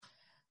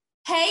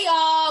Hey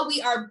y'all,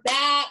 we are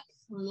back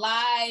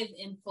live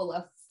in full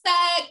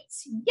effect.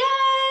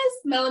 Yes,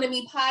 Melanin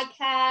Me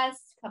podcast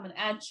coming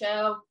at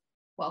you.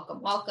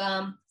 Welcome,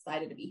 welcome.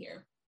 Excited to be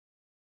here.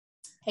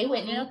 Hey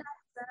Whitney.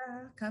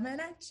 Coming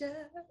at you.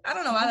 I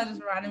don't know why that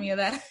just reminded me of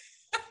that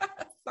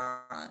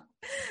song.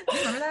 Do you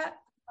remember that?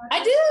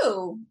 I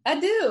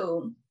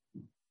do.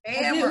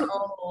 Damn, we're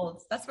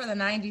old. That's for the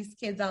 90s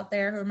kids out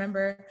there who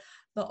remember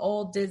the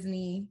old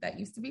Disney that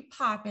used to be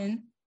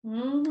popping.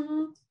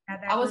 Mm-hmm.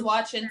 I was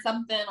watching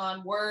something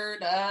on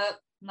Word Up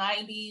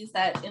 90s,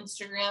 that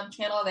Instagram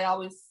channel. They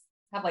always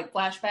have like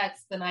flashbacks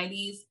to the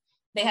 90s.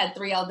 They had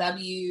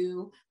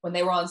 3LW when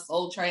they were on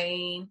Soul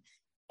Train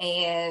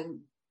and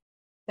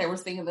they were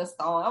singing this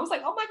song. I was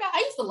like, oh my God,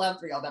 I used to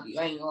love 3LW.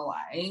 I ain't gonna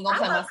lie. I ain't gonna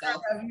tell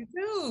myself. 3LW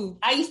too.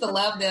 I used to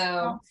love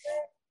them.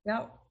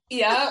 Yep.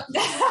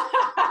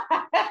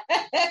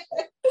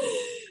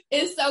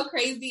 It's so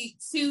crazy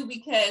too,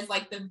 because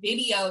like the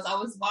videos I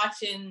was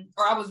watching,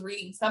 or I was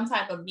reading some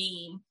type of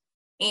meme,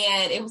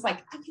 and it was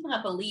like, I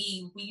cannot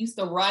believe we used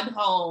to run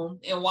home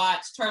and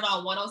turn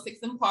on 106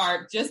 in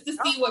Park just to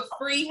see what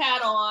Free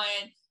had on,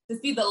 to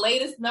see the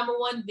latest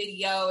 #1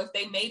 video, if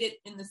they made it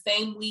in the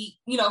same week,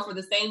 for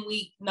the same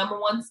week,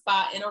 #1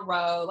 spot in a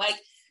row. Like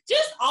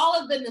just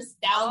all of the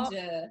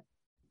nostalgia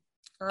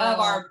of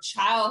our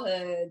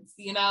childhoods,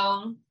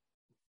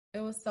 It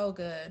was so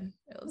good.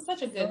 It was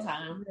such a good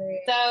time.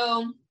 Great.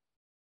 So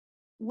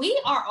we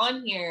are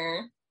on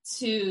here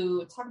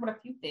to talk about a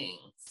few things.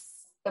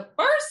 The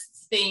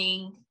first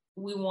thing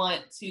we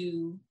want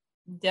to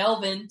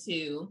delve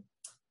into,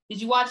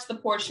 did you watch the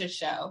Porsha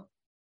show?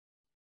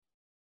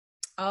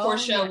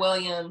 Porsha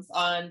Williams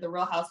on the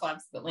Real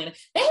Housewives of Atlanta.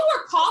 They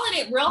were calling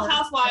it Real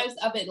Housewives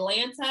of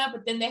Atlanta,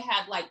 but then they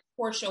had like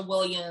Porsha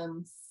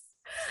Williams.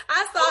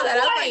 I saw that.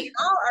 I was like,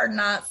 y'all are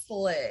not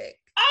slick.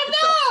 I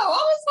know.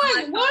 I was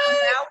like,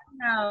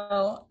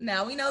 what?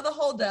 Now we know the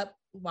holdup,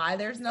 why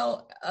there's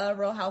no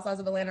Real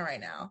Housewives of Atlanta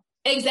right now.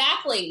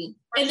 Exactly.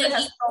 And then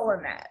has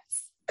stolen that.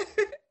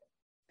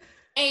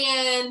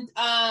 And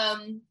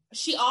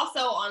she also,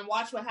 on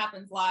Watch What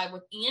Happens Live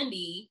with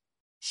Andy,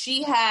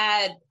 she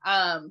had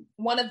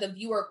one of the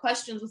viewer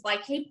questions was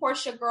like, hey,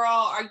 Porsha girl,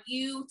 are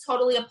you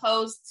totally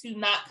opposed to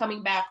not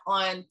coming back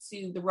on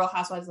to the Real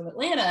Housewives of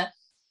Atlanta?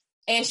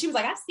 And she was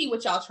like, I see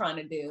what y'all trying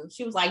to do.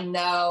 She was like,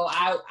 no,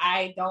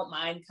 I don't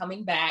mind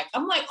coming back.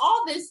 I'm like,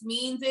 all this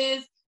means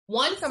is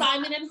once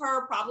Simon and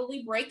her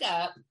probably break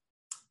up,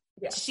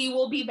 she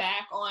will be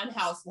back on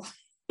Housewives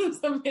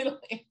of Atlanta.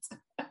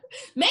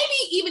 Maybe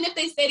even if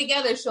they stay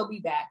together, she'll be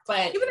back.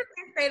 But even if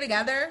they stay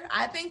together,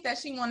 I think that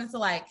she wanted to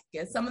like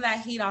get some of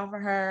that heat off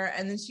of her.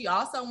 And then she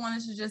also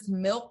wanted to just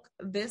milk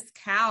this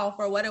cow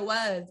for what it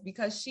was,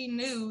 because she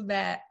knew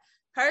that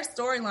her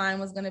storyline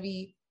was going to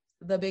be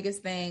the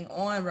biggest thing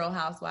on Real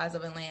Housewives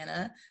of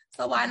Atlanta.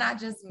 So why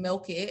not just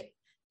milk it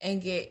and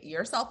get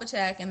yourself a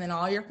check, and then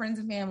all your friends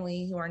and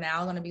family who are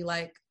now going to be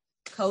like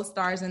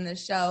co-stars in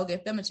this show,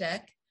 get them a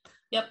check.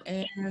 Yep.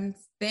 And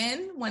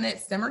then when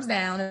it simmers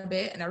down a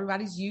bit and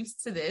everybody's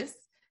used to this,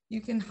 you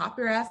can hop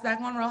your ass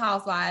back on Real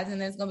Housewives,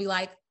 and it's going to be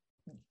like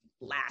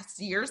last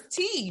year's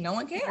tea. No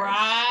one cares.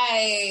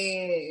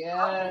 Right.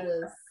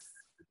 Yes.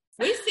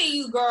 We see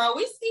you, girl.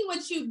 We see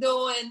what you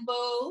doing,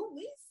 boo.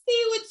 We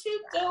see what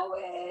you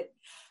doing.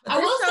 I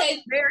will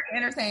say, very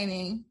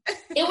entertaining.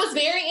 It was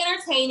very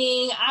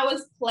entertaining. I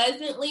was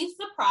pleasantly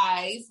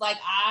surprised. Like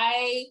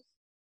I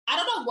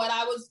don't know what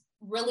I was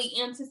really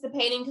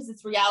anticipating, because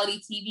it's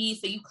reality TV,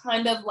 so you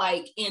kind of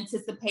like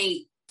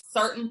anticipate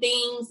certain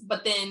things,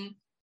 but then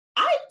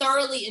I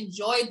thoroughly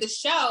enjoyed the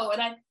show, and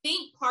I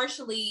think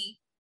partially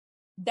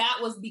that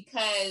was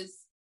because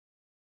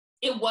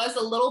it was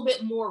a little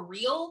bit more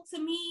real to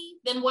me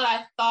than what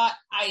I thought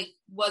I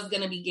was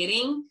going to be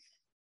getting.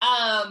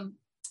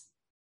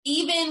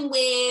 Even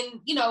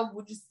when,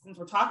 since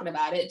we're talking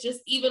about it,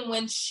 just even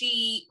when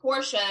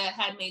Porsha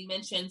had made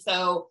mention,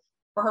 so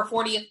for her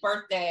 40th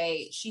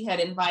birthday, she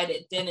had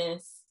invited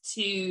Dennis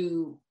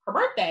to her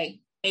birthday,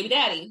 baby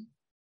daddy.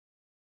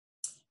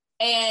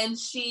 And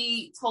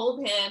she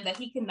told him that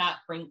he cannot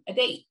bring a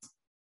date.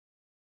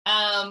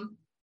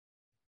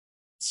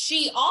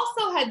 She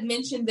also had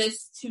mentioned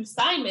this to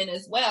Simon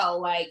as well.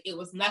 Like, it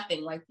was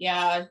nothing. Like,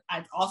 yeah,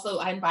 I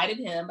invited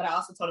him, but I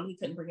also told him he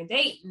couldn't bring a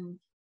date. And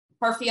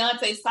her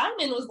fiance,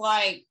 Simon, was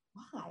like,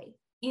 why?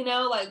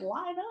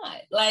 Why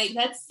not? Like,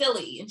 that's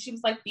silly. And she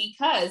was like,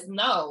 because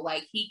no,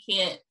 like, he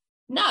can't,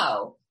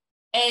 no.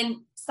 And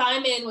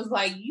Simon was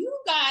like, you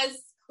guys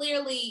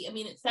clearly,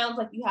 it sounds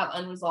like you have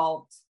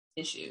unresolved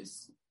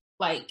issues.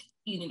 Like,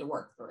 you need to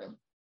work through.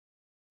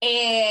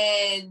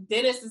 And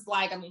Dennis is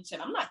like, shit,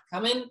 I'm not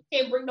coming.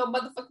 Can't bring no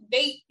motherfucking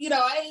date.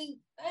 I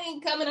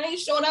ain't coming. I ain't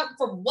showing up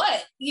for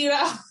what,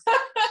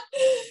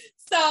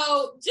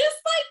 So just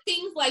like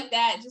things like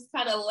that just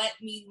kind of let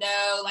me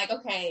know, like,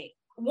 okay,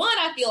 one,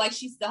 I feel like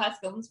she still has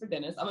feelings for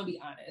Dennis. I'm going to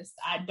be honest.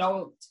 I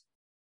don't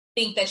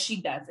think that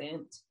she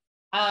doesn't.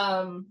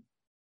 And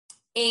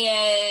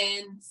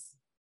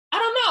I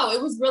don't know.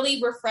 It was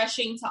really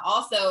refreshing to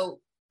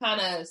also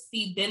kind of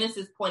see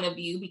Dennis's point of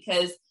view,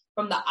 because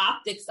from the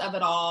optics of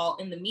it all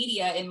in the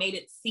media, it made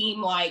it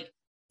seem like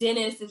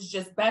Dennis is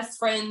just best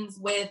friends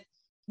with,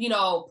 you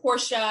know,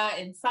 Portia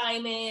and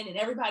Simon, and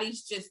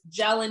everybody's just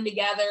gelling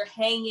together,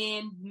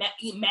 hanging,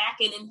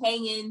 macking and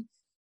hanging.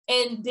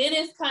 And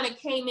Dennis kind of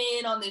came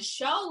in on this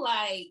show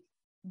like,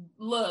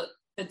 look,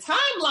 the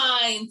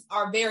timelines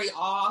are very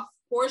off.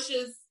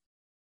 Portia's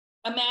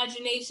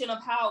imagination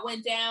of how it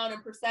went down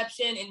and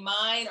perception and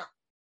mine are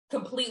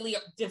completely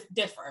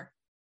differ.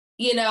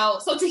 You know,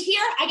 so to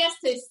hear, I guess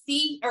to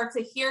see or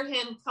to hear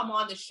him come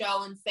on the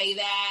show and say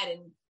that,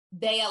 and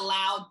they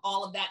allowed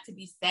all of that to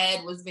be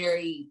said was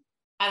very,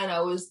 I don't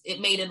know,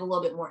 it made it a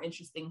little bit more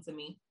interesting to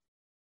me.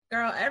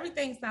 Girl,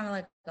 everything sounded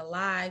like a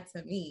lie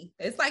to me.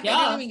 It's like they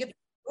didn't even get the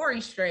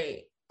story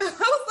straight. I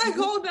was like,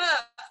 hold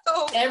up.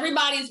 So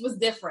everybody's was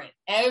different.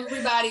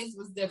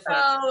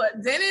 So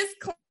Dennis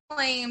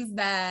claims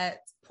that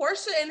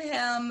Portia and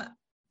him,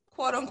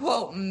 quote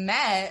unquote,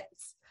 met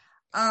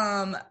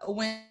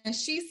when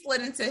she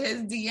slid into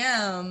his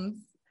DMs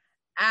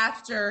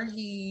after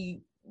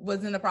he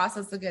was in the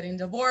process of getting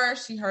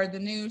divorced. She heard the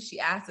news. She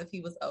asked if he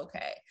was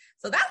okay.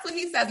 So that's what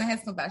he says in his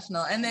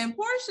confessional. And then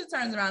Portia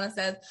turns around and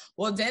says,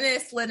 well,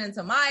 Dennis slid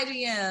into my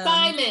DMs.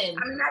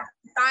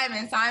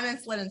 Simon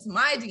slid into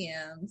my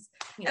DMs.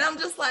 Yeah. And I'm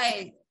just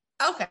like,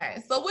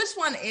 okay, so which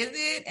one is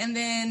it? And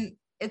then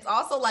it's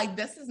also like,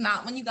 this is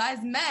not when you guys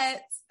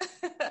met.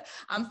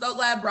 I'm so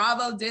glad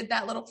Bravo did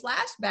that little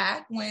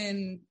flashback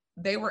when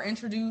they were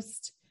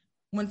introduced,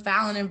 when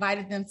Fallon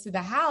invited them to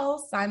the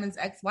house. Simon's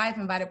ex-wife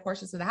invited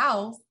Portia to the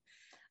house.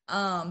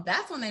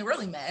 That's when they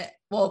really met.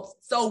 Well,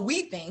 so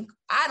we think.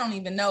 I don't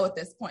even know at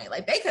this point.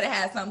 Like, they could have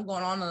had something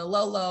going on the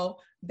low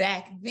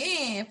back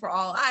then, for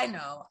all I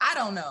know. I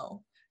don't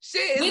know.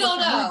 Shit is we don't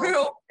know.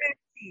 Real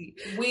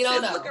we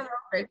don't know. Looking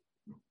real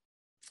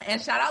and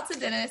shout out to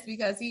Dennis,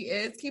 because he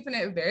is keeping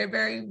it very,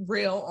 very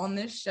real on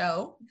this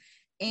show.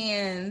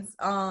 And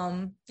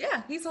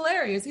yeah, he's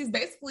hilarious. He's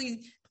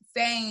basically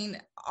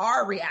saying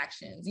our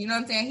reactions. You know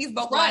what I'm saying? He's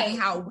vocalizing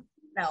how we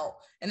felt.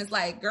 And it's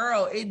like,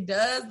 girl, it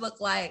does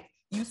look like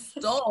you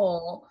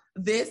stole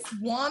this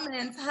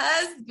woman's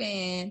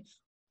husband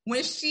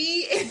when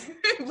she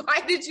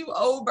invited you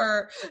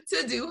over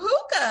to do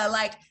hookah.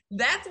 Like,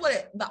 that's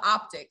what the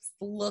optics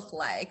look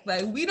like.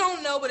 Like, we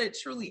don't know what it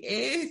truly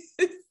is.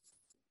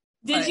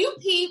 Did you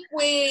peep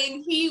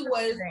when he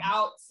was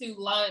out to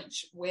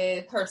lunch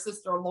with her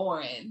sister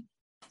Lauren?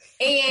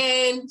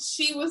 And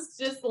she was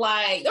just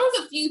like, there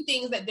was a few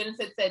things that Dennis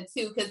had said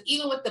too, because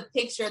even with the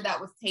picture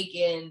that was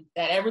taken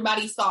that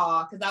everybody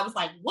saw, because I was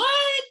like,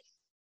 what?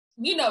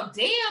 You know,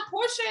 damn,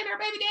 Portia and her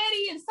baby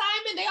daddy and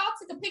Simon, they all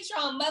took a picture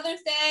on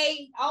Mother's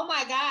Day. Oh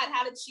my God,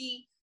 how did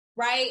she,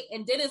 right?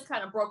 And Dennis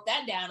kind of broke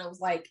that down and was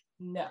like,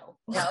 no.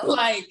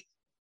 Like,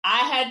 I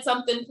had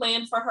something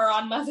planned for her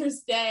on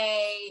Mother's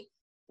Day.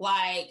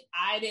 Like,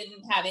 I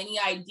didn't have any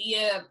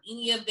idea of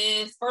any of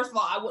this. First of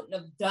all, I wouldn't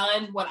have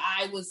done what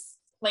I was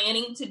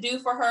planning to do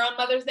for her on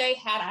Mother's Day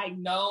had I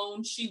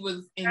known she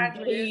was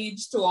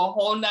engaged to a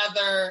whole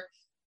nother,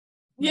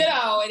 you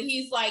know. And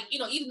he's like, you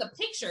know, even the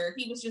picture,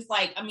 he was just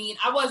like, I mean,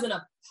 I wasn't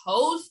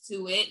opposed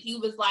to it. He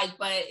was like,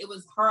 but it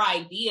was her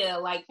idea.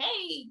 Like,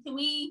 hey, can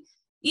we,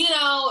 you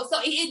know? So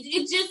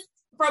it just,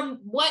 from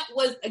what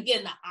was,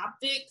 again, the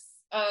optics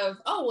of,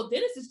 oh, well,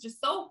 Dennis is just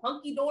so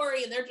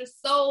hunky-dory and they're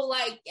just so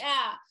like,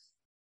 yeah,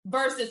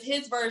 versus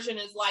his version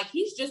is like,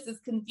 he's just as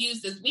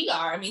confused as we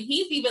are. I mean,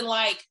 he's even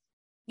like,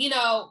 you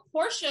know,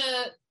 Portia,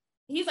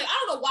 he's like,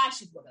 I don't know why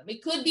she's with him.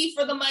 It could be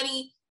for the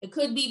money. It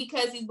could be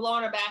because he's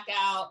blowing her back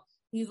out.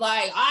 He's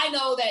like, I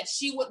know that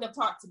she wouldn't have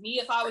talked to me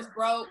if I was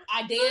broke.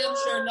 I damn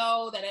sure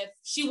know that if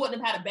she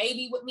wouldn't have had a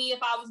baby with me if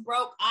I was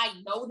broke. I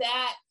know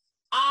that.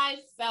 I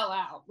fell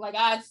out. Like,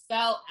 I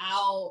fell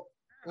out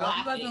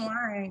laughing. He wasn't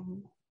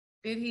lying.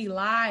 Did he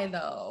lie,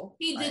 though?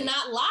 He did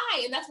not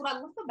lie, and that's what I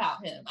love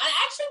about him. I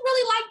actually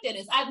really like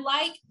Dennis.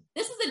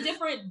 This is a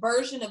different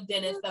version of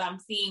Dennis that I'm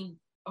seeing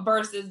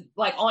versus,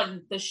 like,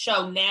 on the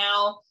show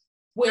now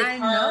with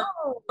her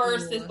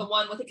versus the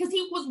one with it. Because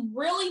he was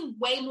really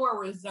way more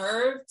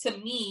reserved to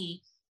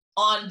me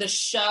on the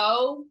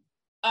show.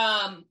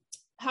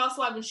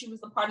 Housewives, when she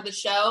was a part of the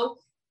show.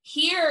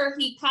 Here,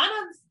 he kind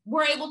of,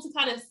 we're able to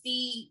kind of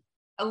see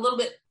a little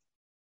bit.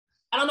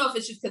 I don't know if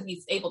it's just because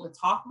he's able to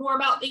talk more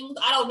about things.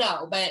 I don't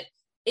know, but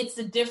it's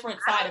a different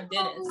side of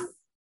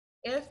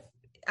Dennis.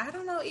 I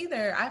don't know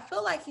either. I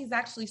feel like he's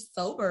actually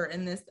sober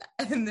in this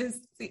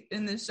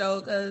show,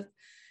 because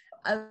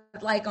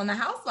like on the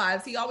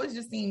Housewives, he always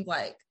just seems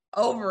like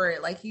over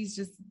it. Like, he's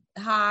just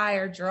high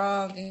or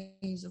drunk and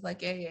he's just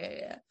like,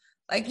 yeah.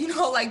 Like, you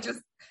know, like,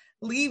 just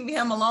leave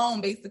him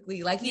alone,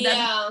 basically. Like, he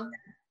doesn't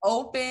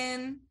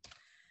open.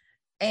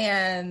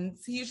 And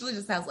he usually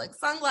just has like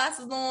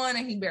sunglasses on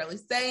and he barely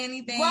say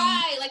anything.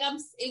 Right. Like,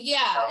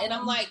 and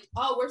I'm like,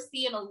 oh, we're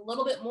seeing a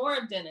little bit more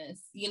of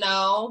Dennis, you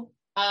know?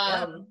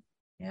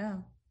 Yeah.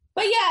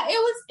 But yeah,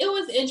 it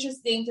was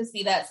interesting to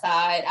see that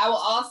side. I will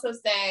also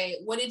say,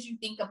 what did you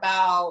think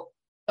about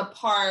the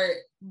part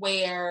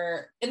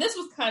where, and this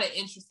was kind of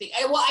interesting.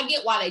 Well, I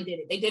get why they did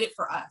it. They did it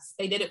for us.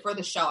 They did it for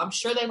the show. I'm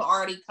sure they've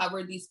already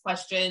covered these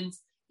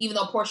questions, even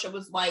though Porsha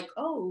was like,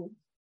 oh,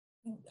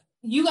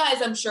 you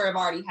guys, I'm sure, have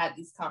already had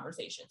these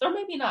conversations. Or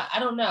maybe not. I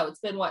don't know. It's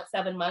been,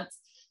 7 months?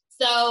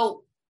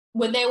 So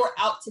when they were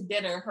out to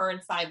dinner, her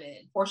and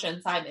Simon, Porsha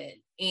and Simon,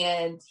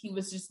 and he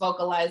was just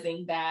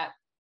vocalizing that,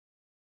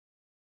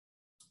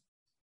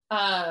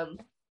 oh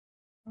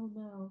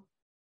no.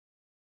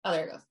 Oh,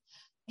 there it goes.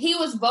 He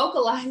was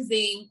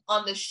vocalizing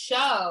on the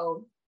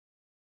show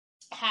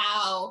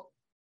how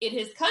in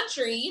his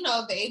country, you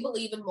know, they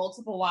believe in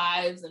multiple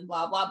wives and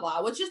blah, blah,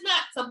 blah, which is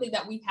not something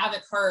that we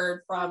haven't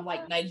heard from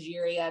like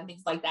Nigeria and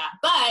things like that.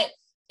 But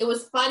it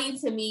was funny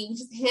to me,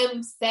 just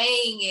him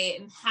saying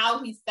it and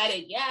how he said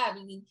it. Yeah, I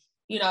mean,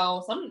 you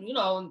know,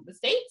 in the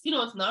States, you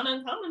know, it's not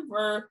uncommon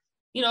for,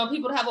 you know,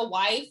 people to have a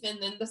wife and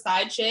then the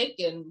side chick,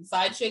 and the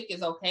side chick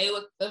is okay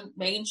with the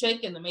main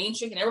chick, and the main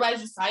chick, and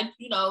everybody's just side,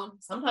 you know,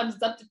 sometimes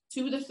it's up to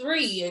 2 to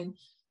 3.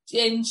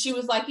 And she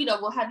was like, you know,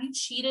 well, have you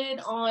cheated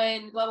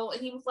on blah, blah, blah?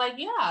 And he was like,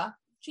 yeah,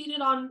 cheated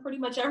on pretty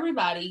much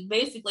everybody,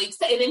 basically.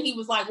 And then he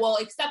was like, well,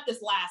 except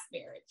this last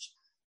marriage.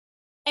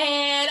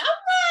 And I'm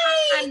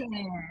like,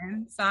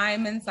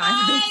 Simon and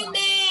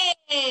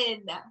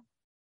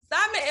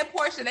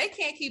Porsha, they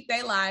can't keep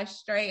their lives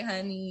straight,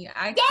 honey.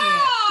 I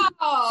can't.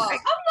 I'm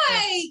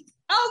like,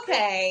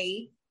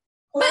 okay.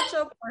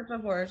 Porsha.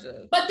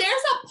 But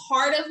there's a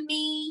part of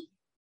me,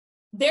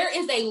 there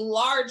is a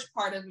large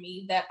part of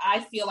me that I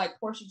feel like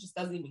Porsha just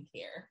doesn't even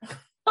care.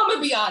 I'm going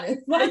to be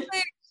honest. Like,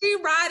 she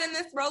riding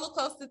this roller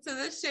coaster till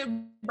this shit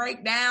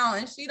break down,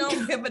 and she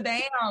don't give a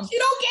damn. She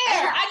don't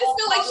care. I just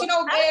feel like she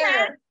don't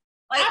care.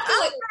 Like, I feel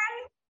like,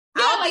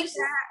 yeah, like,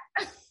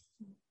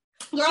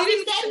 girl,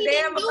 he said he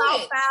didn't do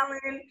it.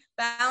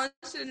 Fallon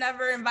should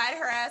never invite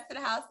her ass to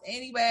the house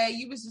anyway.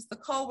 You was just a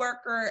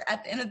co-worker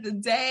at the end of the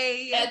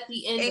day. At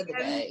the end of the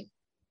day.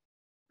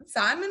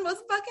 Simon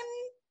was fucking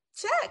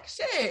check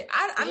shit.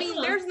 I mean,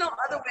 there's no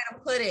other way to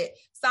put it.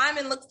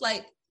 Simon looks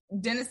like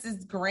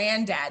Dennis's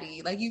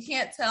granddaddy. Like, you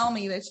can't tell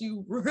me that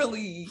you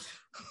really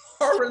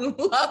are in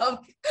love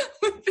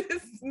with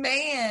this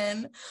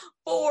man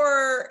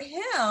for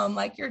him.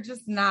 Like, you're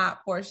just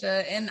not,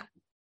 Porsha. And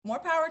more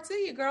power to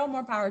you, girl.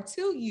 More power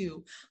to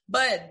you.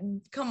 But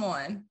come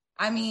on.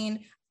 I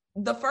mean,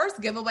 the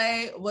first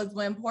giveaway was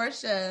when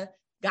Porsha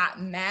got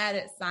mad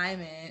at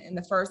Simon in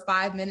the first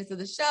 5 minutes of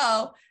the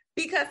show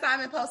because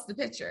Simon posted a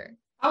picture.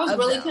 I was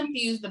really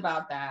confused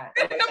about that.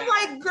 And I'm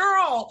like,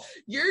 girl,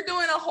 you're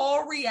doing a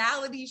whole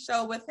reality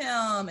show with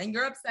him and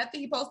you're upset that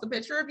he posted a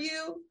picture of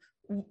you?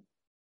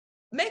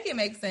 Make it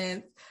make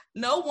sense.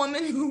 No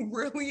woman who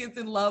really is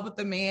in love with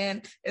a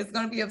man is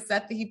going to be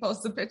upset that he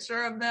posts a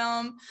picture of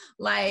them.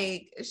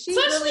 Like, she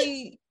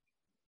really...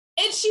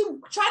 And she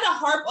tried to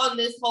harp on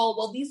this whole,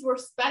 well, these were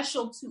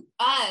special to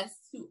us.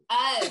 And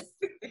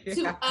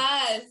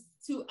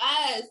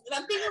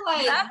I'm thinking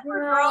like, that's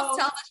girls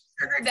tell the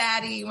sugar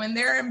daddy when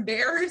they're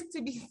embarrassed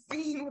to be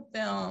seen with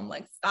them.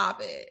 Like,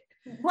 stop it.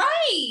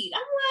 Right.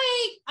 I'm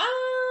like,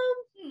 I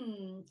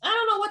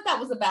don't know what that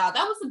was about.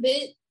 That was a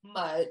bit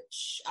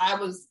much. I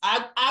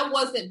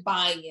wasn't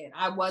buying it.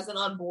 I wasn't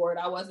on board.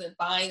 I wasn't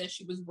buying that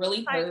she was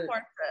really hurt.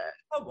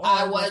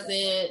 I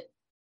wasn't,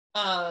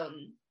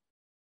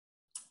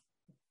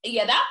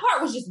 yeah, that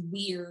part was just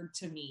weird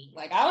to me.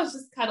 Like, I was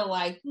just kind of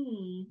like,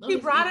 She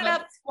brought it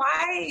up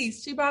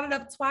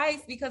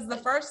twice because the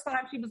first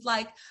time she was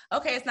like,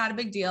 okay, it's not a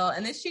big deal.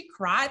 And then she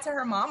cried to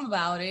her mom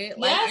about it.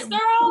 Like, yes,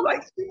 girl.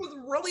 Like, she was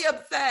really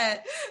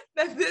upset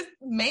that this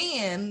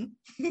man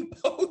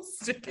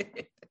posted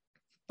it.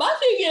 My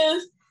thing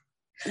is,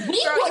 to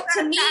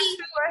me,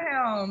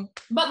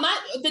 but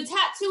the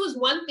tattoo is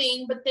one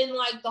thing, but then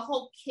like the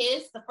whole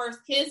kiss, the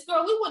first kiss,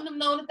 girl, we wouldn't have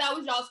known if that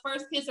was y'all's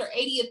first kiss or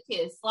 80th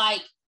kiss.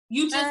 Like,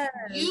 you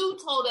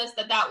told us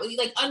that was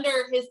like under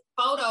his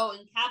photo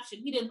and caption,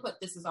 he didn't put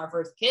this is our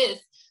first kiss.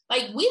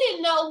 Like, we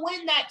didn't know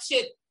when that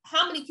shit,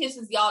 how many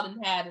kisses y'all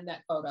didn't had in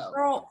that photo.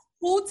 Girl,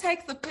 who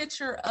takes a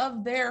picture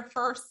of their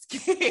first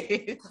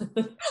kiss?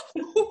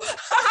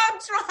 I'm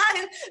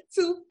trying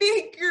to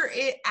figure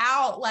it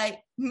out.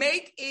 Like,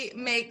 make it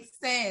make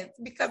sense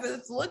because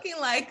it's looking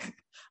like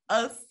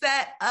a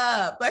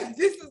setup. Like,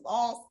 this is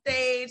all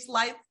stage,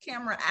 lights,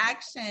 camera,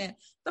 action.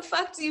 The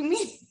fuck do you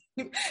mean?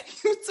 You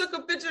took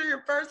a picture of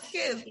your first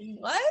kiss.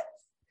 What?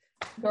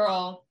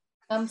 Girl,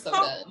 I'm so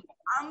done.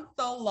 I'm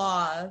so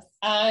lost.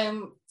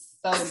 I'm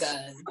so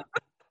done.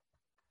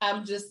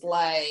 I'm just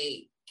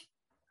like...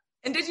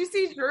 And did you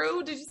see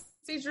Drew? Did you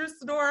see Drew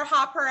Sidora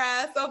hop her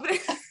ass over there?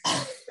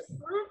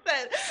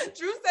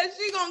 Drew said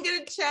she gonna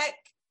get a check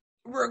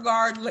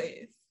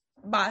regardless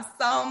by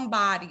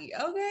somebody,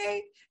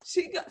 okay?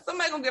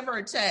 Somebody gonna give her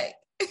a check.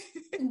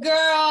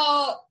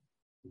 Girl,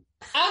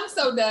 I'm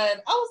so done.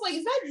 I was like,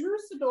 is that Drew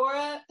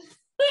Sidora?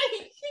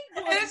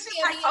 And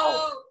she's like,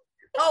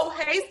 oh,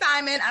 hey,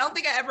 Simon. I don't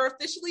think I ever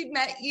officially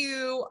met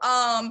you.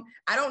 I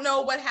don't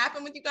know what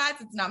happened with you guys.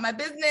 It's not my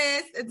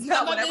business. It's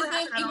not whatever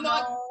happened. Even though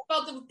I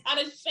felt it was kind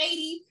of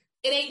shady,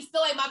 it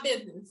still ain't my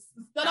business.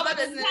 It's still not my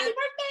business. Happy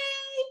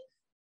birthday.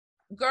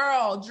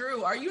 girl,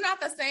 Drew, are you not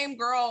the same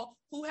girl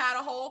who had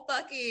a whole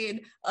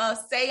fucking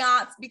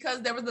seance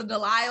because there was a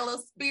Delilah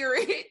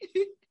spirit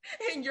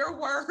in your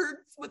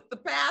words with the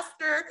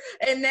pastor,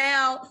 and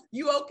now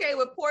you okay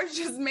with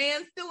Portia's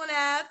man stealing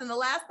ass, and the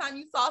last time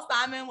you saw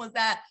Simon was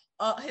at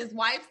his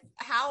wife's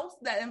house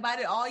that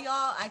invited all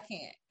y'all? I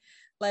can't.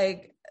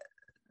 Like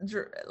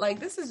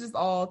this is just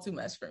all too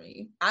much for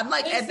me. I'm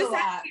like, this has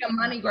to be a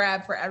money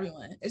grab for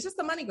everyone. It's just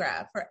a money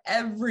grab for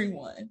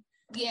everyone.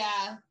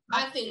 Yeah,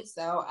 I think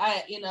so.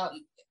 I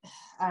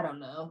don't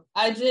know.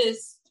 I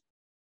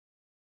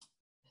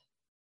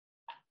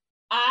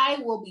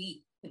will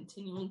be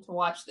continuing to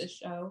watch this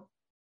show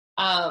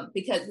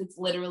because it's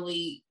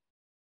literally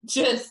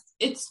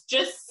it's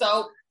just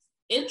so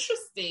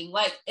interesting.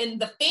 Like, and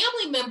the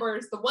family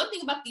members, the one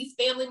thing about these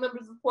family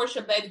members of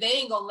Portia, baby, they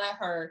ain't gonna let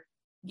her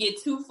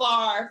get too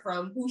far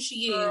from who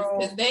she is,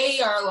 because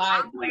they are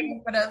like, I'm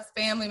waiting for those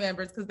family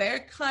members because they're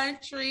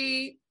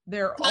country,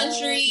 they're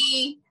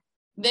country.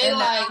 They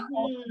like,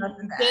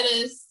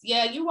 Dennis,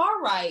 yeah, you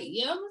are right.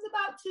 Yeah, it was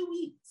about 2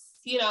 weeks.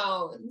 2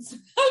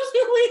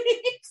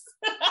 weeks.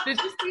 Did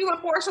you see when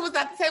Portia was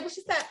at the table?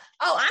 She said,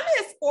 "Oh,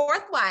 I'm his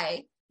fourth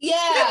wife."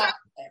 Yeah.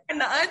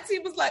 And the auntie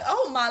was like,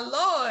 "Oh my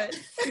Lord."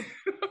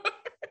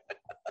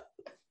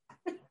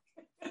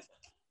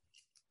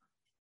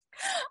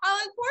 I'm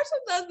like, Portia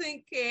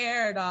doesn't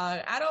care,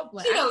 dog. I don't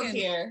blame. She don't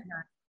care.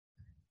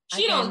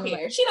 She don't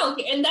care. She don't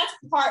care. And that's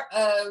part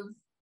of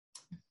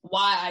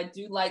why I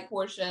do like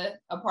Portia.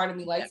 A part of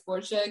me likes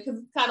Portia, because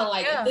it's kind of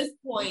like, at this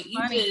point,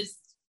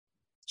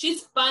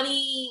 she's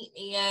funny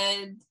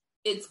and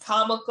it's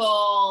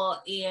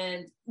comical,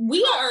 and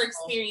we are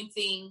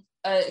experiencing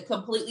a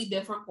completely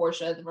different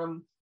Portia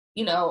from,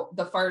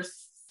 the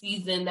first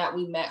season that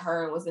we met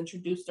her and was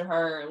introduced to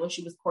her. And when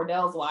she was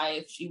Cordell's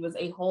wife, she was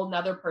a whole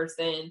nother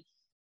person.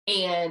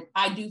 And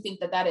I do think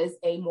that is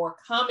a more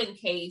common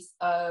case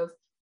of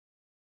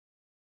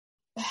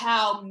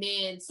how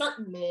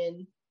certain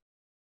men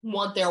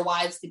want their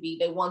wives to be.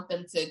 They want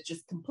them to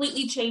just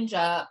completely change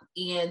up,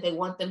 and they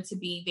want them to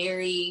be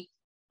very,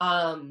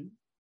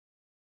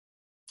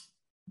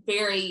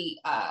 very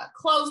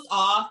closed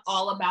off,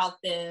 all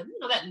about them,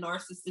 that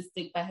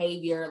narcissistic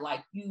behavior,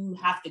 like, you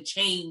have to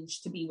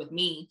change to be with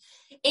me.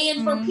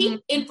 And for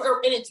people, and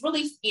it's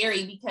really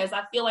scary, because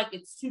I feel like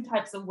it's two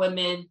types of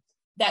women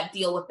that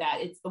deal with that.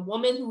 It's the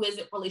woman who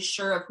isn't really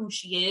sure of who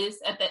she is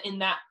in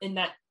that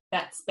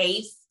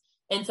space,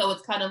 and so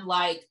it's kind of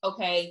like,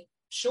 okay,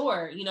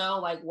 sure,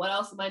 like, what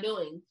else am I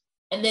doing?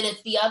 And then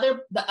it's the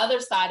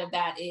other side of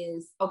that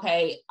is,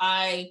 okay,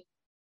 I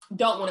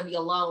don't want to be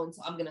alone,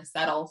 so I'm going to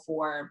settle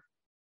for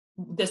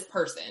this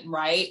person,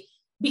 right?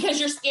 Because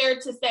you're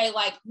scared to say,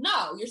 like,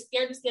 no, you're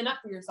scared to stand up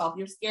for yourself.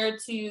 You're scared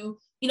to,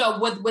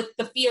 with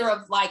the fear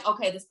of, like,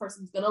 okay, this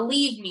person's going to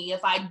leave me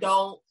if I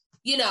don't,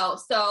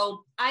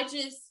 so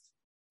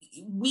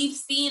we've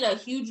seen a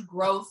huge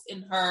growth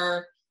in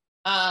her,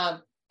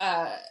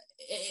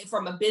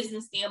 from a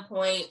business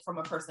standpoint, from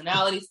a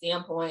personality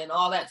standpoint, and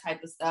all that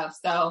type of stuff.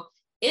 So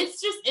it's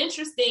just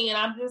interesting, and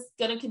I'm just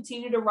going to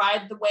continue to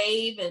ride the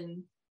wave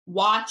and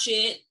watch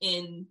it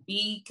and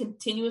be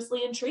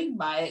continuously intrigued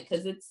by it,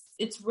 because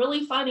it's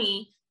really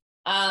funny.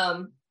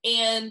 And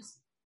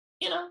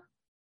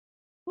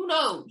who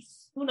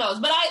knows,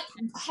 but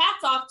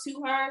hats off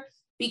to her,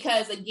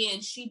 because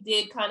again, she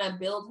did kind of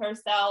build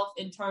herself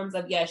in terms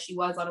of, yes, she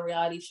was on a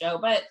reality show,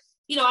 but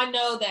I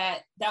know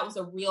that was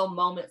a real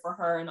moment for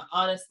her, an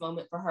honest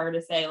moment for her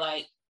to say,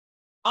 like,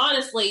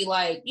 honestly,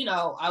 like,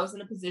 I was in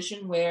a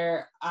position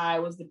where I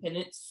was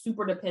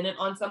super dependent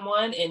on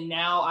someone. And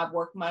now I've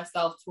worked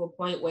myself to a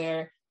point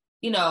where,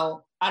 I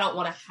don't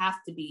want to have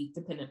to be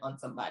dependent on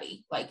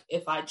somebody. Like,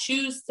 if I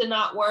choose to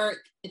not work,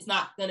 it's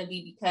not going to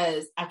be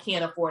because I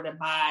can't afford to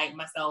buy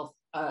myself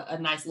a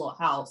nice little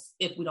house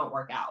if we don't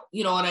work out.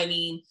 You know what I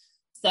mean?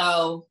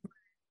 So,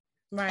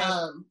 right.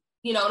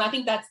 And I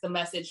think that's the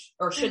message,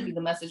 or should be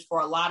the message for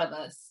a lot of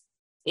us.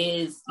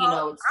 Is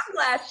I'm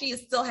glad she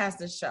still has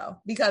this show,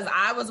 because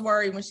I was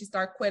worried when she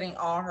started quitting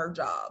all her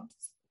jobs.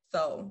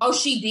 So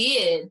she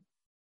did.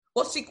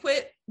 Well, she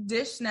quit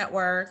Dish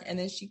Network, and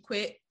then she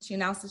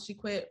announced that she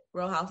quit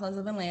Real Housewives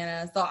of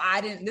Atlanta. So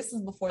this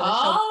is before the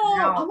show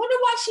came out. I wonder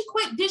why she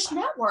quit Dish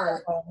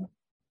Network.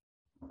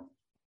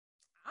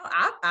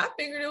 I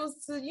figured it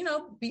was to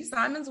be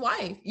Simon's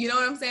wife. You know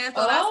what I'm saying?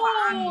 So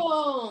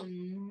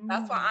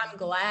that's why I'm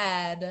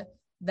glad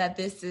that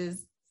this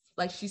is,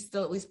 like, she's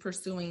still at least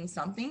pursuing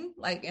something,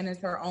 like, and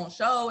it's her own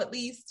show, at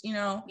least,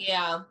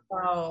 Yeah.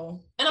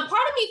 So, and a part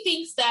of me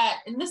thinks that,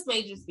 and this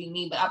may just be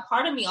me, but a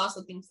part of me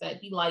also thinks that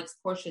he likes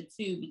Portia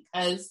too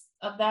because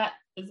of that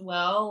as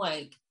well.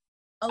 Like,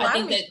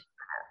 I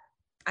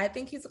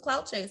think he's a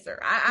clout chaser.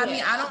 I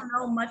mean, I don't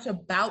know much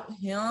about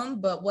him,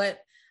 but what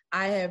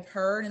I have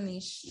heard in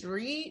these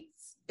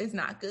streets is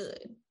not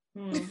good.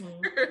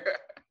 Mm-hmm.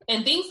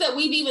 And things that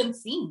we've even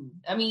seen.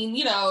 I mean,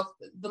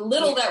 the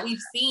little that we've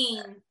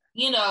seen,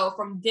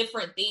 from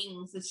different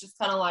things, it's just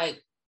kind of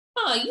like,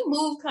 you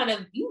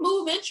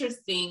move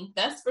interesting.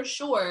 That's for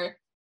sure.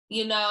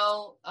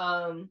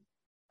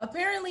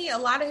 Apparently, a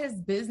lot of his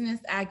business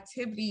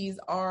activities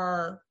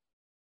are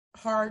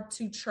hard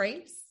to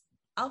trace.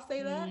 I'll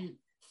say that.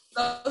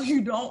 So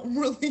you don't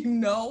really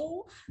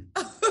know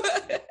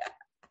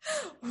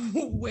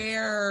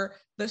where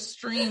the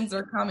streams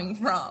are coming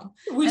from.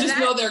 We just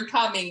know they're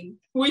coming.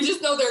 We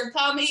just know they're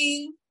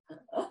coming.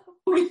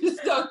 We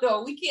just don't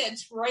know. We can't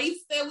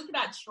trace them. We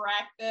cannot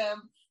track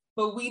them,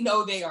 but we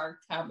know they are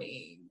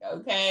coming.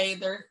 Okay.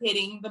 They're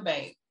hitting the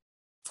bank.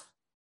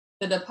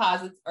 The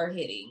deposits are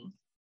hitting.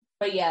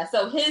 But yeah,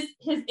 so his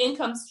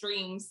income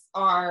streams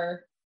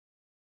are,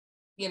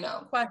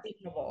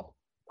 questionable.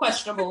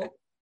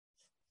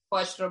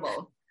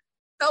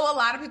 So a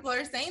lot of people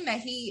are saying that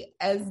he,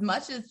 as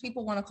much as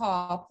people want to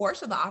call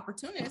Porsha the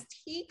opportunist,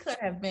 he could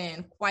have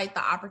been quite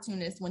the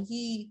opportunist when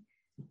he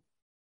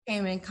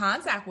came in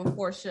contact with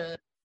Porsha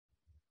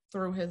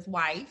through his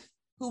wife,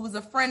 who was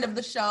a friend of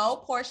the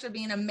show, Porsha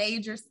being a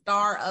major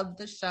star of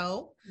the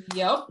show.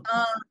 Yep.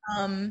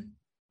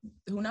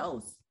 Who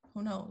knows?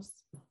 Who knows?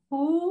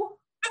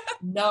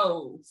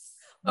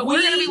 But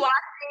we're going to be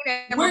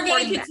watching. We're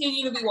going to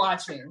continue to be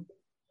watching.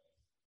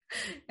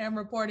 And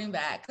reporting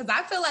back. Because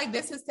I feel like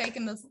this has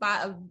taken the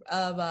spot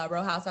of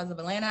Real Housewives of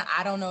Atlanta.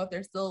 I don't know if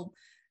they're still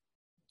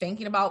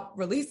thinking about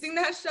releasing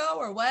that show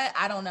or what.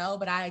 I don't know.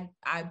 But I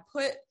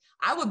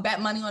would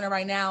bet money on it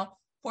right now.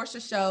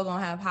 Porscha's show going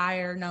to have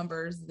higher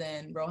numbers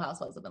than Real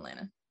Housewives of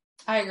Atlanta.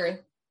 I agree.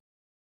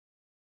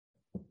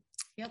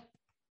 Yep.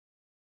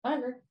 I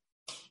agree.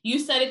 You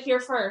said it here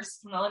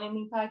first.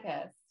 Melanie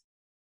Podcast.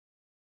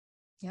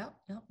 Yep.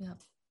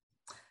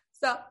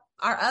 So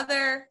our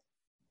other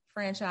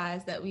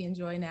franchise that we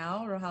enjoy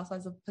now, Real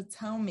Housewives of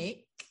Potomac.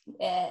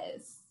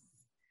 Yes.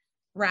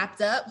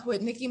 Wrapped up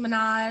with Nicki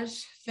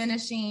Minaj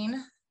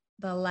finishing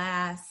the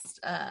last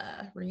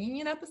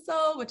reunion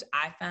episode, which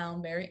I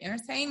found very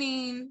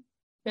entertaining.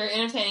 Very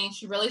entertaining.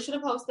 She really should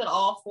have hosted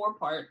all 4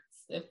 parts,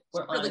 if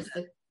we're honest.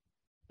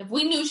 If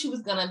we knew she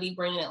was going to be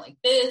bringing it like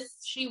this,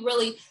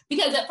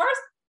 because at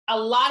first, a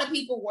lot of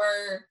people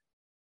were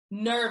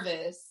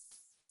nervous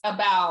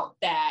about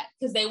that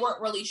because they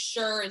weren't really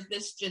sure, is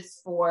this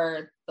just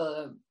for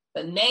the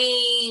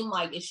name?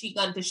 Like, does she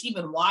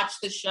even watch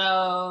the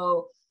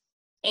show?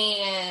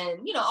 And,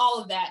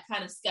 all of that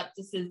kind of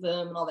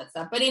skepticism and all that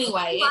stuff. But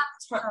anyway,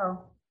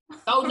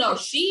 oh no,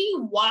 she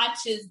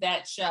watches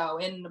that show,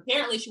 and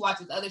apparently she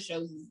watches other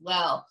shows as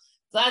well.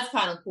 So that's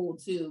kind of cool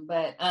too.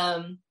 But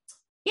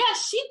yeah,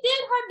 she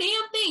did her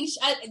damn thing.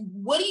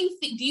 What do you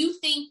think? Do you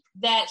think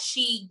that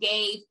she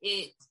gave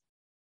it?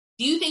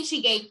 Do you think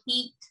she gave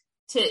heat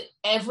to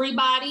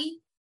everybody?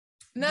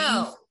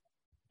 No.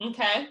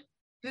 Okay.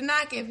 Did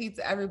not give heat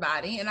to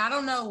everybody, and I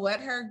don't know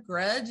what her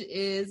grudge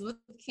is with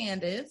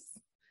Candace.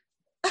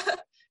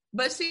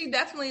 But she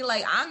definitely,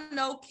 I'm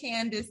no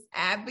Candace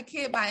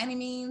advocate by any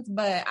means,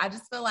 but I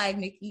just feel like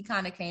Nicki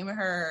kind of came at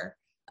her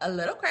a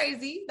little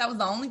crazy. That was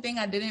the only thing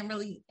I didn't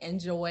really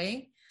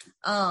enjoy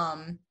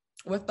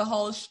with the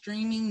whole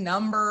streaming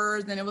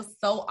numbers, and it was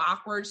so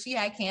awkward. She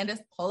had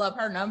Candace pull up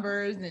her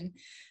numbers, and,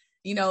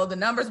 the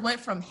numbers went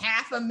from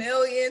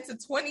 500,000 to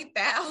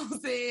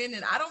 20,000,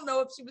 and I don't know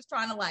if she was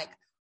trying to,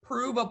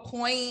 prove a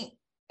point.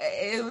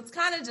 It was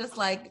kind of just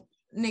like,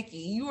 Nicki,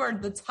 you are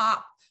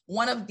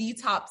one of the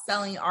top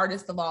selling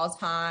artists of all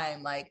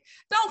time.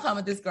 Don't come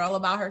with this girl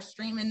about her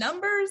streaming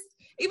numbers,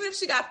 even if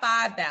she got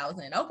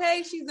 5,000.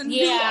 Okay, she's a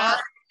new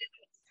artist.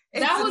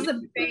 That was a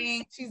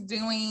thing she's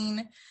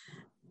doing.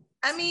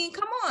 I mean,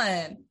 come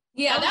on.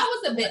 Yeah,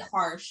 that was a bit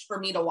harsh for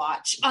me to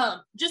watch.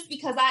 Just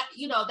because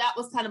that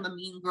was kind of a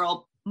mean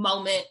girl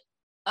moment.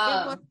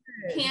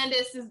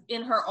 Candace is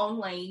in her own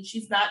lane.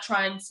 She's not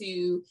trying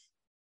to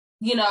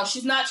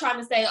she's not trying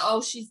to say,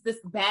 oh, she's this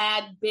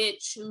bad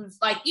bitch who's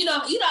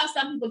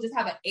some people just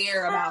have an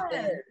air about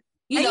them.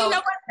 You know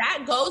what?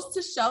 That goes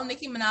to show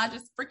Nicki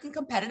Minaj's freaking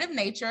competitive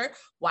nature,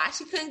 why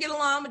she couldn't get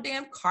along with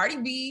damn Cardi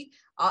B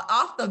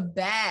off the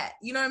bat.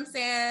 You know what I'm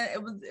saying?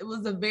 It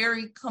was a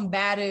very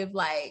combative,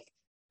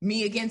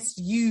 me against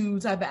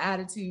you type of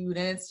attitude.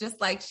 And it's just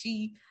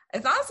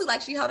it's honestly like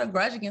she held a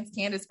grudge against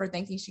Candace for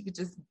thinking she could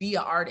just be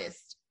an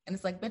artist. And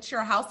it's like, bitch, you're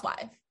a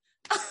housewife.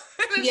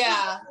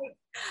 Yeah.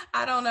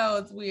 I don't know.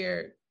 It's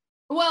weird.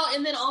 Well,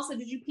 and then also,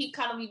 did you peep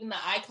kind of even the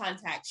eye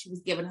contact she was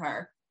giving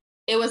her?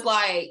 It was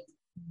like,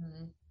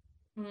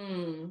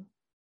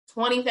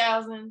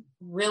 20,000?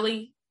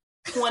 Really?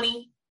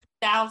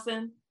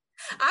 20,000?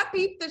 I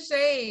peeped the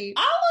shade. I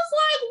was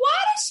like,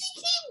 why does she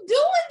keep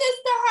doing this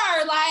to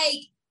her?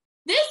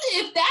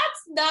 If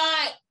that's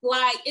not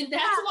and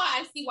that's why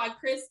I see why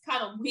Chris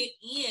kind of went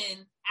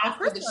in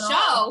after the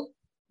show.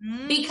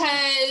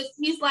 Because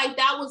he's like,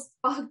 that was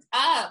fucked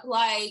up.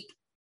 He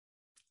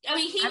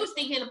was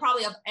thinking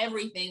probably of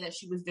everything that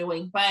she was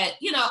doing, but I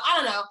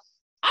don't know.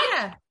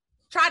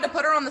 Tried to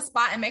put her on the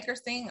spot and make her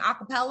sing a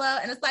cappella,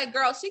 and it's like,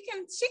 girl, she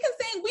can sing.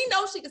 We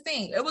know she can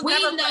sing.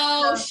 We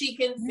know she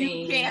can sing.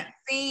 You can't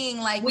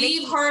sing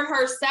we've heard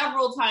her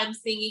several times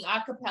singing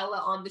a cappella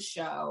on the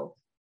show.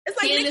 It's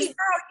like, Nicki,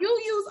 girl, you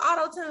use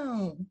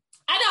auto-tune.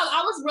 I know.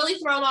 I was really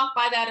thrown off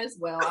by that as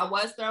well. I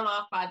was thrown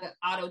off by the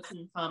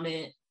auto-tune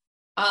comment.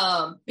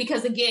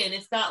 Because again,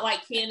 it's not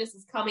like Candace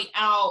is coming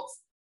out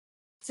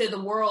to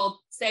the world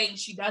saying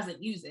she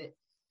doesn't use it.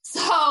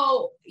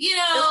 So, you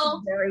know, it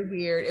was very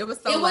weird. It was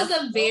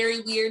a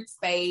very weird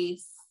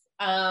space.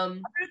 Other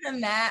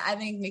than that, I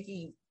think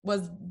Nikki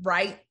was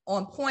right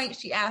on point.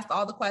 She asked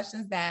all the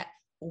questions that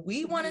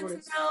we wanted to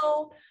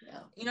know. Yeah.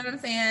 You know what I'm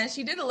saying?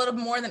 She did a little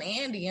more than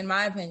Andy, in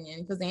my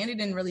opinion, because Andy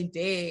didn't really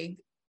dig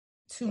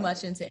too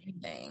much into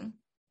anything.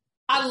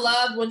 I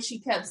loved when she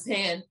kept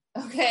saying,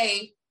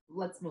 okay,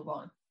 let's move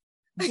on.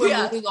 We're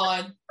moving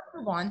on. Let's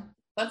move on.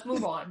 Let's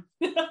move on.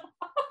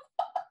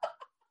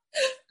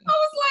 I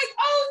was like,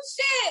 oh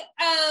shit.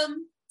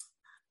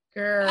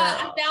 Girl.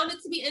 I found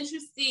it to be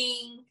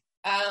interesting.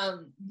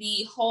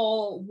 The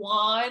whole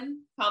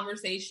Juan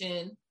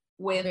conversation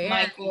with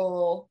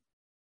Michael,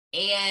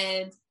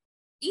 and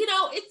you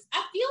know,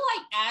 I feel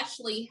like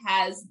Ashley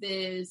has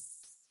this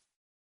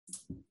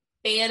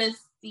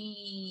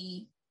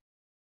fantasy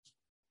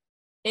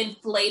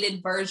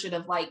inflated version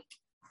of like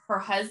her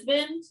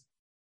husband,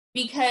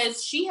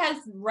 because she has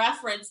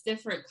referenced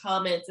different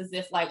comments as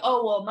if like,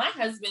 oh, well, my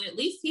husband, at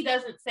least he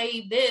doesn't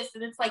say this.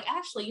 And it's like,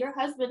 Ashley, your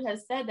husband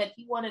has said that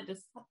he wanted to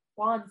suck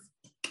Juan's,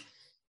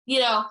 you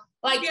know,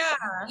 like,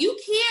 you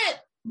can't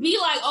be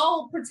like,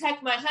 oh,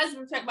 protect my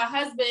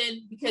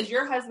husband because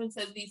your husband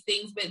says these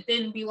things, but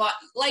then be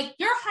like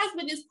your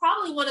husband is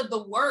probably one of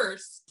the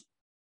worst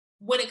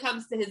when it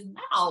comes to his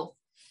mouth.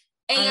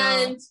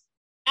 And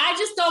I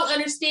just don't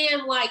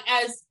understand, like,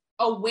 as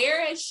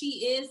aware as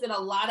she is in a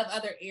lot of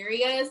other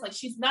areas, like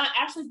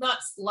Ashley's not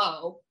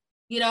slow.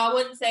 You know, I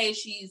wouldn't say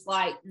she's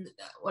like,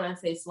 when I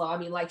say slow, I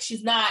mean like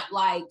she's not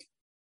like,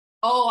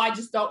 oh, I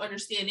just don't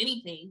understand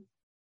anything.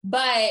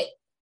 But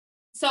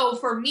so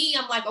for me,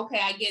 I'm like, okay,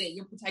 I get it.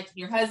 You're protecting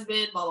your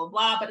husband, blah, blah,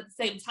 blah. But at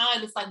the same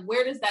time, it's like,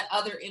 where does that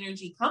other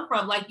energy come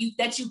from? Like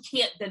that you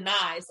can't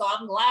deny. So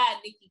I'm glad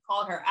Nikki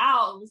called her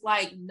out and was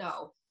like,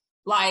 no,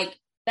 like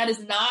that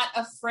is not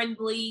a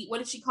friendly, what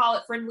did she call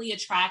it? Friendly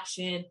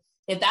attraction.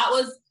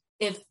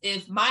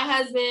 If my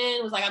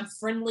husband was like, I'm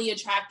friendly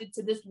attracted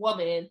to this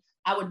woman,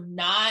 I would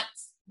not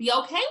be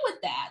okay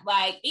with that.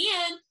 Like,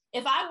 and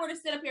if I were to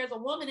sit up here as a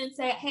woman and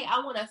say, hey, I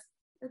want to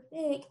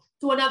dick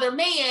to another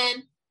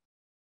man,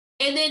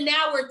 and then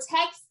now we're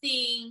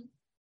texting,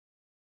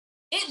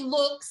 it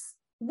looks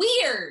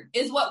weird,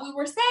 is what we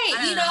were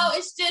saying. You know,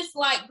 it's just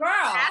like, girl.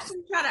 Ashley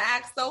try to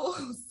act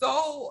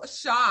so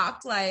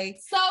shocked, like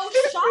so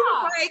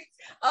shocked. Like,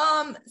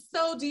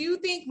 so do you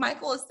think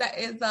Michael is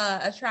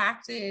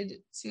attracted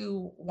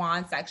to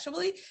Juan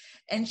sexually?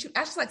 And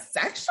Ashley's like,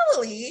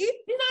 sexually?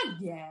 He's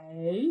not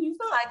gay. He's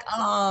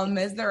not like,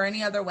 is there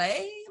any other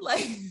way?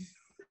 Like,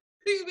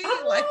 you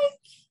mean like?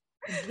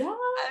 Yeah.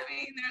 I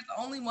mean, there's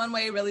only one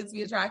way really to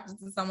be attracted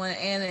to someone,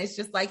 and it's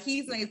just like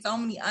he's made so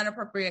many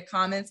inappropriate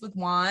comments with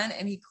Juan,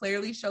 and he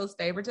clearly shows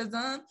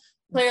favoritism.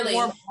 Clearly,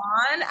 for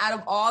Juan out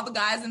of all the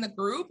guys in the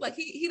group, like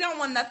he don't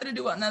want nothing to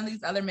do with none of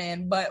these other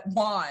men but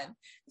Juan.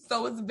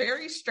 So it's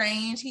very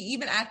strange. He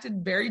even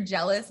acted very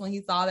jealous when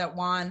he saw that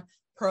Juan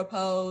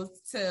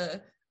proposed to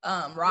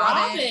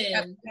Robin. He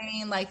kept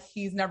saying like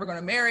he's never going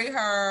to marry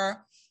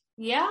her.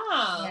 Yeah.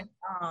 And,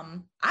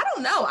 I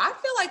don't know. I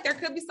feel like there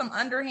could be some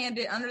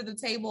underhanded, under the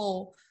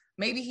table.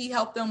 Maybe he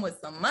helped them with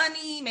some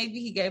money.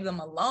 Maybe he gave them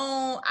a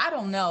loan. I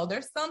don't know.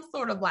 There's some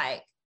sort of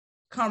like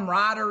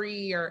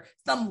camaraderie or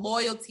some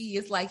loyalty.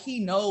 It's like he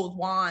knows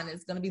Juan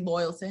is going to be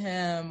loyal to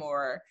him,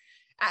 or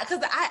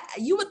because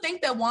you would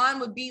think that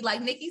Juan would be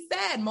like Nikki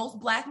said, most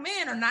Black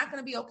men are not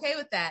going to be okay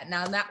with that.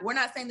 Now, we're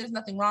not saying there's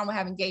nothing wrong with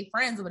having gay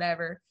friends or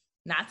whatever.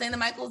 Not saying that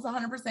Michael is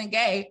 100%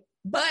 gay.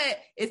 But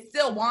it's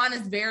still, Juan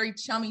is very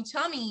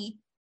chummy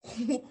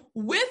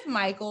with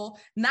Michael,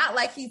 not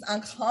like he's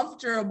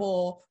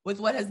uncomfortable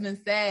with what has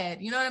been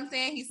said. You know what I'm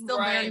saying? He's still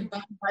very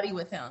buddy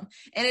with him.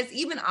 And it's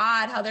even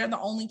odd how they're the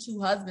only two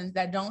husbands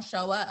that don't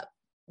show up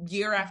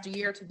year after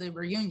year to the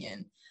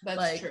reunion. That's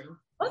like, true.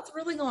 What's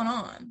really going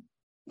on?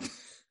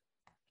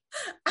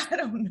 I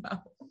don't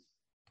know.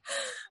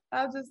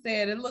 I'll just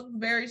say it looks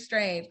very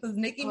strange because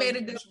Nikki made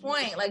a good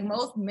point. Like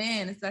most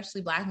men,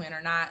 especially Black men,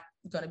 are not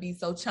going to be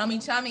so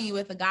chummy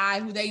with a guy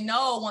who they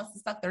know wants to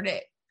suck their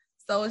dick.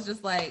 So it's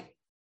just like,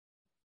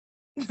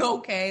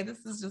 okay,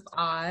 this is just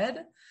odd.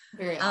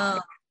 Very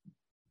odd.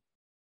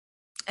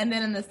 And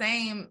then in the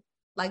same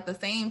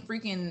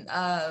freaking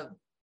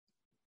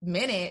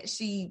minute,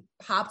 she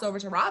hopped over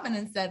to Robin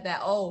and said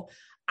that, oh,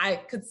 I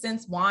could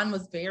sense Juan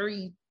was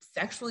very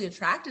sexually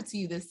attracted to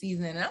you this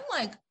season. And I'm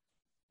like,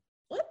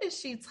 what is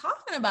she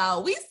talking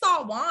about? We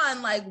saw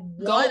Juan like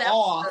go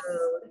off.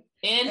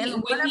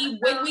 And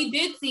when we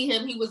did see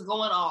him, he was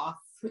going off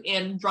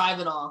and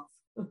driving off.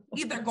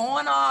 Either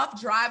going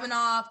off, driving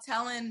off,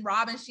 telling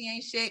Robin she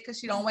ain't shit because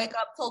she don't wake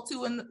up till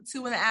 2 in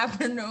the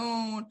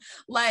afternoon.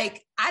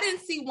 Like, I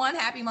didn't see one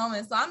happy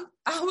moment. So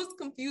I was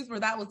confused where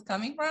that was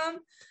coming from.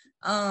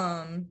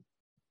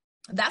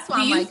 That's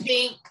why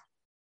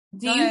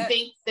do you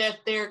think that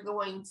they're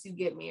going to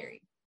get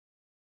married?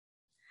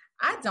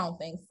 I don't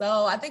think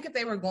so. I think if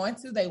they were going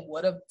to, they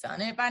would have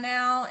done it by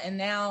now. And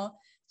now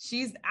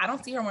I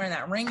don't see her wearing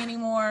that ring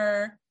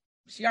anymore.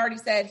 she already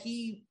said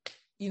he,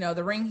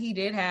 the ring he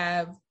did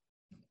have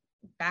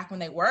back when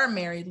they were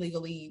married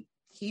legally,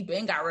 he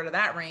been got rid of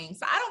that ring.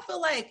 So I don't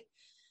feel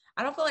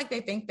like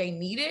they think they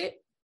need it.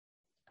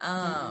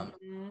 And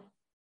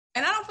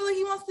I don't feel like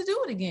he wants to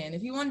do it again.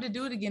 If he wanted to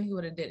do it again, he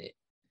would have did it.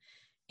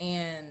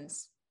 And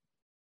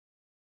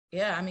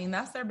yeah, I mean,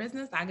 that's their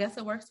business. I guess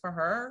it works for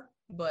her,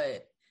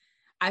 but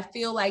I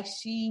feel like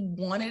she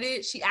wanted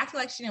it. She acted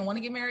like she didn't want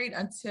to get married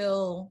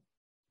until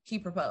he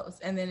proposed.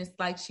 And then it's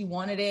like she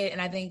wanted it. And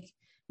I think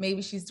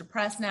maybe she's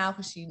depressed now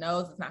because she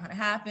knows it's not going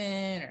to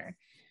happen, or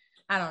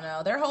I don't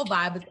know. Their whole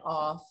vibe is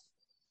off.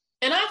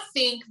 And I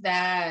think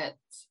that,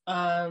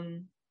 I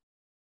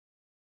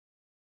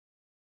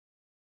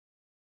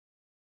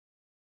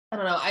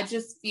don't know. I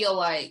just feel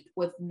like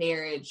with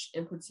marriage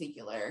in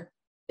particular,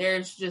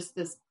 there's just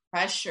this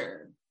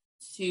pressure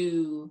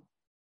to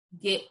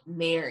get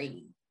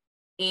married.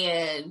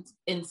 And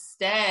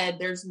instead,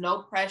 there's no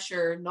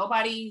pressure.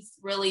 Nobody's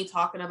really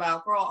talking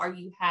about, girl, are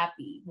you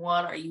happy?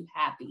 One, are you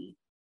happy?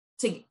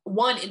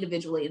 One,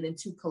 individually, and then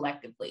two,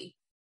 collectively.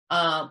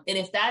 And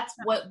if that's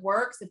what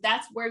works, if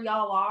that's where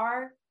y'all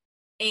are,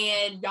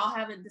 and y'all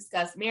haven't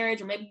discussed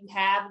marriage, or maybe you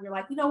have, and you're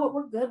like, you know what,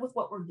 we're good with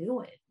what we're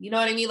doing. You know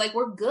what I mean? Like,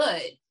 we're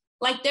good.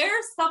 Like,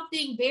 there's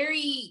something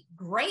very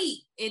great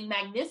and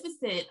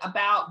magnificent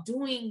about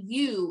doing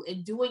you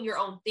and doing your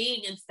own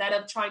thing instead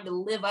of trying to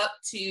live up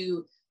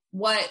to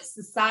what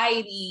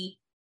society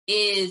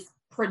is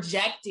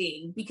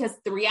projecting. Because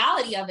the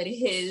reality of it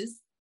is,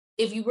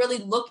 if you really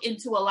look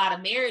into a lot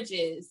of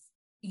marriages,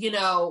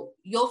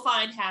 you'll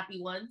find happy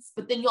ones,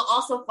 but then you'll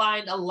also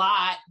find a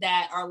lot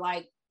that are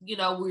like,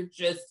 we're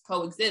just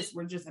coexist.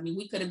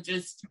 We could have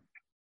just,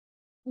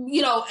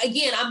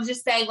 again, I'm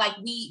just saying, like,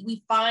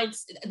 we find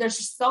there's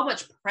just so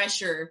much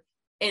pressure,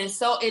 and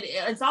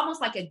it's almost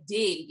like a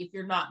dig if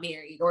you're not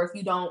married, or if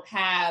you don't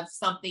have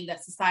something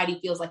that society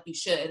feels like you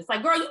should. It's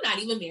like, girl, you're not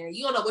even married.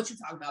 You don't know what you're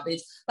talking about,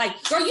 bitch.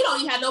 Like, girl, you don't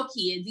even have no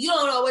kids. You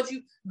don't know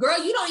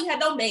girl, you don't even have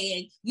no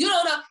man. You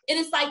don't know. And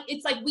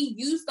it's like we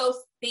use those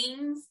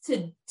things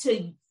to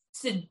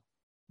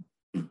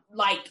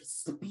like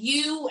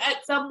spew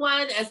at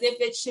someone as if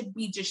it should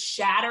be just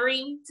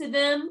shattering to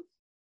them.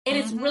 And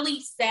it's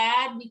really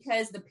sad,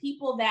 because the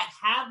people that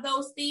have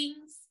those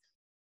things,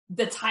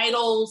 the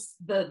titles,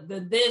 the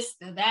this,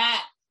 the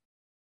that,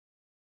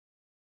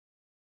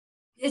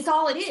 it's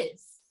all it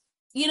is.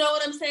 You know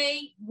what I'm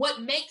saying?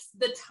 What makes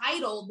the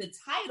title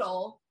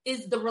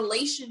is the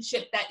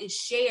relationship that is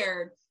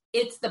shared.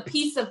 It's the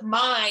peace of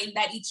mind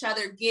that each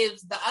other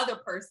gives the other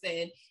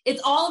person.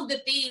 It's all of the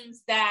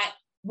things that,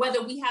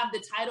 whether we have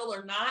the title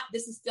or not,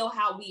 this is still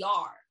how we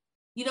are.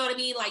 You know what I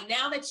mean? Like,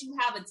 now that you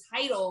have a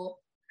title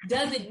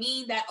doesn't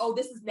mean that, oh,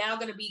 this is now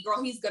going to be,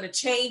 girl, he's going to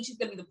change. He's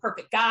going to be the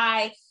perfect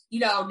guy.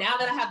 Now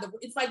that I have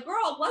it's like,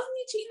 girl, wasn't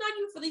he cheating on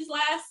you for these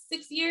last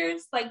 6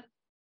 years? Like,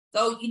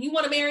 so you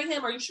want to marry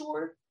him? Are you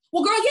sure?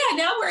 Well, girl, yeah,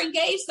 now we're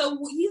engaged. So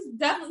he's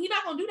not going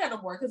to do that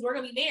no more, because we're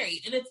going to be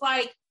married. And it's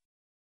like,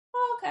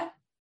 oh, okay.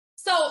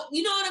 So,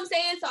 you know what I'm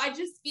saying? So I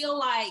just feel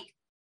like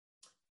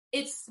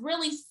it's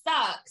really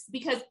sucks,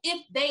 because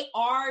if they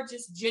are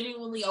just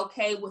genuinely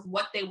okay with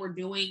what they were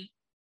doing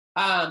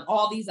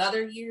all these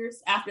other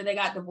years after they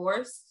got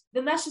divorced,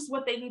 then that's just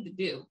what they need to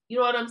do. You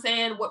know what I'm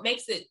saying? What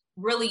makes it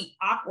really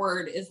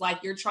awkward is like,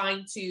 you're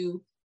trying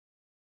to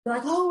be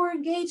like, oh, we're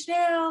engaged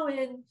now,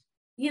 and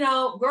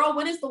girl,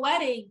 when is the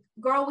wedding?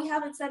 Girl, we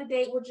haven't set a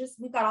date.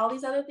 We've got all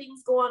these other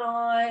things going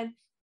on.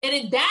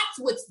 And that's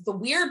what's the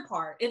weird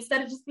part.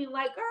 Instead of just being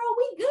like, girl,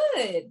 we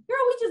good.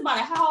 Girl, we just bought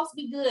a house.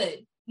 We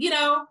good.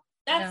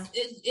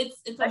 It's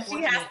but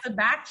she has to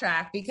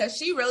backtrack, because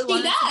she really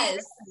wanted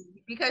to,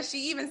 because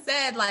she even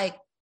said, like,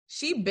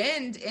 she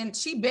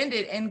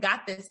bended and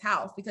got this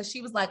house because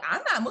she was like,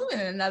 I'm not moving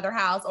in another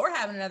house or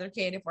having another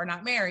kid if we're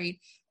not married.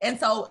 And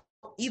so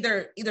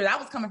either that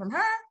was coming from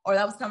her, or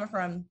that was coming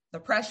from the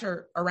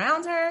pressure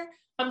around her.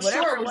 I'm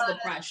sure it was the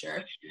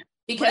pressure,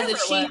 because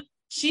if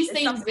she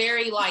seems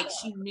very like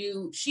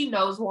she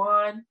knows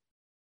Juan.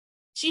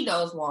 She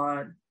knows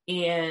Juan.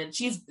 And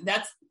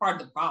that's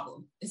part of the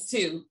problem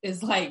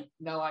is like,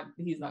 no,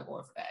 he's not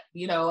going for that.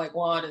 Like,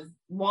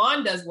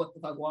 Juan does what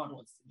the fuck Juan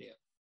wants to do.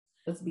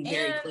 Let's be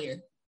very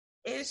clear.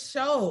 It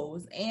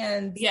shows.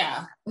 And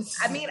yeah,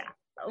 I mean,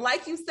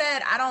 like you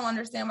said, I don't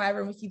understand why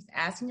everyone keeps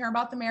asking her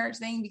about the marriage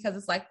thing, because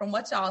it's like, from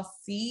what y'all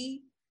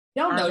see,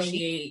 y'all know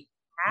she ain't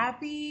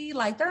happy.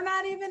 Like, they're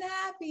not even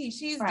happy.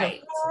 She's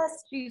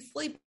depressed. She's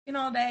sleeping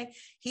all day.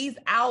 He's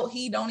out.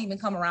 He don't even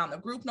come around the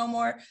group no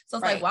more. So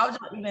it's like, why would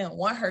you even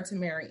want her to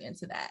marry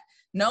into that?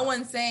 No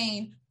one's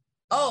saying,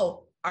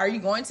 oh, are you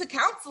going to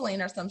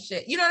counseling or some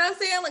shit? You know what I'm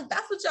saying? Like,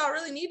 that's what y'all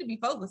really need to be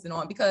focusing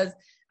on, because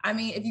I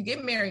mean, if you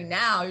get married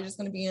now, you're just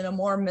going to be in a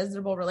more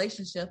miserable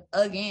relationship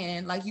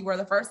again, like you were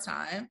the first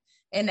time.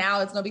 And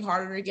now it's going to be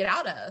harder to get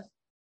out of,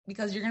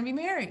 because you're going to be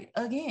married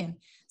again.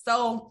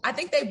 So I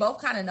think they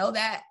both kind of know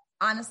that,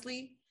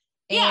 honestly.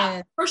 Yeah,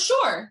 and for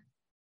sure.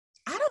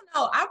 I don't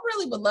know. I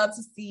really would love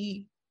to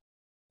see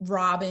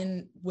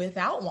Robin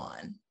without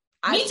Juan.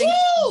 Me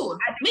too.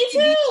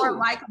 More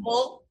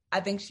likable I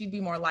think she'd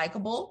be more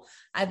likable.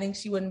 I think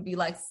she wouldn't be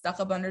like stuck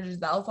up under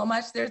Giselle so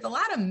much. There's a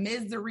lot of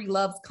misery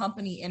loves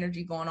company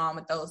energy going on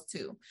with those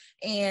two.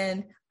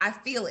 And I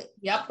feel it.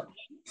 Yep.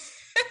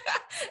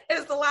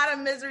 It's a lot of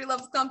misery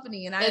loves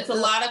company. And it's a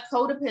lot of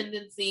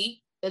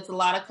codependency. It's a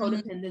lot of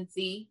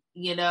codependency,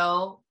 you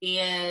know,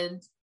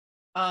 and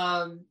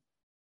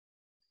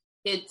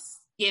it's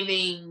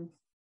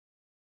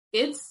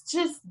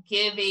just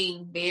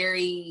giving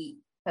very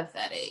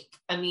pathetic.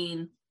 I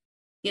mean,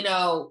 you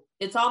know,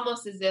 it's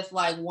almost as if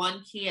like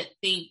one can't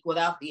think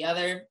without the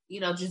other.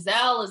 You know,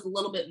 Giselle is a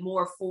little bit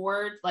more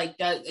forward. Like,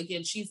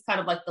 again, she's kind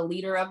of like the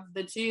leader of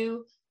the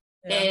two.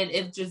 Yeah. And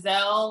if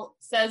Giselle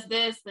says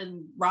this,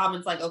 then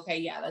Robin's like, okay,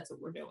 yeah, that's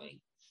what we're doing.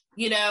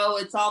 You know,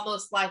 it's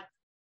almost like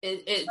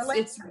it's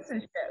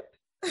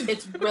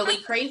really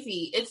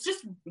crazy. It's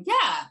just,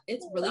 yeah,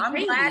 it's really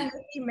crazy. I'm glad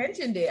she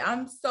mentioned it.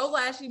 I'm so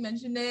glad she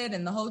mentioned it,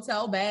 and the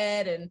hotel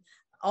bed and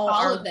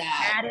all of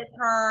that added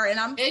her. And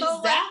I'm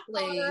so glad she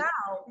called her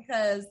out,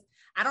 because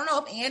I don't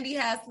know if Andy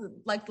has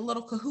like the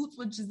little cahoots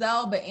with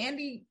Giselle, but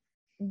Andy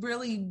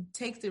really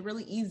takes it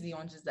really easy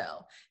on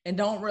Giselle and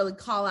don't really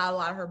call out a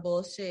lot of her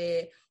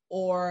bullshit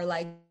or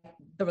like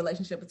the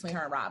relationship between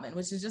her and Robin,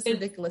 which is just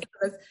ridiculous,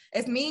 because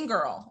it's Mean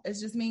Girl.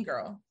 It's just Mean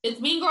Girl. It's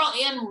Mean Girl,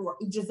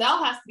 and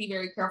Giselle has to be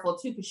very careful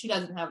too, because she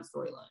doesn't have a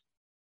storyline.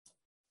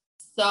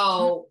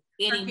 So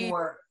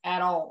anymore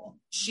at all.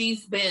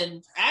 She's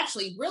been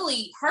actually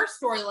really, her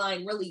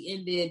storyline really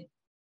ended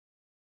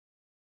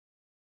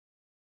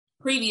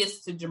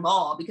previous to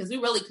Jamal, because we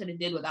really couldn't have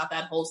did without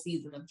that whole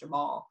season of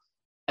Jamal.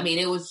 I mean,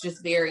 it was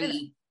just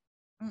very,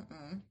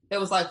 it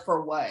was like,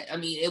 for what? I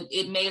mean,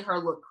 it made her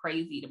look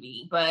crazy to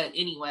me. But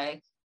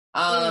anyway,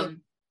 I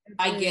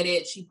get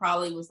it. She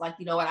probably was like,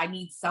 you know what, I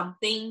need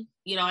something,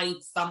 you know, I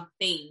need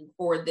something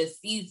for this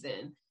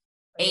season.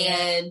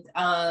 And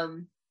I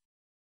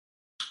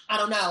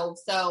don't know.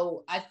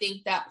 So I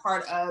think that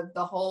part of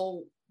the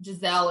whole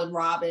Giselle and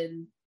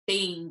Robin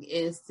thing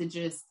is to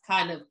just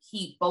kind of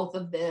keep both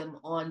of them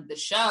on the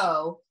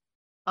show.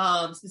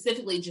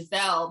 Specifically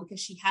Giselle, because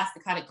she has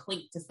to kind of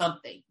cling to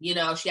something, you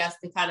know, she has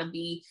to kind of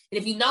be,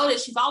 and if you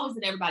notice, she's always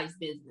in everybody's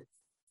business.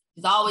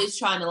 She's always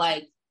trying to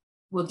like,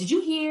 well, did you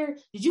hear?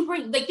 Did you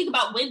bring, like, think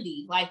about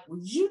Wendy, like,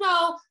 did you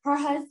know her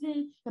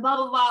husband and blah,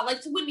 blah, blah.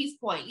 Like, to Wendy's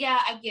point, yeah,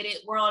 I get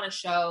it. We're on a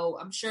show.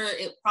 I'm sure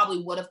it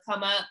probably would have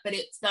come up, but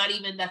it's not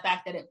even the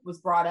fact that it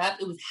was brought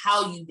up. It was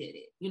how you did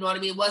it. You know what I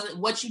mean? It wasn't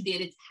what you did.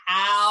 It's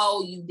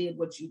how you did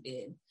what you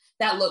did.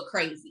 That looked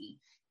crazy.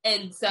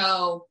 And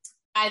so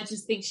I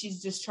just think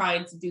she's just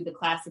trying to do the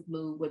classic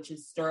move, which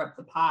is stir up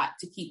the pot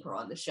to keep her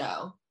on the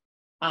show.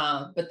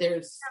 But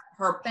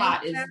her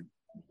pot is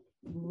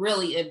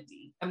really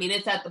empty. I mean,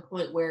 it's at the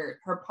point where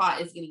her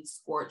pot is getting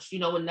scorched. You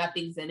know, when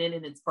nothing's in it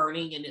and it's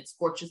burning and it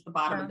scorches the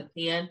bottom of the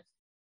pan,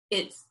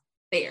 it's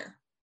there.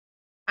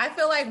 I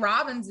feel like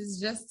Robin's is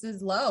just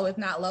as low, if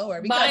not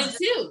lower. Mine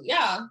too,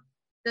 yeah.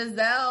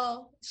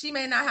 Giselle, she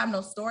may not have no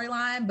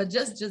storyline, but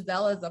just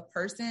Giselle as a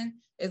person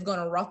is going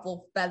to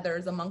ruffle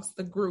feathers amongst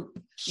the group.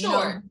 Sure. You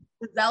know,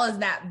 Giselle is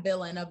that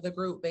villain of the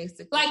group,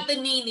 basically. Like the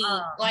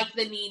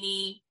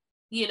Nene,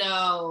 you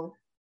know.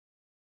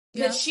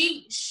 Because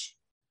she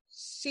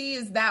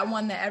is that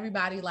one that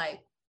everybody like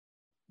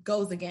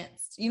goes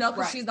against, you know,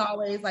 because she's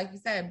always, like you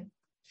said,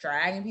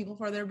 dragging people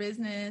for their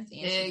business.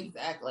 And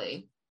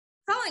exactly.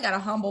 She's only got a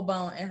humble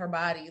bone in her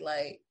body.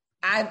 Like,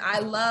 I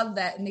love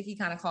that Nikki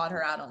kind of called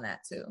her out on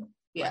that too.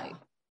 Yeah. Like,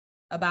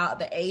 about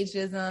the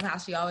ageism, how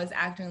she always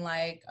acting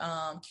like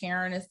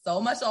Karen is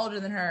so much older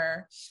than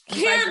her.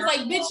 Karen's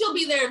like, bitch, you'll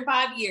be there in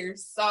 5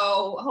 years.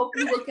 So hope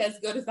you look as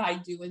good as I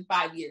do in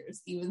 5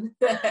 years. Even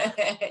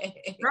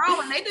girl,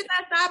 when they did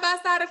that side by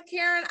side of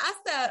Karen, I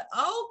said,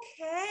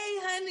 okay,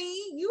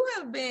 honey, you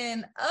have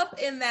been up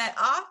in that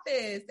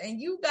office and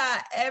you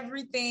got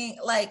everything.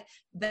 Like,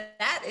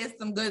 that is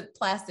some good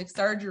plastic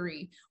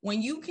surgery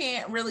when you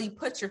can't really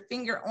put your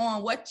finger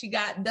on what you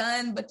got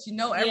done, but you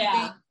know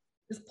everything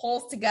just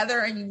pulls together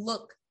and you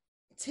look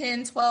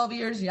 10, 12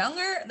 years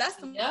younger. That's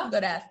some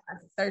good ass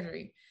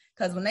surgery.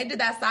 Because when they did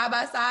that side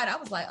by side, I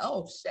was like,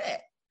 oh shit.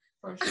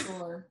 For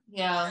sure.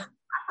 Yeah.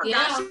 I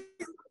forgot she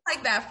looked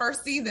like that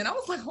first season. I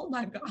was like, oh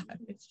my God.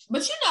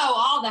 But you know,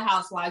 all the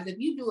housewives, if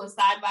you do a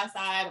side by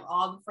side of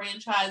all the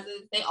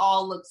franchises, they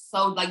all look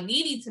so, like,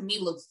 Nene to me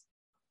looks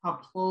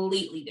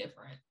completely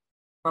different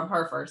from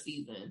her first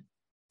season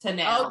to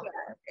now. Okay.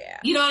 Yeah.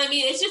 You know what I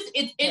mean?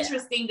 It's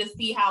interesting to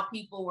see how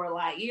people were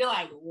like, you're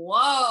like,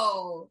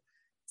 whoa.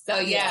 So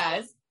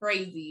it's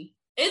crazy.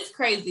 It's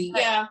crazy.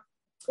 Like, yeah.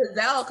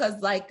 Giselle,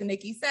 because like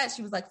Nikki said,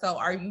 she was like, so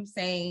are you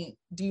saying,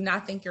 do you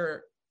not think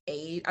your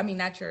age, I mean,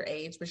 not your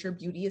age, but your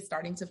beauty is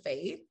starting to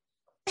fade?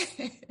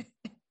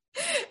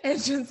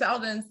 And Giselle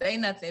didn't say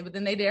nothing, but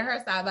then they did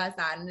her side by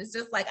side. And it's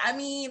just like, I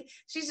mean,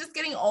 she's just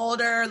getting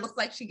older. Looks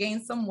like she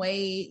gained some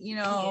weight, you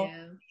know,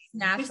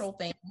 natural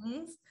things.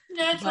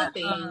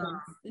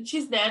 And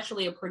she's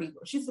naturally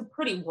she's a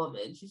pretty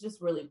woman. She's a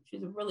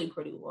really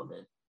pretty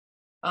woman.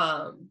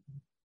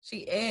 She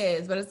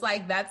is, but it's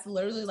like that's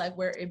literally like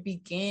where it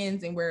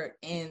begins and where it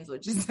ends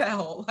with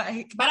Giselle.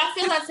 Like, but I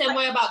feel that same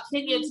way about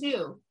Kenya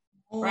too,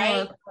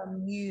 right?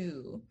 From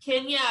you,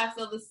 Kenya, I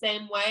feel the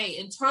same way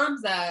in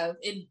terms of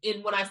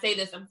in when I say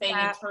this, I'm saying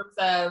in terms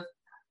of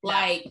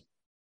like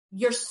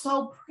you're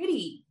so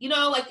pretty, you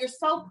know, like you're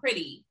so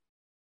pretty,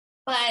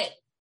 but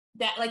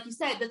that, like you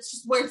said, that's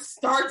just where it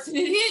starts and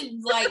it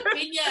ends. Like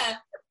Kenya.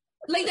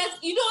 Like that's,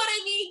 you know what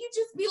I mean? You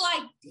just be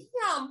like,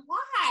 damn,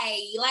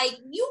 why? Like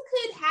you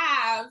could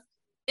have,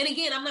 and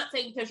again, I'm not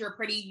saying because you're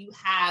pretty, you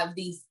have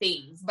these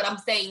things, but I'm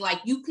saying like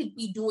you could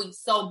be doing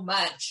so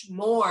much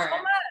more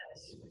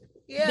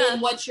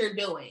than what you're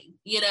doing,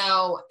 you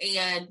know?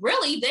 And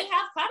really, they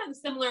have kind of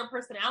similar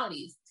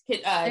personalities,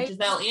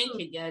 Giselle and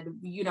Kenya,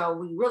 you know,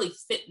 we really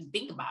sit and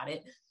think about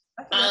it.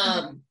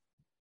 But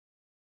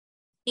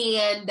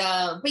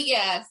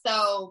yeah,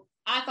 so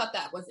I thought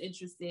that was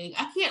interesting.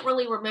 I can't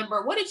really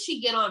remember. What did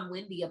she get on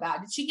Wendy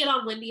about? Did she get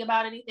on Wendy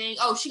about anything?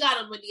 Oh, she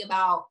got on Wendy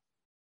about,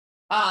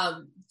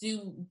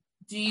 do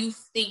you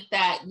think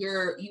that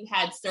you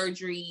had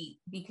surgery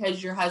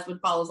because your husband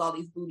follows all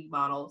these booty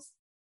models?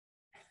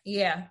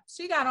 Yeah,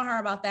 she got on her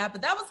about that,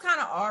 but that was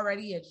kind of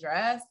already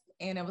addressed,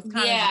 and it was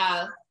kind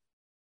of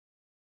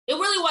it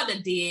really wasn't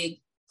a dig.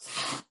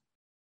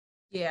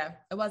 Yeah,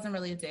 it wasn't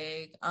really a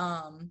dig.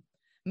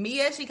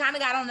 Mia, she kind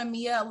of got on to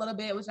Mia a little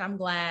bit, which I'm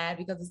glad,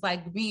 because it's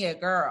like, Mia,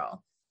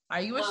 girl,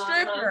 are you a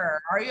stripper?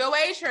 Are you a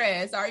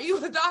waitress? Are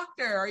you a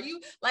doctor? Are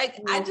you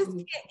like, I just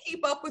can't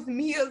keep up with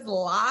Mia's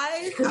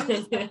lies. Like,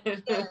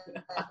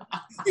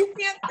 you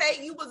can't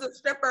say you was a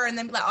stripper and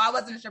then be like, oh, I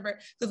wasn't a stripper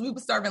because we were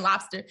serving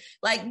lobster.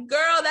 Like,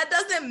 girl, that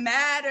doesn't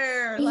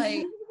matter.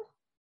 Like,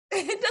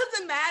 it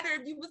doesn't matter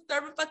if you was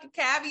serving fucking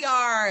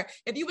caviar.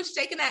 If you was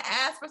shaking that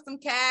ass for some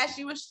cash,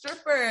 you a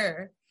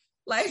stripper.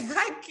 Like,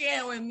 I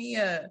can't with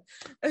Mia.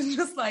 It's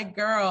just like,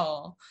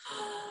 girl.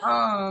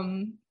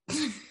 I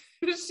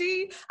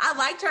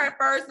liked her at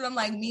first, and I'm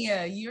like,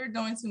 Mia, you're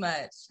doing too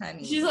much,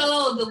 honey. She's a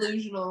little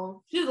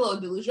delusional.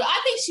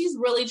 I think she's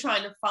really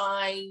trying to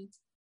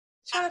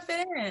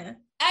fit in.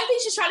 I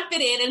think she's trying to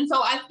fit in. And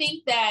so I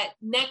think that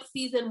next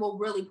season we'll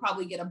really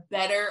probably get a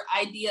better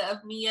idea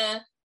of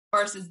Mia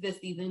versus this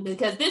season,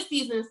 because this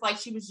season it's like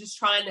she was just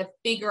trying to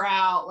figure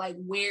out like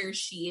where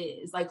she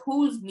is, like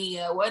who's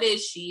Mia, what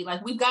is she,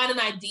 like we've got an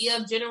idea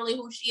of generally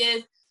who she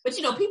is, but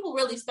you know, people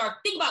really start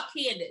think about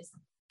Candace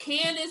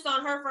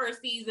on her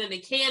first season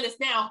and Candace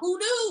now, who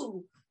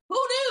knew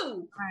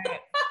right.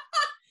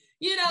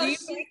 You know, do you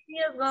think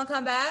Mia's gonna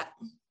come back?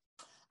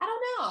 I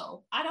don't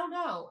know. I don't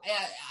know.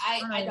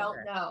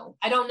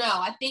 I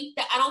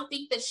don't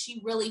think that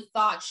she really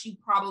thought she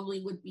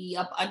probably would be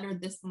up under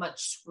this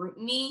much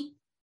scrutiny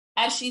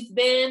as she's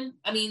been.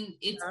 I mean,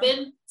 it's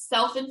been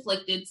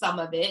self-inflicted, some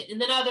of it. And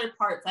then other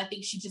parts, I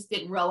think she just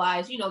didn't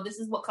realize, you know, this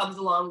is what comes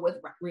along with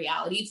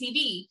reality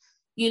TV,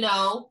 you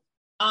know?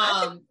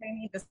 I think they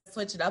need to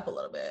switch it up a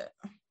little bit.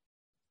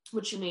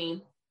 What you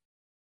mean?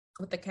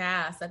 With the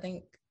cast, I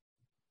think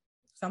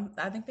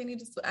they need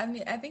to,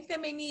 I think they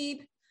may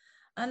need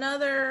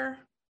another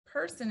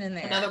person in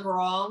there. Another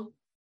girl?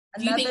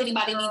 Do you think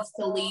anybody needs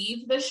to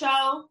leave the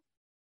show?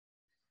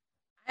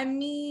 I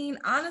mean,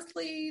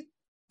 honestly,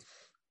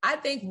 I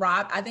think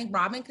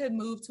Robin could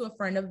move to a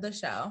friend of the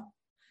show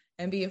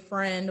and be a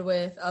friend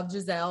of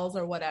Giselle's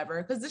or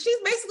whatever, because she's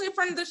basically a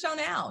friend of the show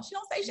now. She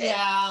don't say shit.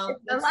 Yeah,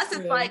 unless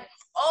it's like,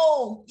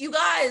 oh, you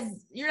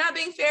guys, you're not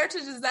being fair to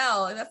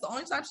Giselle. And that's the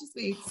only time she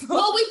speaks.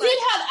 Well, we did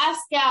have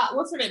Askale.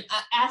 What's her name?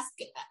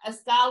 Askale.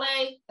 That's what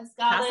I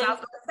was going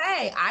to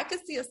say. I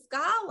could see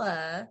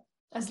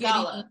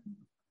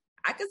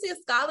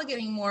Askale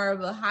getting more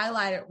of a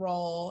highlighted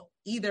role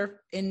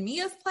either in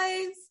Mia's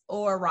place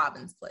or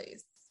Robin's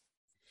place.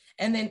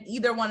 And then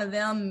either one of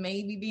them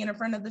maybe being a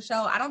friend of the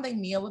show. I don't think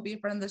Mia would be a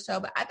friend of the show,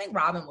 but I think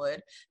Robin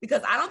would,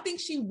 because I don't think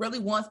she really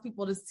wants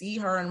people to see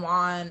her and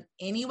Juan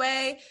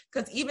anyway.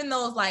 Because even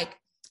those, like,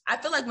 I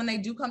feel like when they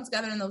do come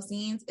together in those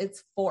scenes,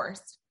 it's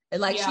forced.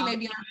 Like, she may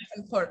be on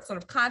some sort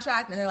of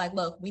contract, and they're like,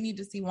 look, we need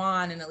to see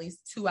Juan in at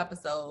least 2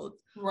 episodes.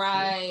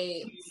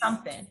 Right.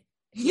 Something.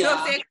 You know what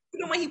I'm saying?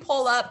 Even when he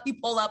pull up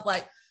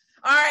like,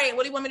 all right,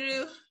 what do you want me to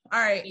do? All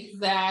right.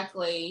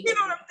 Exactly. You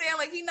know what I'm saying?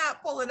 Like, he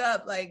not pulling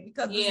up, like,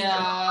 because this is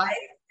my life.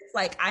 It's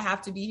like, I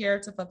have to be here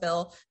to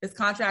fulfill this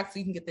contract so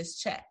you can get this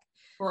check.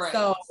 Right.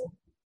 So,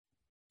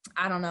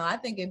 I don't know. I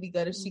think it'd be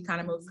good if she kind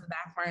of moves to the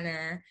back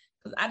burner,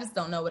 because I just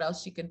don't know what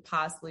else she could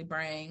possibly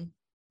bring.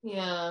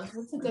 Yeah,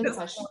 that's a good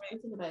question.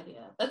 That's a good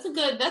idea. That's a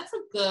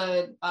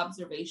good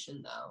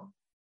observation, though.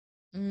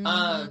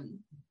 Mm-hmm.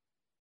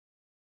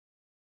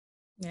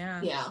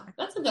 Yeah,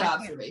 that's a good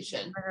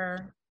observation.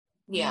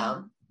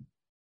 Yeah.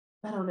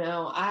 I don't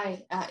know.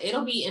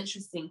 It'll be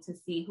interesting to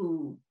see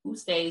who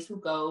stays,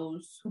 who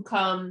goes, who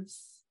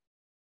comes.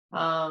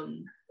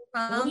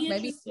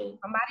 Maybe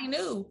somebody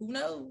new. Who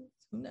knows?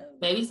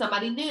 Maybe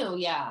somebody new.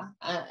 Yeah,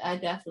 I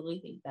definitely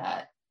think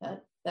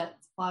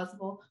that's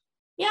plausible.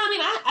 Yeah, I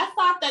mean, I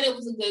thought that it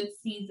was a good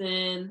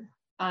season,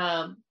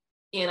 and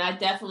I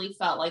definitely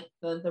felt like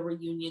the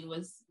reunion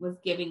was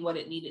giving what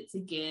it needed to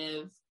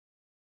give.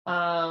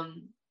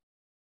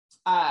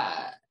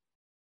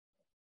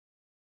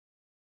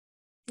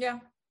 Yeah.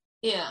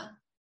 Yeah.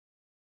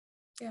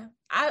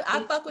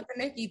 I fuck with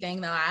the Nikki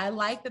thing though. I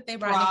like that they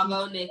brought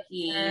Bravo,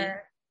 Nikki.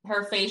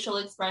 Her facial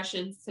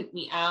expressions took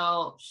me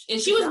out.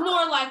 And she was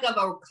more like of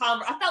a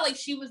I felt like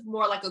she was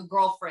more like a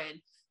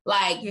girlfriend.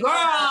 Like,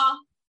 girl,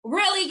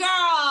 really,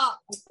 girl?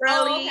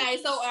 Really? Oh, okay,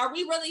 so are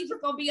we really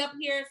just gonna be up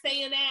here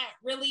saying that?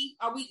 Really?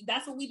 Are we?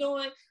 That's what we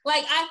doing?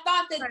 Like, I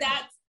thought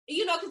that's,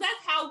 because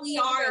that's how we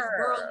are as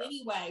girls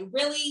anyway.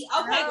 Really?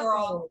 Okay,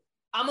 girl.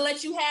 I'm gonna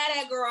let you have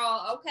that,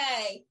 girl.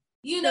 Okay.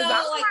 I'm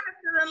like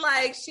feeling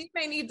like she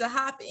may need to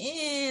hop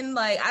in.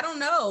 Like, I don't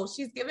know.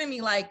 She's giving me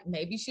like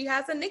maybe she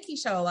has a Nikki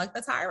show, like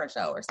the Tyra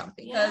show or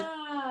something. Because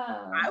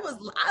I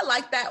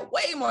like that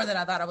way more than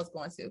I thought I was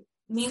going to.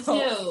 Me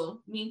too.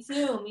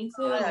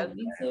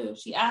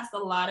 She asked a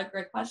lot of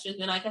great questions,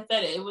 and like I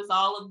said, it was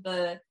all of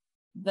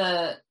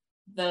the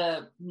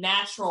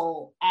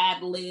natural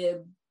ad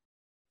lib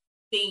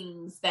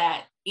things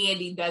that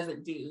Andy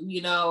doesn't do.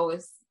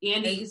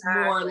 Andy's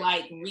more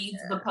like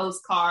reads the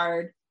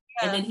postcard.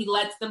 Yeah. And then he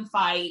lets them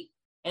fight.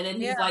 And then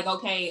he's like,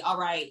 okay, all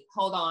right,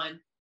 hold on.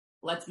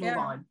 Let's move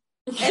on.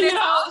 And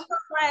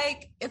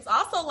it's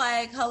also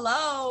like,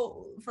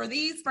 hello, for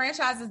these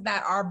franchises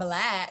that are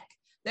Black,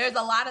 there's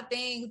a lot of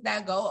things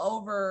that go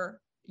over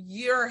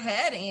your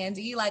head,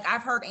 Andy. Like,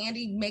 I've heard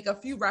Andy make a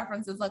few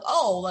references like,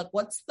 oh, like,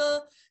 what's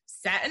the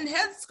satin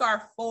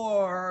headscarf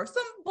for? Or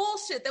some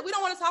bullshit that we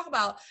don't want to talk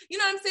about. You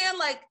know what I'm saying?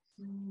 Like,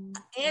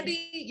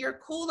 Andy, you're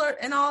cooler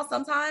and all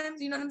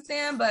sometimes, you know what I'm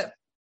saying? But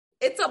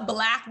it's a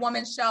Black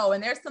woman show,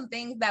 and there's some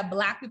things that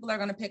Black people are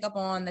going to pick up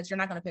on that you're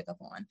not going to pick up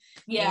on.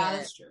 Yeah, and,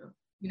 that's true.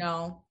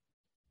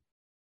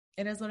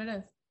 It is what it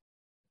is.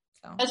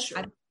 So that's true.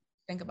 I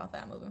think about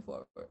that moving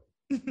forward.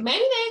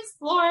 Maybe they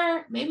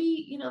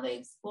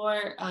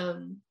explore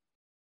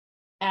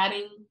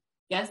adding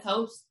guest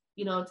hosts,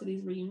 to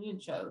these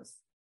reunion shows.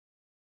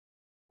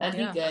 That'd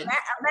be good.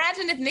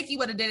 Imagine if Nikki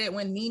would have did it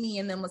when Nene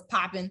and them was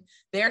popping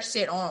their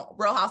shit on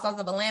Real Housewives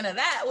of Atlanta.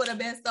 That would have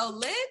been so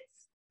lit.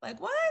 Like,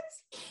 what?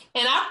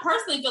 And I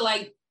personally feel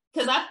like,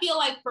 because I feel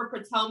like for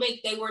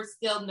Potomac, they were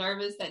still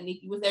nervous that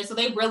Nikki was there. So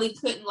they really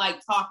couldn't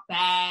like talk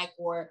back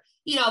or,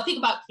 think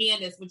about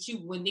Candace when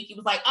Nikki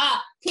was like,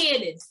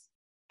 Candace,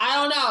 I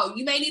don't know.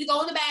 You may need to go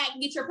in the back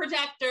and get your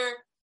projector,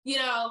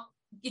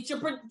 get your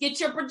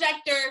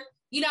projector.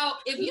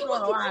 If you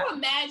could you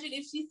imagine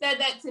if she said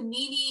that to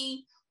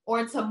Nene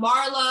or to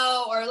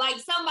Marlo or like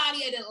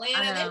somebody in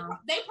Atlanta,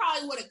 they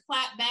probably would have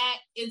clapped back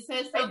and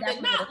said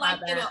something, not like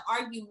in an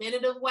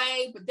argumentative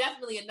way, but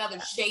definitely another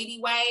shady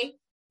way.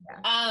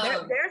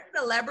 Yeah. Their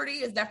celebrity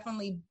is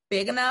definitely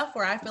big enough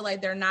where I feel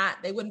like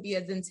they wouldn't be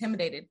as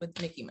intimidated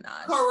with Nicki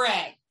Minaj.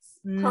 Correct.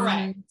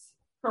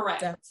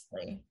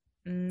 Definitely.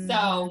 Mm-hmm.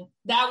 So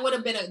that would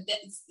have been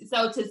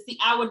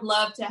I would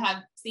love to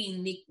have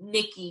seen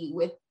Nikki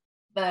with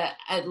the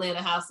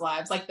Atlanta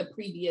Housewives, like the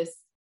previous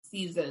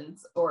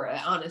seasons or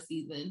on a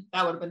season.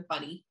 That would have been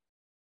funny.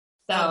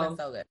 So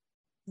good.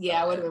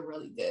 Yeah, it would have been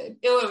really good.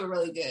 It would have been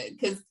really good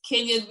because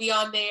Kenya's be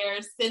on there.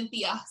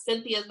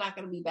 Cynthia's not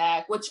going to be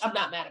back, which I'm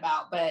not mad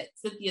about, but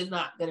Cynthia's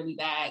not going to be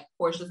back.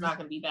 Portia's not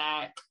going to be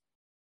back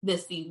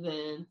this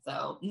season.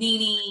 So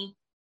Nene.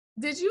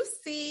 Did you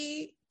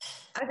see,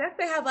 I guess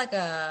they have like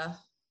a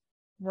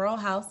Real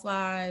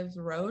Housewives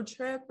road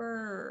trip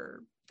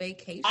or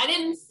vacation? I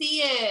didn't see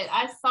it.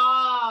 I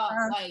saw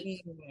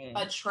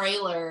a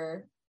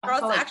trailer.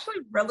 Girl, it's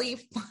actually really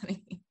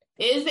funny.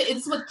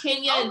 It's with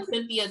Kenya and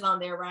Cynthia's on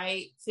there,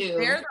 right? Too.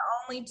 They're the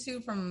only two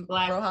from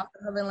Real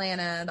Housewives of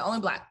Atlanta. The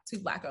only two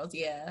black girls,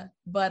 yeah.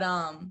 But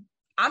I'm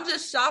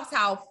just shocked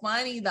how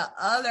funny the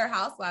other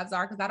housewives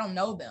are because I don't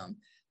know them.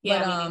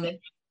 Yeah, but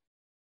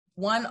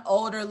one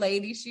older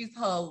lady, she's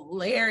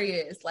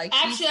hilarious. Like,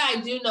 actually,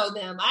 I do know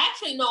them. I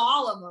actually know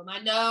all of them. I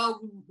know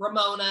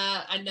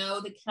Ramona. I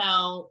know the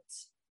Count,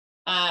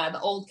 the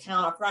old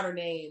Count. I forgot her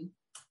name.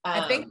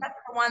 I think that's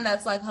the one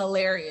that's like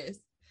hilarious.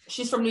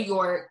 She's from New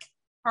York.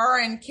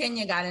 Her and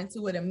Kenya got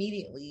into it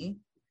immediately.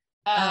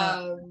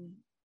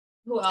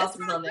 Who else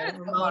is on there?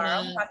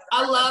 Ramona.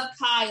 I love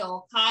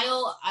Kyle.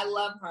 I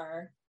love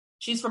her.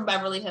 She's from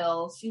Beverly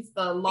Hills. She's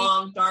the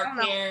long, dark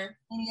hair.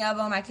 Any of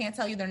them. I can't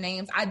tell you their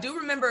names. I do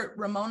remember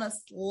Ramona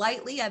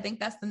slightly. I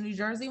think that's the New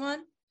Jersey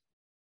one.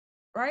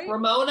 Right?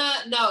 Ramona.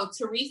 No,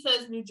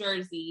 Teresa is New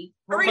Jersey.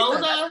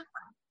 Ramona.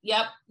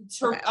 Yep.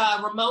 Okay.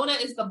 Ramona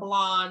is the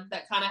blonde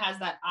that kind of has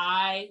that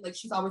eye. Like,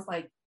 she's always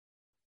like.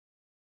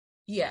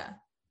 Yeah.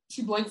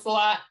 She blinks a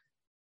lot.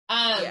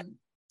 Yeah,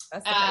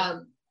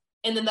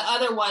 and then the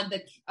other one,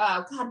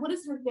 God, what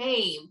is her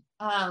name?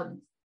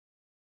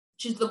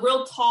 She's the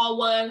real tall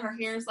one. Her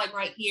hair is like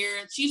right here.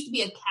 She used to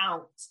be a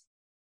count.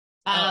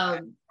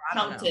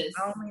 Countess.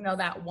 I only know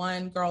that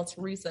one girl,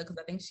 Teresa, because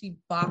I think she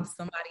boxed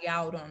somebody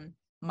out on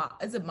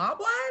is it Mob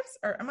Wives?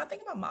 Or am I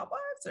thinking about Mob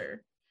Wives?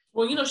 Or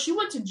well, she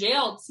went to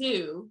jail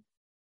too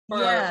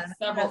for a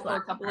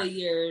couple of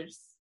years.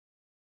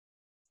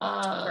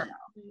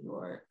 New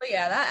York. But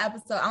yeah, that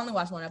episode, I only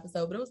watched one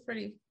episode, but it was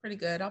pretty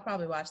good. I'll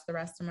probably watch the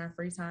rest of my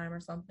free time or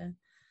something.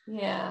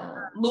 Yeah.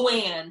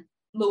 Luann.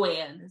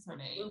 Luann is her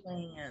name.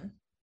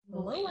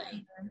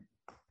 Luann.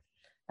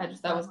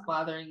 That was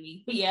bothering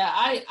me. But yeah,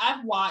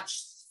 I've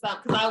watched some,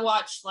 because I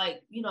watched,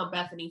 like, you know,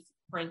 Bethany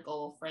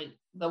Frankel,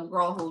 the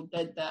girl who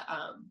did the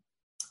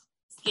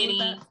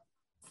skinny,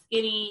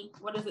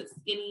 what is it?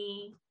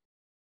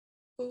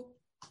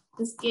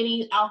 The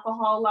skinny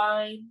alcohol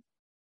line.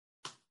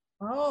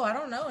 Oh, I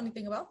don't know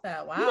anything about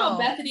that. Wow. You know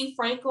Bethany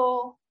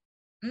Frankel?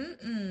 I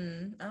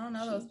don't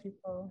know those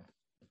people.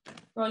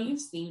 Girl, you've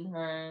seen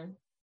her.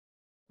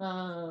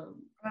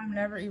 I've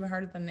never even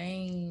heard of the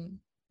name.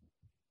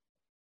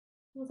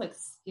 It was like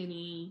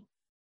Skinny.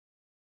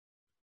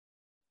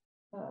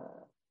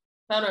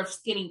 Founder of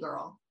Skinny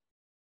Girl.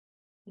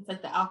 It's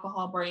like the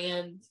alcohol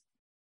brand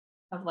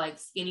of like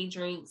skinny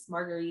drinks,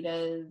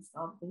 margaritas,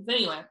 all things.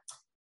 Anyway.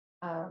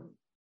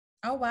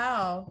 Oh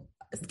wow.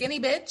 Skinny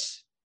Bitch?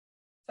 Is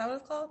that what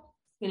it's called?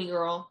 Skinny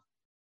Girl.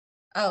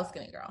 Oh,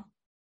 Skinny Girl.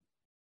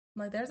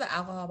 I'm like, there's an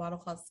alcohol bottle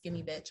called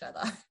Skinny Bitch, I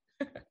thought.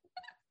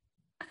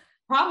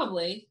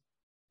 Probably.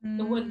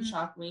 It wouldn't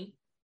shock me.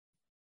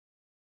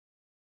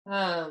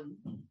 Yeah.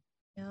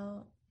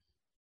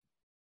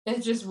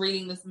 It's just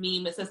reading this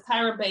meme. It says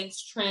Tyra Banks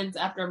trends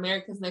after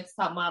America's Next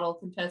Top Model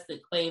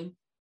contestant claimed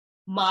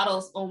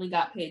models only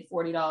got paid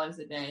 $40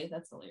 a day.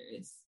 That's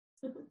hilarious.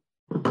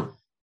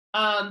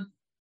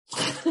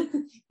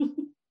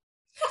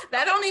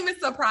 That don't even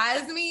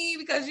surprise me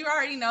because you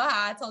already know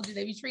how I told you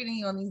they be treating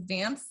you on these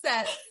damn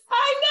sets.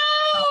 I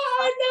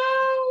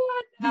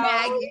know.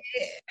 Maggot.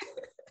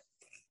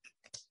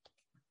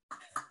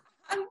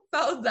 I'm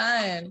so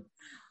done.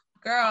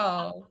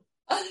 Girl.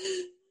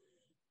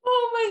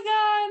 Oh my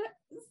God.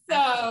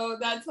 So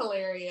that's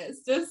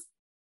hilarious. Just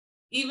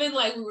even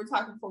like we were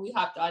talking before we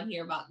hopped on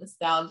here about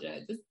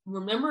nostalgia. Just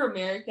remember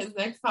America's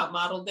Next Top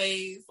Model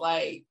days.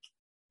 Like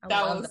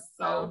that was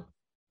so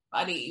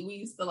funny. We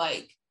used to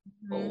like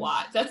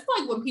watch. That's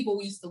like when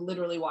people used to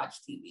literally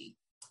watch TV.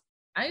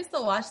 I used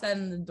to watch that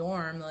in the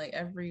dorm like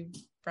every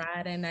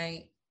Friday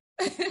night.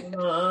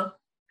 Yep.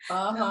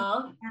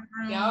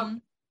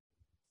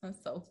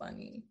 That's so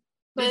funny.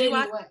 But Did you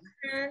anyway,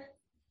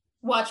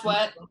 watch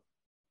what?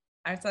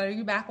 So are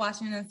you back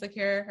watching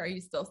Insecure or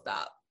you still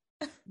stop?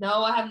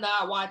 No, I have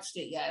not watched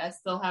it yet. I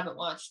still haven't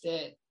watched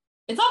it.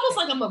 It's almost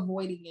like I'm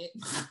avoiding it.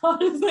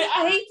 Honestly,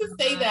 I hate to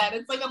say that.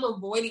 It's like I'm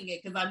avoiding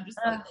it because I'm just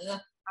like, ugh.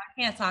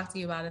 I can't talk to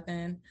you about it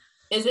then.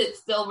 Is it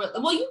still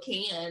well, you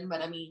can,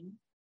 but I mean,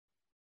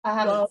 I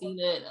haven't seen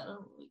it. I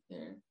don't really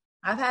care.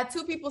 I've had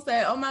 2 people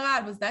say, oh my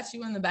God, was that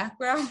you in the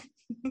background?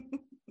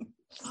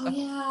 Oh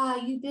yeah,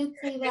 you did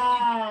say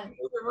that. It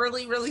was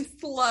really, really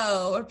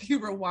slow. If you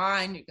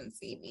rewind, you can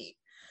see me.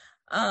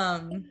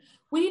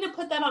 We need to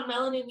put that on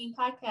Melanie and Me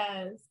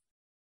podcast.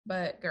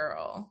 But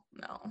girl,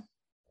 no.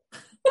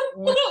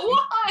 Why?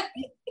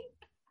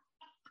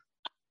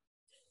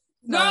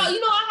 Girl, you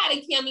know I had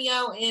a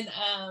cameo in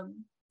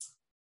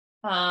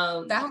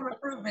that Home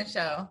Improvement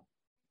show.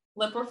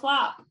 Lip or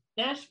Flop,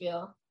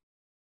 Nashville.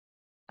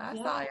 I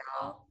saw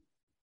y'all.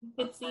 You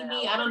could see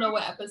me. I don't know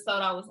what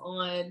episode I was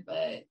on,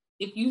 but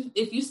if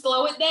you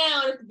slow it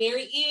down at the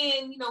very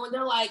end, you know, when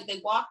they're like, they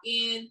walk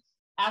in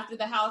after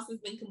the house has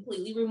been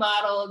completely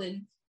remodeled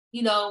and,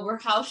 you know, we're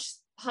house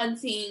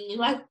hunting and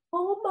like,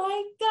 oh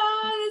my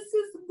God, this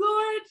is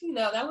gorgeous. You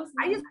know, that was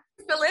I used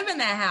to live in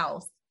that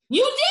house.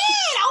 You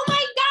did! Oh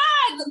my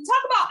God!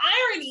 Talk about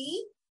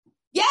irony.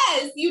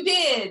 Yes, you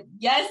did.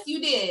 Yes,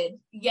 you did.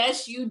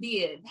 Yes, you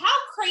did. How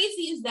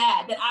crazy is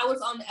that I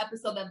was on the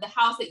episode of the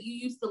house that you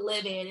used to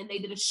live in and they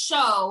did a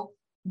show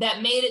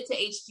that made it to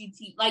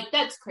HGTV? Like,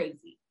 that's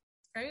crazy.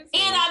 And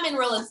I'm in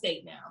real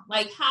estate now.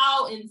 Like,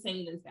 how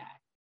insane is that?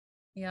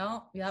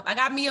 Yep. I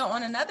got Mia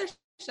on another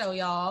show,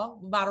 y'all,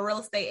 about a real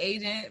estate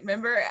agent.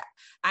 Remember,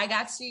 I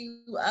got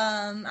you.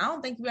 I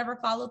don't think you ever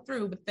followed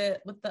through with the.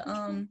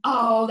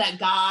 Oh, that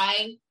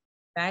guy.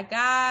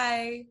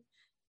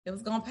 It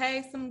was gonna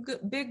pay some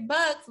good big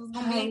bucks. It was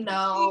gonna I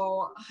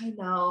know.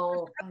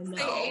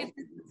 Agent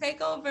take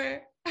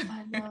over.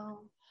 I know.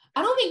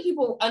 I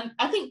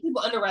think people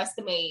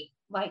underestimate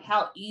like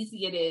how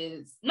easy it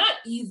is. Not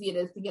easy it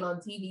is to get on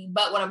TV,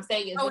 but what I'm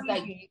saying is it's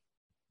like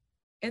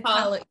it's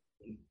hella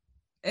easy.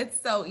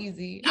 It's so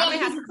easy. Yeah,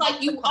 because it's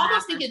like you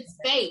almost think it's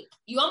fake.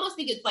 You almost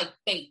think it's like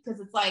fake because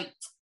it's like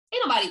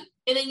ain't nobody.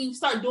 And then you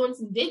start doing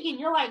some digging.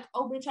 You're like,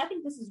 oh, bitch, I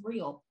think this is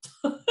real.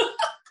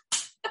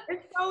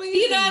 It's so easy.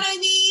 You know what I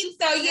mean?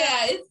 So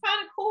yeah, it's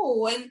kind of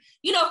cool. And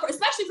you know,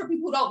 especially for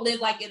people who don't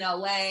live like in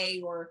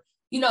LA or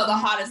you know the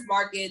hottest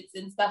markets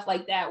and stuff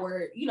like that,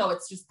 where you know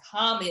it's just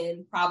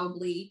common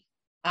probably.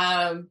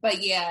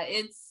 But yeah,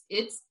 it's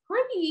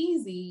pretty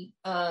easy.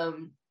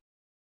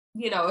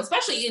 You know,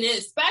 especially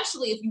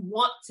if you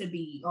want to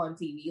be on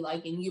TV,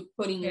 like, and you're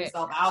putting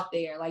yourself out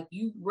there, like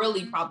you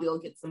really probably will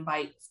get some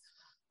bites.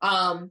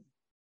 But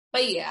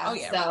yeah,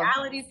 so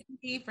reality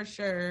TV for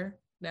sure.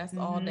 That's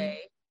all day.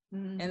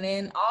 Mm-hmm. And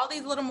then all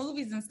these little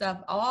movies and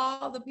stuff,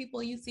 all the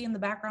people you see in the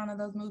background of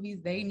those movies,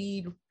 they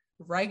need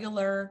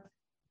regular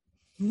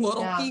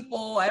little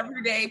people,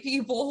 everyday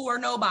people who are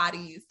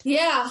nobodies.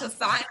 Yeah. To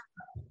sign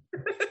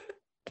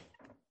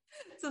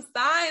to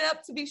sign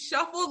up to be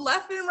shuffled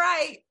left and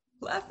right,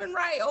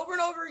 over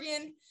and over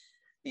again.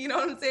 You know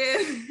what I'm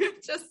saying?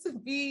 Just to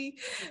be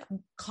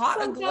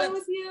caught a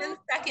glimpse 10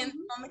 seconds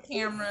on the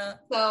camera.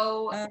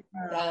 So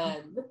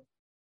done.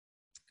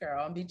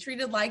 Girl, and be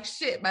treated like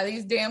shit by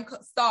these damn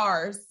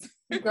stars.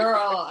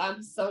 Girl,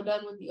 I'm so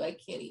done with you. I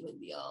can't even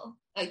deal.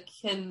 I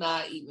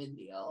cannot even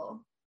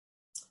deal.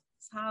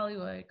 It's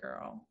Hollywood,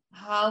 girl.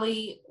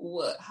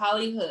 Hollywood.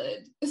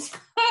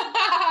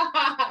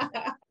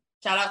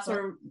 Shout out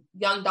to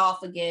young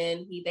Dolph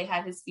again. They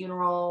had his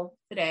funeral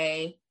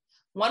today.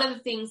 One of the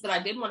things that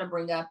I did want to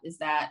bring up is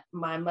that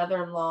my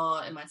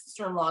mother-in-law and my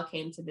sister-in-law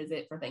came to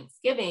visit for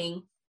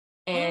Thanksgiving,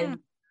 and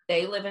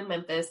they live in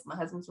Memphis. My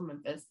husband's from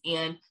Memphis,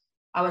 and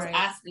I was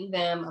asking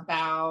them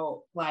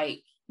about,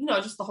 like, you know,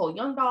 just the whole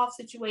young Dolph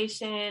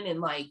situation, and,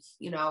 like,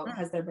 you know,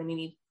 has there been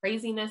any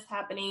craziness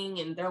happening?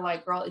 And they're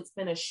like, girl, it's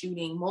been a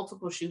shooting,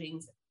 multiple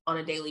shootings on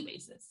a daily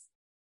basis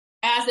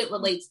as it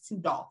relates to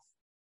Dolph.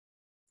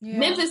 Yeah.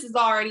 Memphis is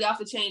already off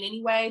the chain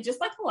anyway, just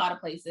like a lot of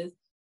places.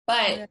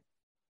 But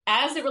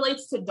as it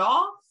relates to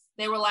Dolph,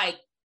 they were like,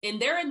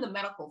 and they're in the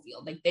medical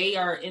field, like they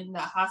are in the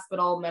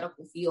hospital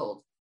medical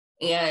field.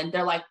 And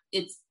they're like,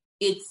 it's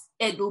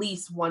at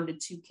least 1 to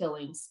 2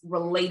 killings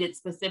related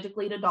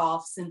specifically to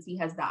Dolph since he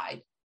has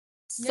died.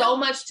 So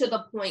much to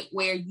the point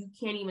where you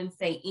can't even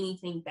say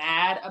anything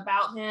bad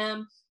about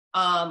him.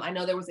 I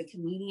know there was a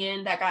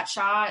comedian that got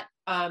shot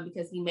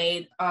because he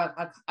made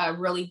a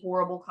really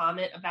horrible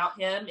comment about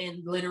him,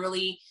 and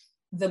literally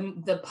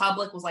the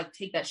public was like,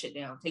 take that shit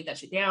down.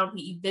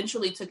 He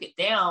eventually took it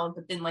down,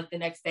 but then, like, the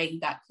next day he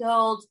got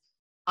killed.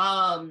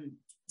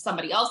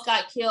 Somebody else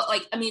got killed.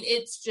 Like, I mean,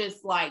 it's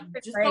just like,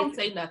 just don't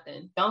say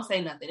nothing.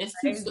 It's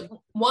too soon.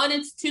 1,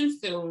 it's too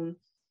soon.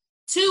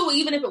 2,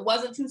 even if it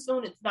wasn't too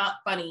soon, it's not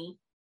funny.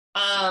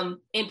 And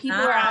people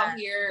are out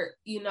here,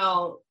 you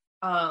know,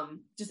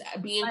 just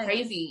being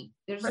crazy.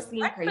 They're just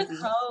being crazy. Respect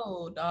the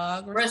code,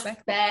 dog.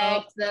 Respect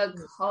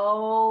the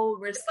code.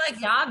 It's like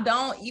y'all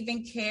don't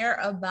even care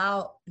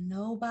about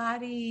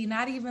nobody,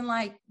 not even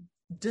like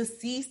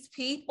deceased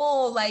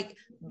people, like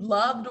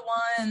loved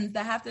ones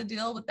that have to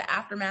deal with the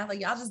aftermath. Like,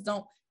 y'all just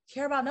don't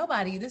care about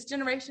nobody. This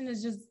generation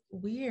is just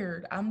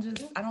weird. I don't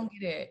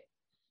get it.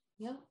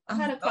 Yeah, I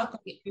had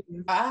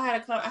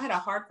a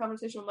hard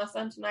conversation with my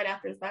son tonight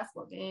after his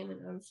basketball game, and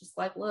I was just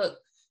like, look,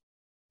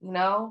 you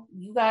know,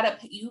 you gotta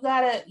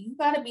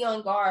be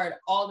on guard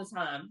all the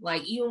time.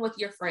 Like, even with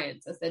your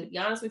friends, I said, to be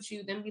honest with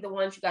you, them be the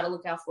ones you got to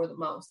look out for the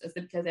most. I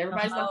said, because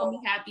everybody's not gonna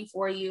be happy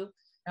for you.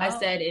 I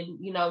said,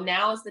 and you know,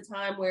 now is the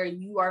time where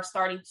you are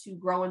starting to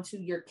grow into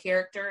your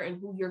character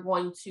and who you're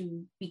going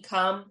to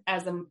become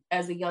as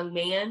a young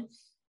man.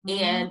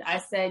 And I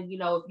said, you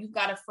know, if you've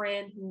got a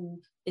friend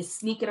who is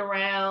sneaking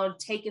around,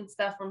 taking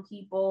stuff from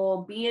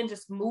people,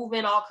 just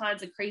moving all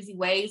kinds of crazy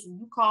ways, and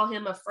you call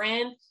him a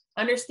friend,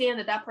 understand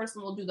that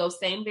person will do those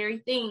same very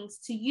things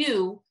to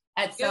you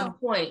at some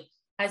point.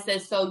 I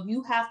said, so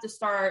you have to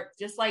start,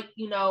 just like,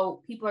 you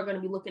know, people are going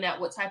to be looking at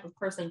what type of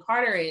person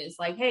Carter is.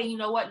 Like, hey, you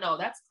know what? No,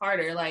 that's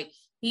Carter. Like,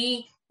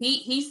 he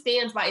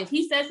stands by, if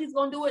he says he's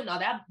going to do it, no,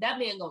 that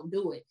man going to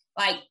do it.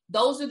 Like,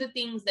 those are the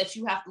things that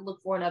you have to look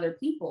for in other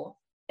people.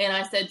 And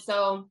I said,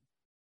 so,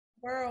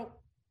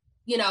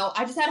 you know,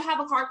 I just had to have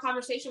a hard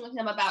conversation with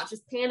him about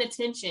just paying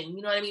attention.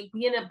 You know what I mean?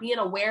 Being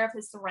aware of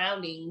his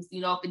surroundings.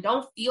 You know, if it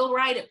don't feel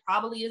right, it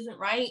probably isn't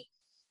right.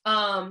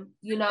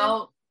 You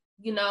know,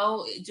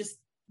 just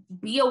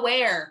be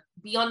aware,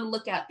 be on the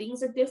lookout.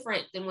 Things are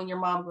different than when your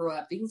mom grew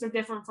up. Things are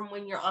different from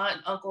when your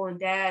aunt, uncle, and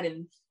dad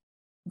and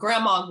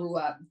grandma grew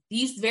up.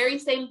 These very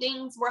same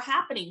things were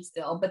happening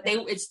still, but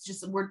it's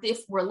just, we're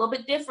a little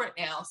bit different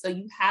now. So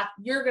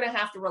you're going to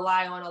have to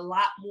rely on a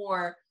lot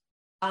more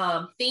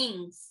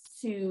things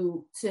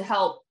to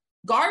help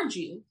guard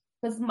you,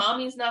 because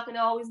mommy's not going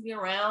to always be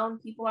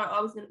around. People aren't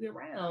always going to be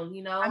around,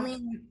 you know? I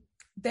mean,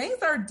 things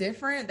are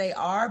different. They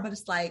are, but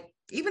it's like,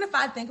 even if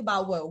I think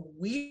about what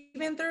we've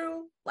been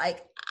through,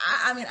 like,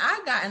 I mean,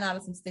 I've gotten out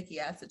of some sticky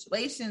ass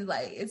situations.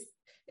 Like,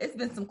 it's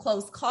been some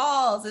close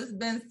calls. It's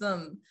been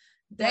some,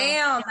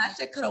 damn, that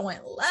shit could have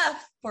went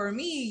left for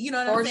me. You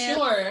know what I'm saying?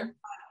 For sure.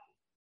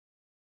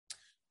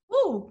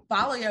 Ooh,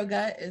 follow your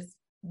gut is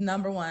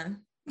number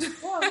one.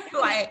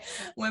 Like,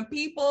 when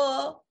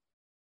people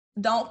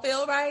don't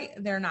feel right,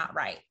 they're not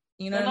right.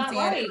 You know what I'm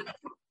saying? Right.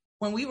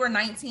 When we were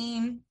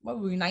 19,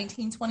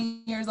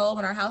 20 years old,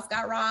 when our house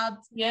got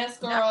robbed. Yes,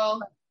 girl.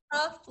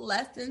 Tough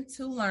lesson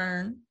to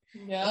learn.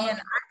 Yeah. And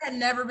I had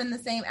never been the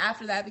same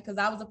after that, because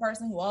I was a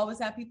person who always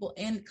had people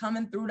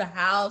coming through the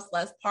house.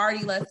 Let's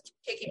party, let's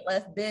kick it,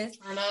 let's this.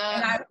 And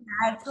I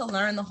had to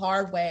learn the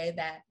hard way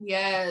that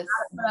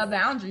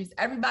boundaries.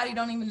 Everybody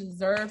don't even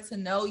deserve to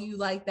know you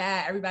like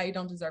that. Everybody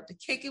don't deserve to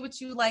kick it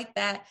with you like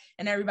that.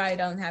 And everybody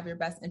doesn't have your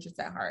best interests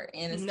at heart.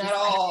 And it's not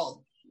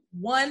all.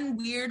 One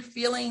weird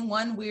feeling,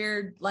 one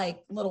weird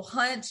like little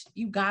hunch,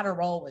 you gotta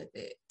roll with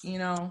it, you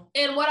know?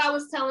 And what I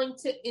was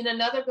in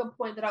another good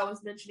point that I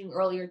was mentioning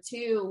earlier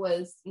too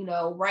was, you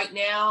know, right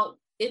now,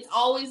 it's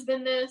always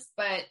been this,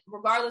 but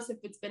regardless if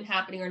it's been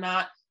happening or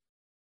not,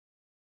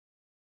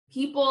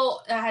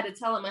 people, I had to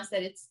tell him, I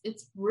said,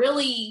 it's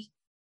really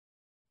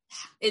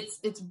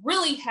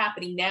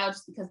happening now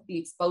just because of the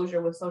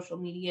exposure with social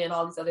media and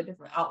all these other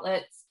different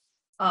outlets.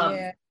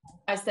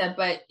 I said,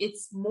 but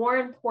it's more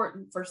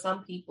important for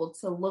some people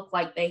to look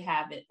like they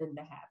have it than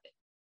to have it.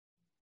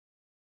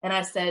 And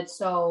I said,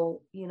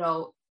 so, you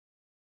know,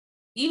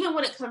 even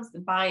when it comes to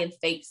buying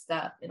fake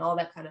stuff and all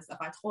that kind of stuff,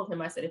 I told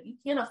him, I said, if you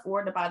can't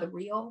afford to buy the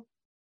real,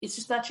 it's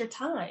just not your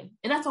time.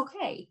 And that's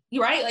okay.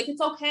 You're right. Like,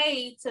 it's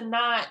okay to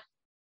not,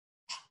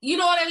 you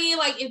know what I mean?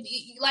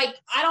 Like,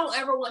 I don't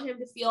ever want him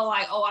to feel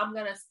like, oh, I'm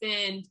going to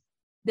spend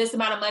this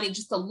amount of money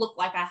just to look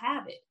like I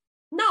have it.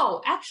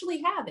 No,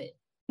 actually have it.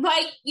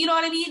 Like, you know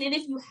what I mean? And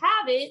if you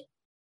have it,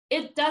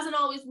 it doesn't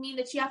always mean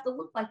that you have to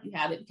look like you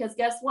have it, because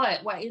guess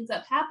what? What ends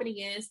up happening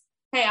is,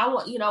 hey, I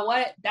want, you know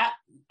what? That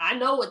I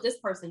know what this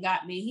person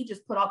got me. He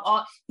just put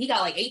up he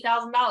got like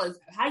 $8,000.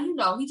 How you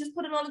know? He just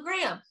put it on the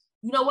gram.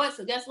 You know what?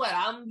 So guess what?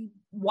 I'm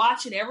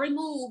watching every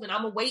move and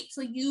I'm gonna wait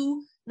till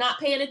you not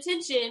paying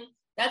attention.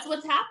 That's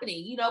what's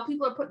happening. You know,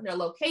 people are putting their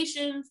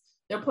locations,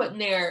 they're putting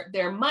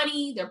their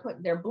money, they're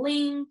putting their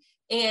bling.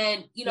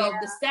 And, you know,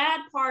 the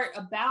sad part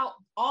about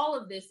all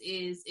of this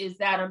is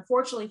that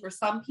unfortunately for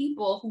some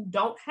people who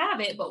don't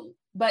have it,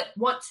 but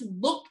want to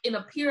look and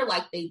appear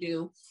like they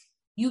do,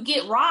 you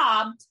get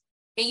robbed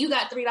and you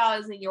got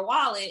 $3 in your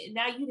wallet and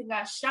now you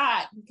got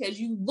shot because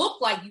you look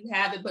like you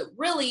have it, but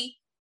really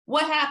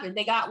what happened?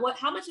 They got what?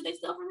 How much did they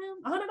steal from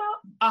him? $100.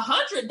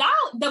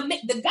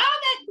 The guy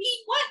that beat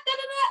what?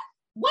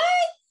 What?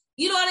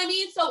 You know what I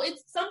mean? So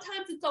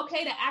sometimes it's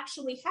okay to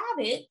actually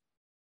have it,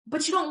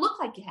 but you don't look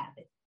like you have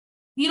it.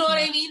 You know what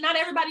I mean? Not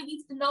everybody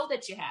needs to know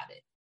that you have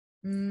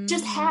it.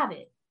 Just have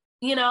it,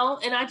 you know?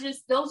 And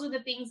those are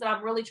the things that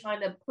I'm really trying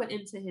to put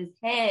into his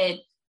head,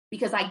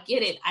 because I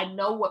get it. I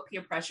know what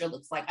peer pressure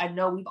looks like. I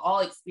know we've all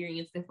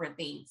experienced different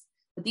things,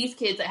 but these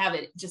kids that have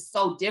it just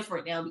so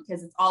different now,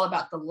 because it's all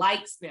about the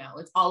likes now.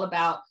 It's all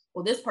about,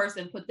 well, this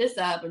person put this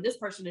up and this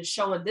person is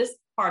showing this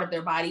part of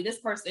their body. This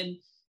person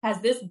has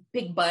this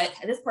big butt.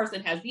 This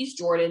person has these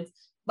Jordans.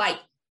 Like,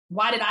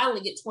 why did I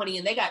only get 20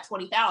 and they got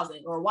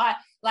 20,000? Or why?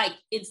 Like,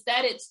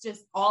 instead, it's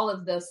just all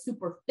of the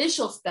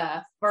superficial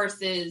stuff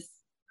versus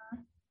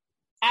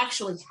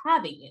actually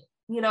having it.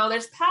 You know,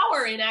 there's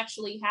power in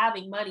actually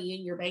having money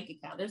in your bank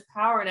account. There's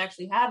power in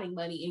actually having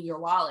money in your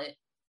wallet.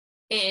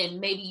 And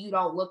maybe you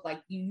don't look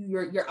like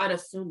you're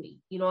unassuming.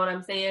 You know what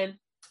I'm saying?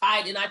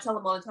 I tell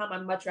them all the time,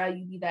 I'd much rather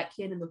you be that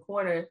kid in the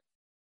corner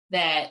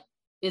that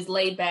is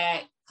laid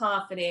back,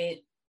 confident.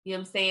 You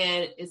know what I'm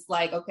saying? It's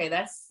like, okay,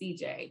 that's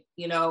CJ,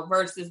 you know,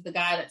 versus the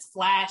guy that's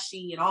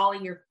flashy and all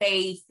in your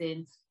face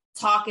and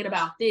talking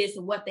about this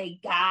and what they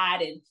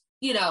got. And,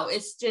 you know,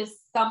 it's just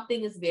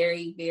something is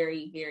very,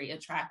 very, very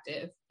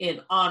attractive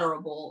and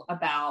honorable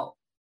about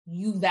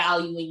you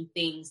valuing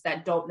things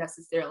that don't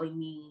necessarily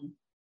mean,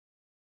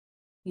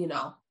 you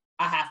know,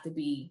 I have to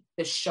be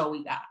the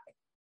showy guy.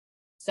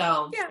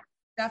 So yeah,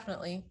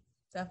 definitely.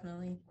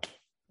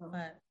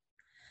 But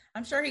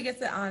I'm sure he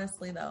gets it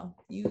honestly, though.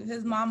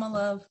 His mama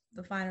love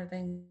the finer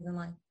things in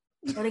life.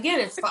 And again,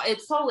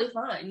 it's totally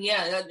fine.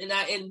 Yeah,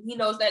 and he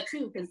knows that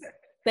too, because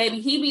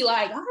baby, he be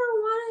like, I don't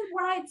want to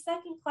ride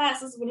second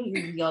class. This is when he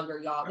was younger,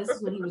 y'all. This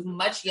is when he was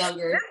much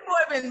younger.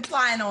 This boy been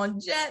flying on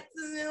jets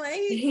and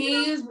like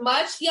he was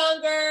much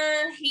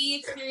younger. He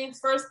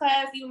experienced first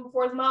class even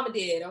before his mama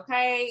did.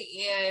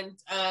 Okay,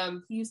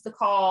 and he used to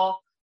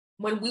call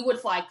when we would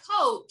fly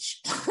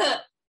coach.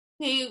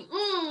 I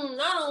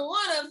don't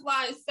want to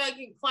fly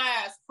second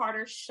class.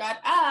 Carter, shut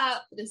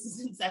up. This is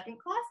in second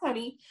class,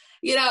 honey.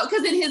 You know,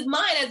 because in his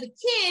mind as a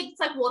kid, it's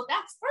like, well, if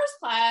that's first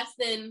class,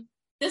 then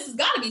this has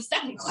got to be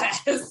second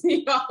class,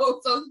 you know?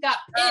 So he got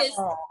pissed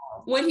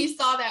when he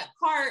saw that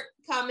cart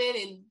come in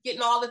and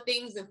getting all the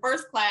things in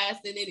first class,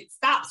 and then it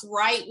stops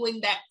right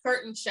when that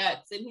curtain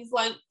shuts. And he's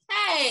like,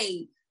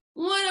 hey,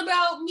 what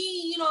about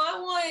me? You know, I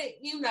want,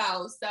 you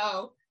know,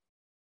 so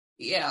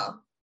yeah.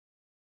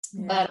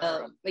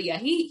 But yeah,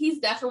 he's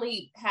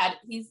definitely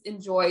he's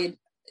enjoyed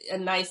a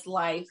nice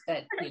life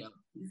that, you know,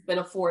 he's been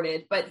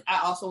afforded, but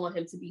I also want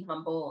him to be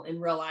humble and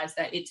realize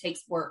that it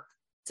takes work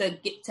to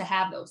get to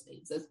have those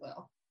things as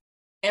well.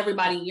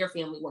 Everybody in your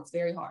family works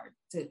very hard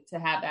to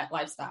have that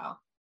lifestyle.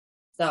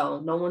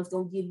 So no one's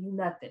going to give you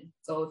nothing.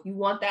 So if you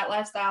want that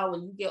lifestyle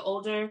when you get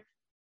older,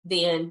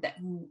 then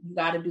you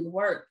got to do the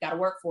work. Got to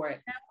work for it.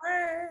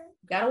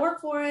 Got to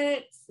work for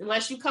it.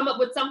 Unless you come up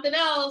with something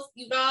else,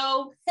 you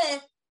know,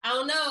 I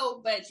don't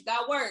know, but you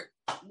got work.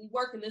 We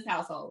work in this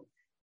household.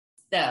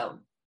 So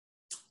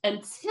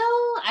until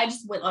I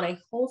just went on a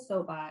whole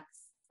soapbox,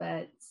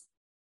 but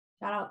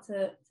shout out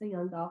to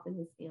Young Dolph and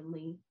his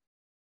family.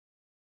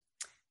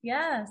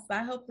 Yes,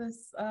 I hope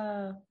this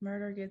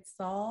murder gets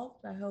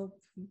solved. I hope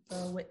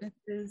the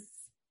witnesses,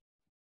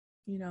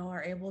 you know,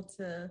 are able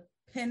to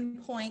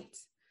pinpoint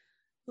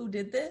who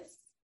did this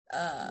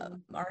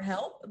or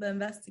help the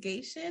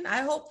investigation.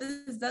 I hope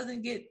this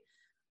doesn't get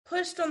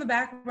pushed on the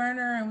back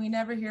burner and we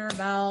never hear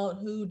about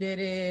who did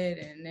it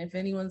and if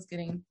anyone's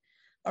getting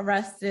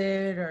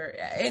arrested or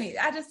any.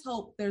 I just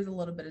hope there's a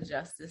little bit of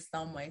justice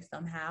some way,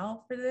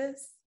 somehow for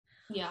this.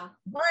 Yeah.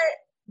 But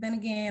then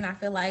again, I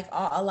feel like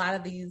a lot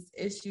of these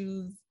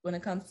issues, when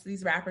it comes to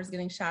these rappers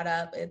getting shot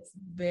up, it's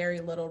very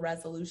little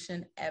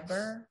resolution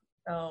ever.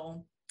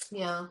 So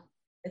yeah,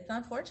 it's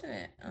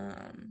unfortunate.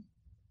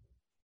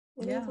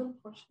 It is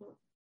unfortunate.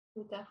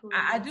 It definitely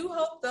I do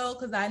hope though,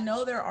 because I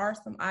know there are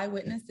some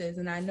eyewitnesses,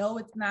 and I know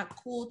it's not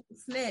cool to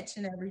snitch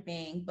and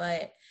everything,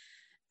 but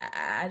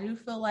I do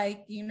feel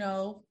like, you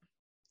know,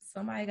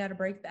 somebody got to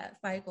break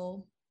that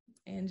cycle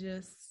and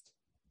just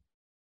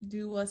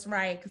do what's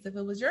right. Because if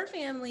it was your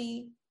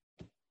family,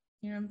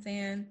 you know what I'm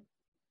saying,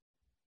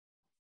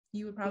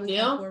 you would probably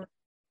come forward.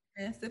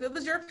 If it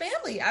was your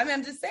family, I mean,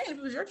 I'm just saying, if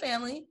it was your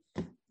family,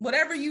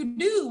 whatever you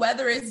do,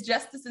 whether it's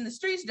justice in the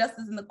streets,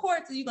 justice in the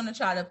courts, you're going to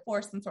try to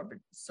force some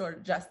sort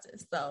of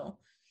justice. So,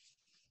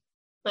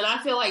 and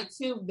I feel like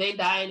too, they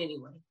dying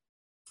anyway.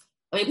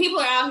 I mean, people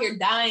are out here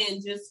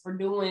dying just for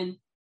doing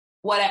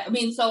what I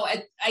mean. So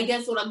I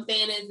guess what I'm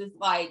saying is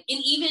like, and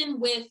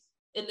even with,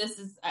 and this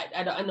is,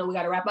 I know we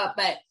got to wrap up,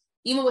 but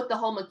even with the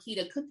whole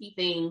Makita cookie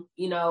thing,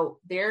 you know,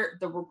 the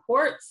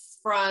reports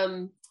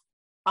from,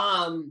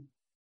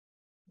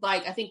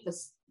 like, I think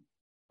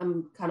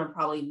I'm kind of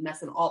probably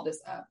messing all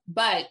this up,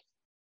 but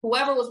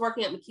whoever was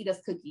working at Makita's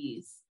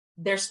Cookies,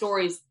 their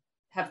stories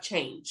have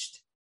changed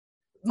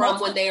from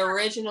when they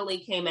originally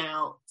came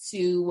out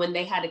to when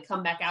they had to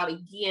come back out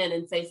again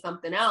and say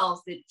something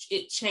else.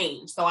 It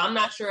changed. So I'm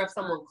not sure if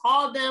someone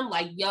called them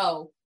like,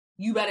 yo,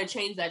 you better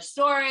change that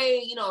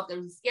story. You know, if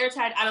there was a scare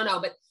tag, I don't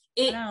know, but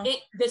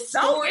the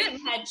story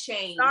had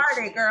changed.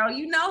 Started, girl.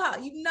 You know how. I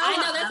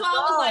know. That's why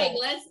I was like,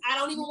 I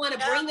don't even want to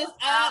bring this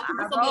up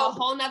because it's gonna be a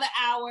whole nother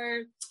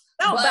hour.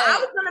 No, but I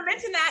was gonna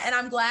mention that, and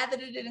I'm glad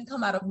that it didn't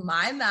come out of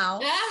my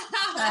mouth.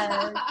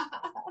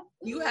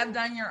 You have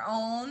done your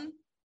own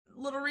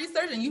little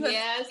research, and you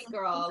have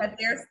girl, that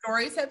their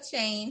stories have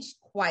changed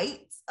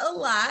quite a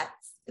lot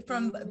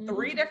from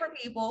 3 different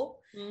people,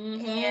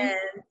 and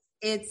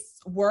it's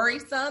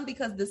worrisome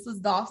because this was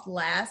Dolph's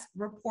last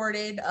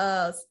reported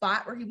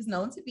spot where he was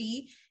known to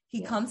be.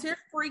 He comes here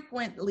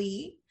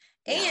frequently,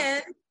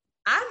 and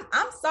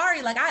I'm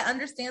sorry, like, I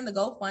understand the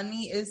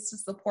GoFundMe is to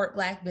support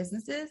Black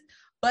businesses,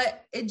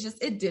 but it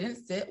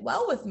didn't sit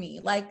well with me.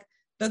 Like,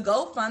 the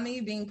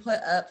GoFundMe being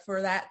put up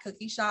for that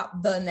cookie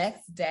shop the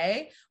next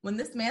day when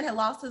this man had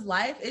lost his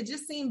life, it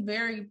just seemed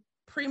very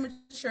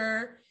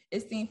premature.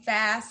 It seemed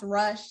fast,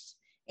 rushed.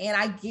 And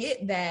I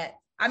get that.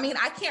 I mean,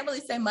 I can't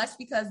really say much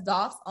because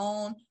Dolph's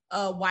own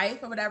wife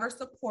or whatever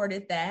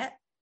supported that.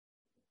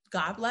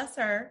 God bless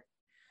her.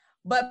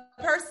 But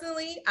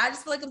personally, I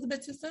just feel like it was a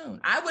bit too soon.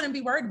 I wouldn't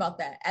be worried about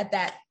that at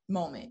that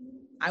moment.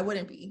 I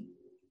wouldn't be,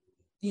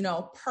 you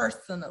know,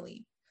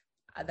 personally.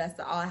 That's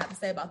all I have to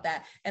say about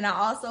that. And I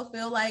also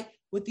feel like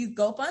with these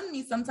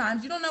GoFundMe,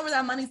 sometimes you don't know where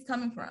that money's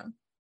coming from.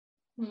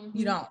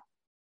 You don't.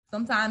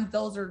 Sometimes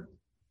those are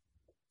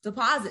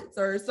deposits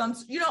or some,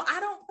 you know, I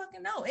don't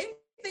fucking know.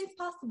 Anything's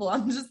possible.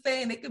 I'm just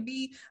saying it could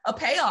be a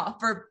payoff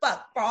for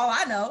all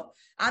I know.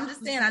 I'm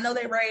just saying, I know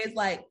they raised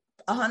like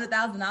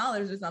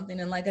 $100,000 or something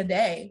in like a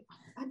day.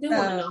 I do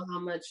want to know how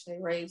much they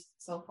raised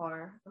so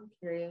far. I'm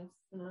curious.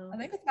 You know? I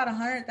think it's about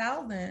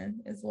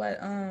 100,000 is what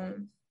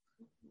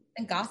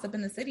and Gossip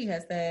in the City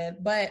has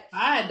said, but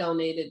I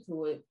donated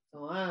to it,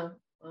 so I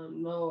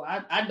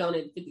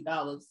donated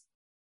 $50.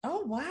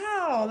 Oh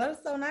wow, that is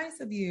so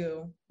nice of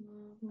you. I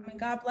mean,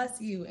 God bless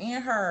you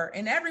and her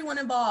and everyone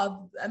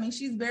involved. I mean,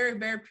 she's very,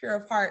 very pure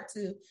of heart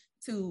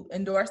to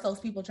endorse those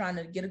people trying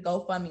to get a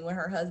GoFundMe when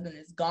her husband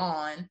is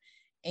gone.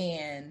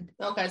 And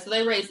okay, so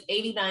they raised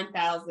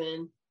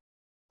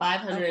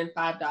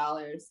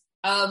 $89,505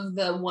 of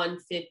the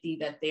 $150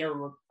 that they're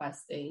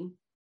requesting.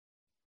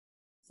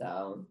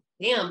 So.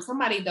 Damn,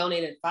 somebody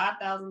donated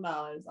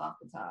 $5,000 off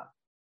the top.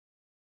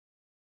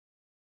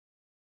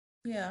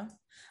 Yeah.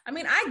 I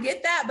mean, I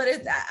get that, but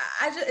it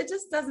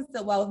just doesn't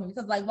sit well with me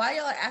because, like, while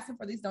y'all are asking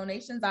for these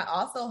donations, I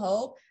also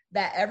hope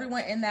that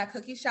everyone in that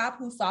cookie shop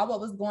who saw what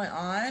was going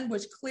on,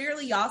 which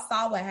clearly y'all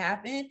saw what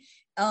happened,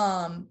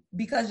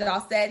 because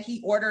y'all said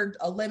he ordered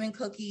a lemon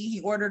cookie, he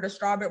ordered a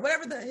strawberry,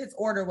 whatever his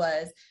order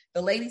was.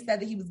 The lady said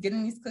that he was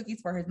getting these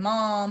cookies for his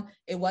mom.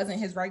 It wasn't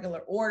his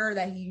regular order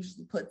that he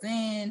usually puts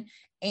in.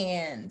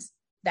 And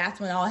that's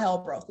when all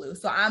hell broke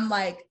loose. So I'm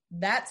like,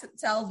 that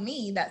tells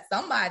me that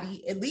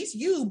somebody, at least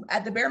you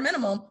at the bare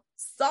minimum,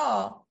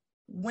 saw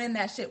when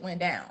that shit went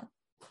down.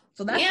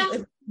 So that's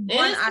it's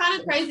kind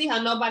of crazy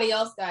how nobody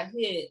else got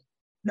hit.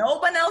 No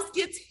one else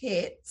gets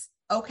hit.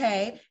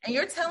 Okay. And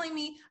you're telling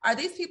me, are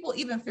these people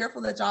even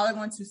fearful that y'all are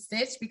going to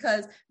snitch?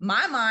 Because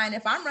my mind,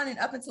 if I'm running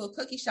up into a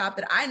cookie shop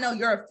that I know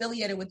you're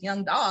affiliated with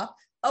Young Dolph,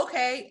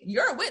 okay,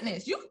 you're a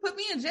witness. You can put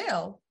me in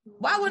jail.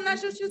 Why wouldn't I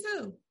shoot you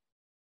too?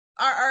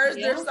 Or is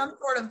there some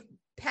sort of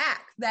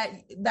pact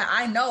that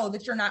I know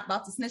that you're not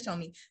about to snitch on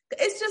me?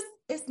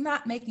 It's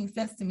not making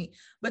sense to me.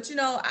 But, you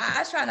know,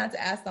 I try not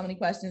to ask so many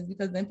questions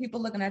because then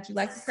people looking at you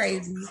like you're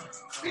crazy.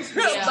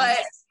 But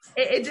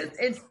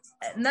it's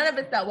none of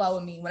it felt well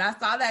with me. When I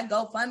saw that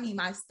GoFundMe,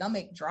 my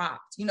stomach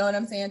dropped. You know what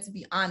I'm saying? To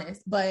be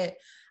honest, but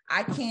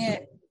I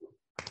can't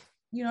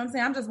You know what I'm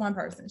saying? I'm just one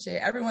person.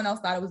 Shit. Everyone else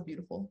thought it was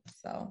beautiful.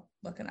 So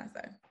what can I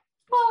say?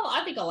 Well,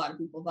 I think a lot of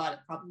people thought it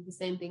probably the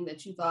same thing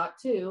that you thought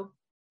too.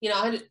 You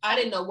know, I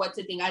didn't know what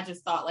to think. I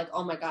just thought like,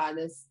 oh my God,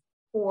 this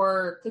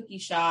poor cookie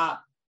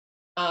shop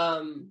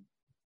had an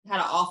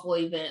awful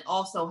event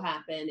also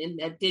happen in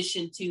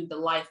addition to the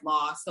life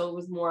loss. So it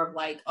was more of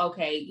like,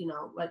 okay, you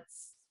know,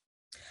 let's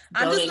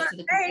donate to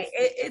the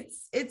say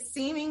it's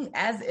seeming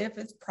as if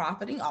it's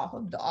profiting off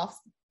of Dolph's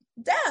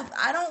death.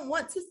 I don't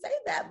want to say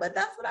that, but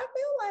that's what I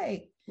feel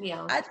like.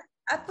 Yeah.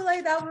 I feel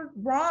like that was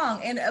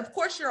wrong. And of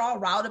course you're all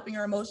riled up in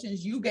your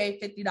emotions. You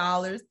gave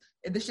 $50.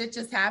 The shit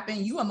just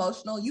happened. You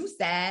emotional, you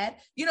sad.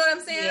 You know what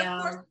I'm saying? Yeah.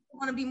 Of course you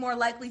want to be more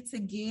likely to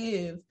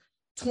give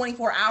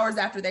 24 hours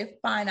after they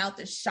find out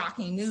this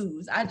shocking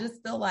news. I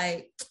just feel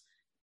like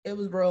it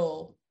was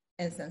real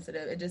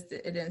insensitive. It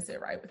didn't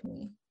sit right with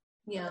me.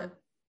 Yeah.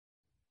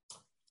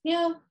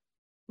 Yeah.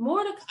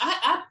 More to,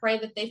 I pray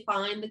that they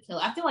find the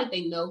killer. I feel like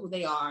they know who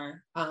they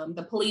are.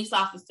 The police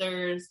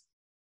officers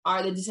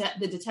are the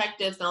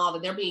detectives and all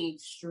that. They're being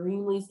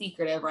extremely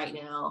secretive right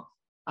now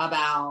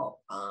about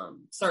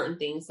certain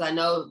things. So I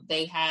know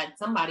they had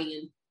somebody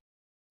in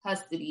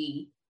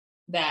custody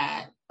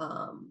that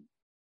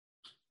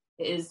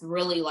is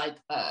really like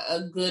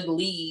a good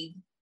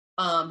lead,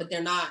 but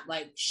they're not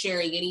like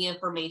sharing any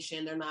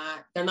information.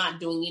 They're not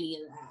doing any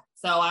of that.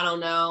 So I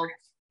don't know.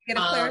 Get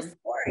a clear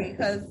story,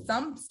 because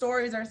some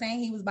stories are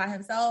saying he was by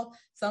himself.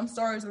 Some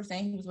stories were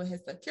saying he was with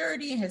his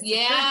security and his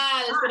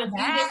there's been a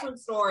few different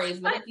stories.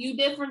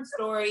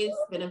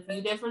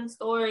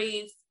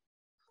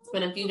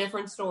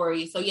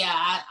 So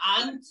yeah,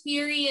 I'm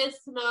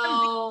curious to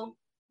know.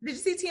 Did you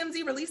see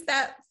TMZ release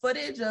that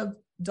footage of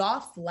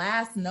Dolph's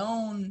last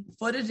known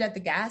footage at the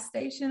gas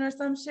station or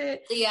some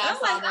shit? Yeah, I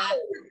saw that.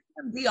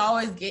 TMZ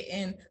always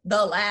getting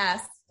the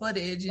last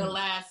footage.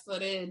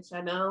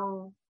 I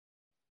know.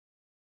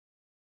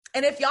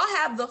 And if y'all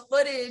have the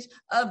footage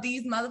of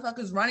these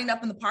motherfuckers running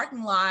up in the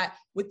parking lot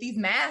with these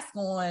masks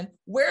on,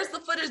 where's the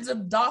footage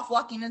of Dolph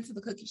walking into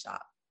the cookie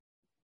shop?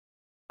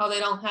 Oh, they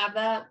don't have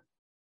that?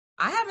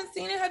 I haven't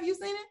seen it. Have you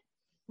seen it?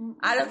 Mm-hmm.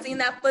 I done seen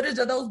that footage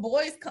of those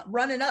boys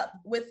running up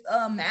with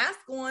a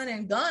mask on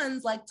and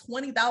guns like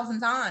 20,000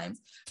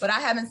 times. But I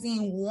haven't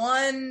seen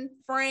one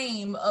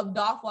frame of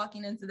Dolph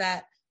walking into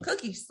that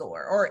cookie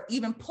store or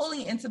even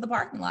pulling into the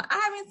parking lot. I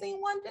haven't seen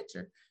one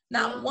picture.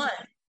 Not one.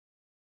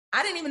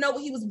 I didn't even know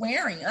what he was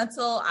wearing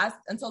until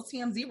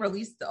TMZ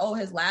released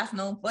his last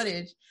known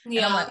footage.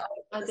 Yeah, and I'm like,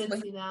 I did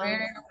see that.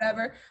 Or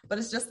whatever. But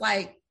it's just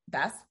like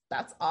that's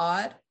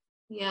odd.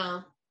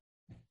 Yeah.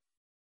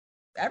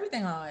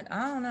 Everything odd.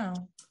 I don't know.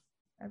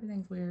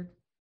 Everything's weird.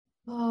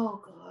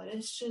 Oh God,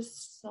 it's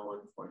just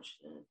so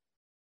unfortunate.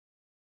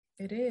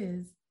 It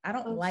is. I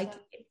don't like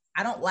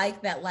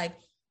that. Like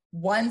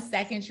 1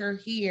 second you're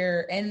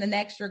here and the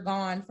next you're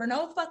gone for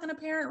no fucking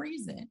apparent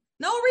reason.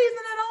 No reason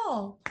at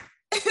all.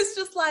 It's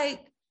just like,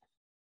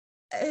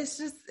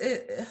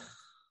 it.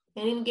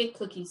 Can't even get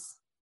cookies.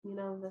 You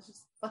know, that's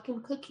just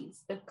fucking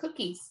cookies. They're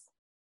cookies.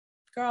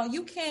 Girl,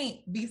 you can't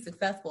be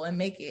successful and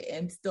make it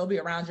and still be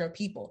around your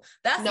people.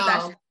 That's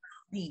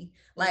me.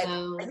 Like,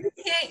 you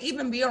can't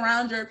even be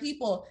around your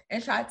people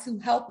and try to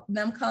help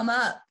them come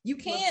up. You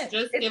can't.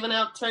 Just giving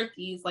out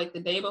turkeys like the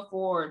day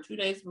before, or 2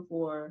 days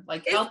before,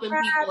 like helping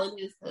people in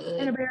his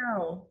hood. In a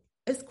barrel.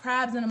 It's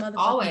crabs in a motherfucker.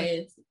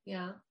 Always.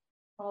 Yeah.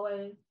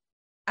 Always.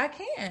 I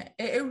can't.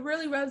 It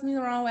really rubs me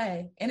the wrong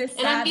way. And it's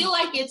sad. And I feel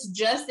like it's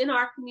just in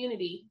our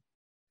community.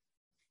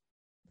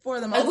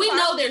 For the most part. We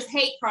know there's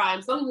hate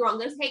crimes. Don't get me wrong.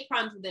 There's hate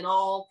crimes within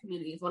all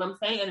communities. What I'm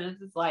saying is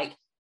just like,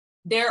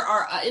 there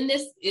are, and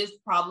this is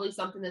probably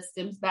something that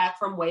stems back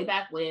from way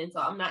back when, so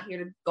I'm not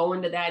here to go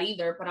into that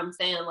either, but I'm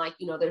saying like,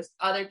 you know, there's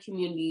other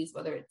communities,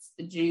 whether it's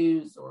the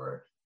Jews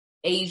or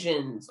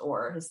Asians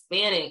or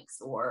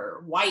Hispanics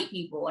or white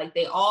people, like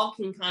they all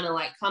can kind of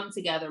like come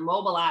together,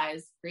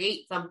 mobilize,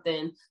 create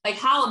something. Like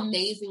how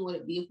amazing would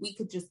it be if we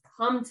could just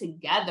come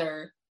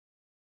together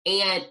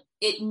and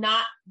it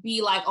not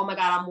be like, oh my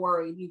God, I'm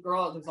worried. You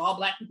girl, there's all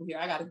Black people here.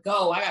 I gotta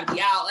go. I gotta be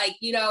out. Like,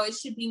 you know, it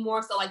should be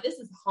more so like, this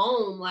is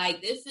home.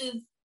 Like, this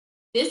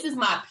is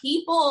my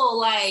people.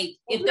 Like,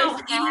 if we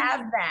don't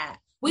have that.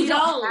 We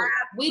don't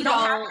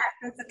have that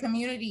sense of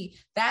community.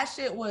 That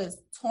shit was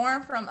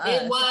torn from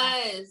us. It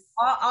was.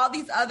 All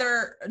these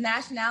other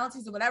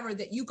nationalities or whatever,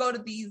 that you go to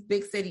these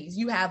big cities,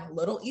 you have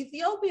little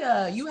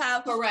Ethiopia, you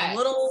have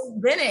little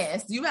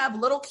Venice, you have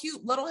little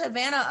cute little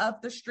Havana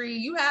up the street,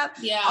 you have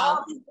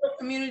all these little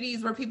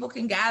communities where people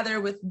can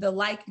gather with the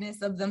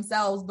likeness of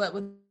themselves. But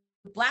with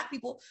Black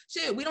people,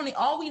 shit,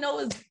 all we know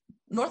is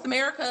North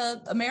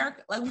America,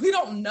 like we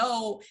don't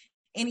know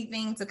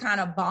anything to kind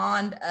of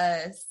bond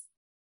us.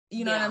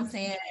 You know what I'm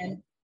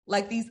saying?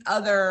 Like these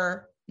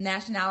other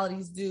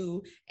nationalities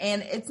do.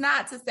 And it's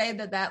not to say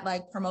that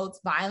like promotes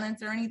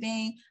violence or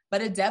anything,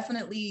 but it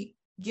definitely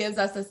gives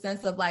us a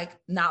sense of like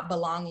not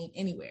belonging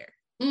anywhere.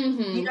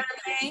 Mm-hmm. You know what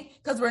I'm saying?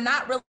 Because we're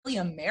not really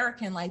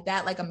American like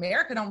that. Like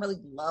America don't really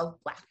love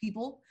Black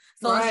people.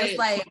 So it's just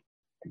like,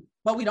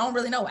 but we don't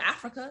really know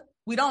Africa.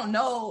 We don't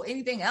know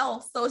anything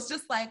else. So it's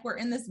just like we're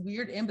in this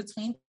weird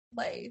in-between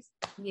place.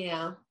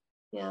 Yeah.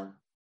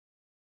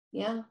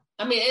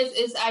 I mean,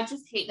 it's I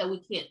just hate that we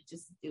can't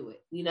just do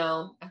it.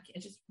 I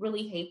just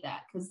really hate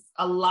that, because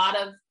a lot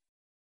of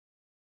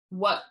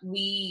what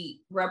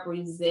we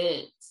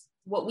represent,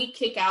 what we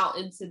kick out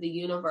into the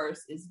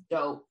universe is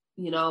dope.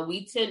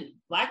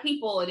 Black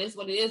people, it is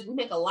what it is. We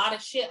make a lot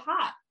of shit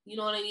hot. You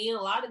know what I mean?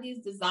 A lot of these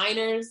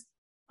designers,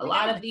 a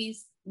lot of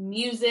these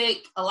music,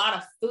 a lot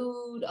of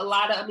food,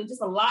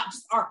 just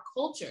our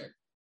culture.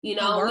 We've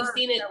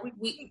seen it.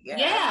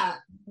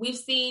 We've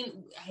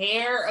seen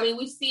hair. I mean,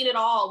 we've seen it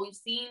all. We've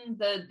seen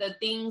the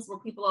things where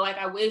people are like,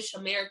 I wish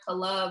America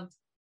loved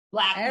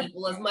Black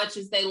people as much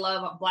as they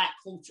love Black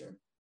culture.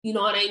 You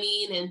know what I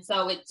mean? And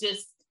so it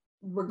just,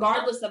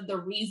 regardless of the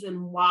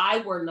reason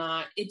why we're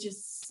not, it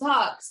just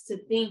sucks to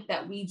think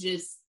that we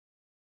just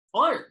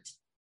aren't.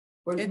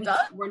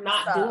 We're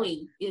not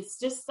doing. It's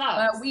just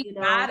sucks. But we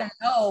gotta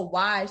know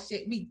why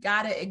shit. We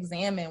gotta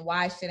examine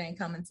why shit ain't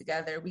coming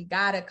together. We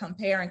gotta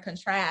compare and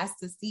contrast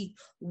to see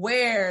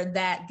where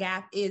that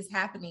gap is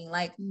happening,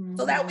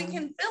 so that we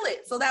can fill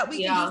it, so that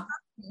we can do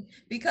something.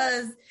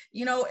 Because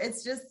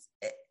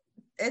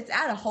it's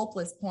at a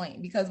hopeless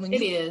point. Because when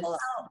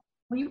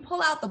you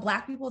pull out the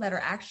Black people that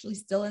are actually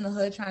still in the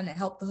hood trying to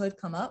help the hood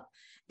come up,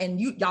 and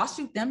y'all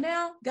shoot them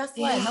down, guess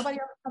what? Nobody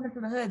else is coming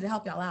to the hood to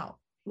help y'all out.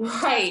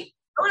 Right.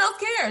 No one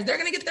else cares. They're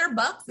going to get their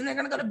bucks and they're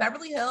going to go to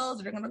Beverly Hills,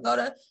 or they're going to go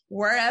to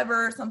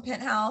wherever, some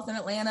penthouse in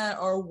Atlanta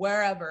or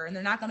wherever. And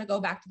they're not going to go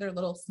back to their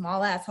little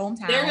small ass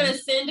hometown. They're going to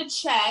send a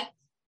check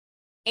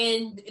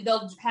and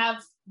they'll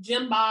have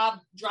Jim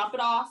Bob drop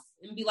it off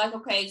and be like,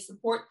 okay,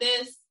 support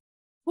this.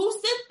 Who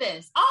sent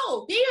this?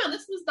 Oh, damn,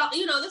 this was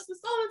this was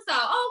so-and-so.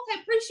 Oh,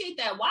 okay, appreciate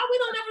that. Why we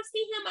don't ever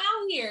see him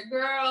out here,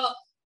 girl?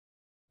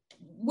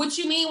 What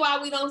you mean why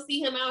we don't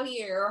see him out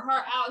here or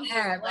her out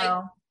here?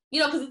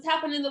 Because it's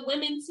happening to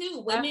women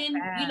too. Women,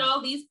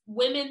 these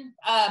women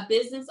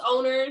business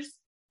owners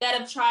that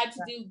have tried to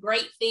do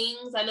great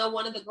things. I know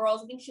one of the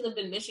girls, I think she lived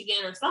in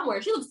Michigan or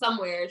somewhere. She lived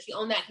somewhere. She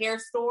owned that hair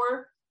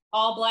store,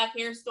 all Black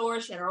hair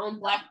store. She had her own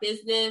Black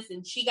business,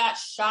 and she got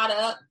shot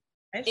up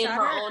in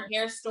her own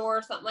hair store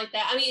or something like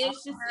that. I mean,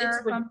 it's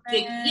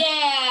ridiculous.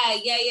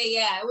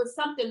 Yeah. It was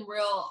something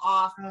real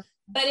off.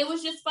 But it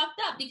was just fucked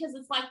up, because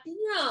it's like,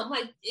 damn,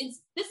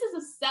 this is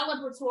a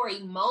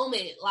celebratory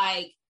moment.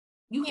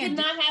 You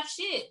cannot have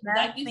shit.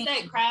 Like you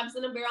said, crabs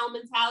in a barrel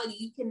mentality.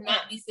 You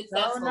cannot be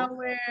successful.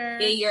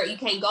 You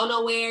can't go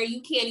nowhere.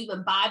 You can't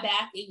even buy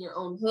back in your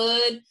own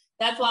hood.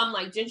 That's why I'm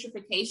like,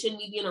 gentrification,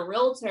 me being a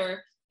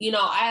realtor,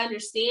 I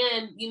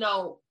understand,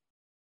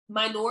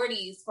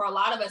 minorities, for a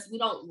lot of us, we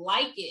don't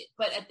like it.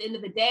 But at the end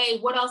of the day,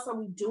 what else are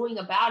we doing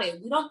about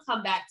it? We don't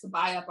come back to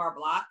buy up our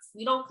blocks.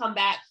 We don't come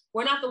back.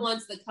 We're not the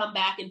ones that come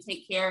back and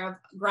take care of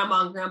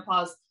grandma and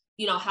grandpa's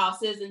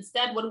houses.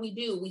 Instead, what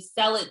do? We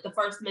sell it the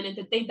first minute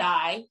that they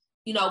die.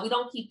 We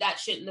don't keep that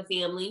shit in the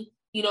family.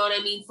 You know what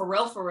I mean? For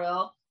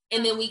real.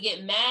 And then we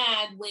get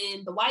mad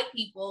when the white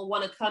people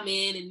want to come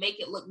in and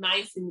make it look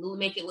nice and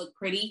make it look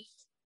pretty.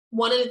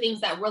 One of the things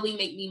that really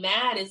make me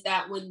mad is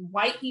that when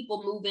white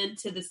people move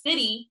into the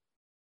city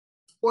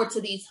or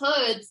to these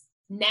hoods,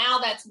 now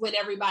that's when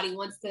everybody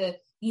wants to,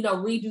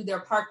 redo their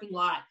parking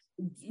lot,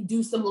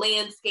 do some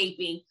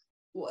landscaping.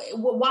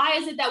 Why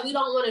is it that we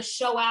don't want to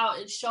show out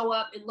and show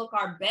up and look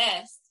our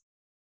best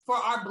for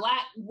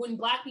when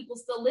Black people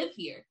still live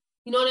here?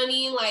 You know what I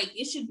mean?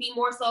 It should be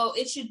more so,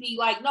 it should be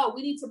no,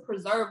 we need to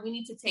preserve, we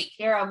need to take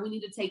care of, we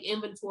need to take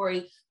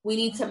inventory, we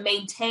need to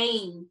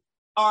maintain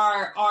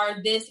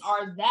our this,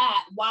 our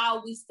that,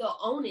 while we still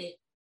own it.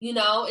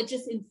 It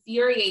just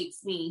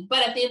infuriates me.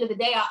 But at the end of the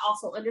day, I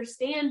also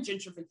understand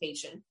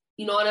gentrification.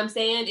 You know what I'm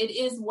saying? It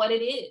is what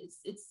it is.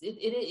 It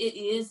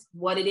is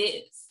what it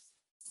is.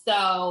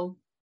 So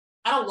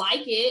I don't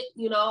like it.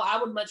 I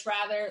would much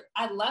rather,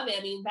 I love it.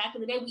 I mean, back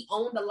in the day, we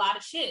owned a lot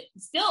of shit.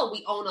 Still,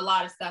 we own a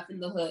lot of stuff in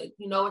the hood.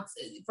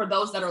 It's for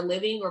those that are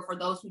living, or for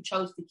those who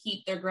chose to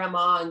keep their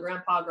grandma and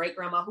grandpa, great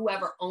grandma,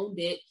 whoever owned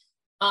it.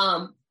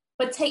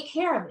 But take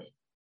care of it.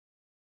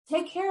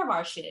 Take care of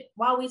our shit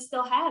while we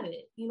still have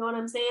it. You know what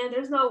I'm saying?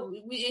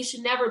 It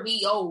should never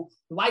be, the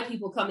white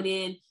people coming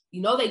in,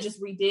 they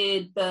just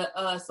redid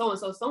the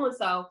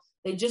so-and-so.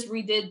 They just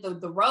redid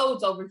the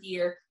roads over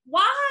here.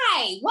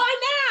 Why? Why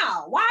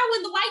now? Why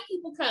when the white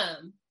people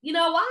come?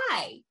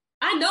 Why?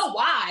 I know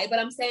why, but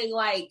I'm saying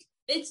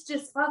it's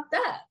just fucked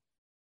up.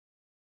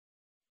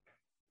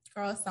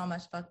 Girl, it's so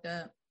much fucked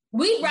up.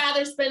 We'd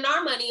rather spend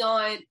our money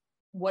on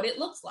what it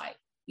looks like.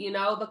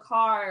 The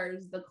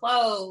cars, the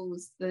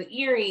clothes, the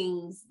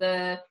earrings,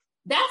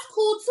 that's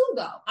cool too,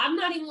 though. I'm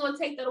not even going to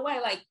take that away.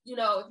 If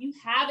you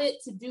have it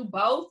to do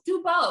both,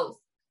 do both.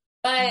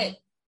 But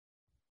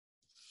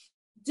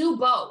do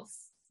both.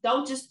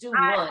 Don't just do one.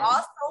 I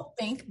also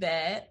think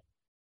that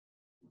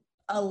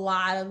a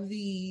lot of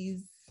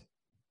these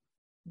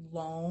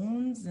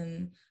loans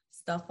and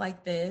stuff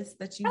like this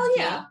that you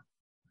get,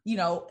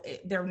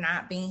 they're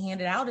not being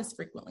handed out as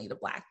frequently to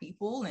Black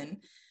people, and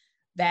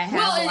that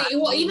has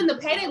even the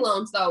payday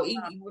loans though.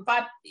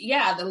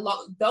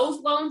 Those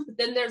loans, but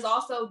then there's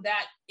also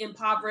that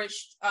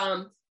impoverished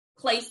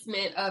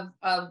placement of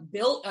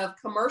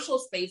commercial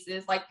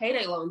spaces like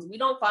payday loans. We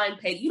don't find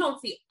you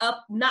don't see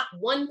not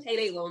one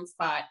payday loan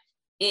spot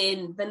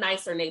in the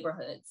nicer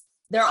neighborhoods.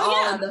 They're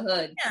all in the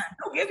hood. Yeah,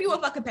 they'll give you a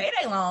fucking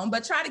payday loan,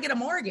 but try to get a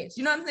mortgage.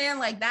 You know what I'm saying?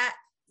 Like that.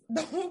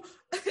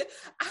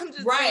 I'm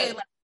just saying,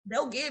 like,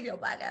 they'll give your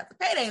black ass a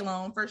payday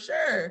loan for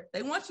sure.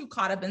 They want you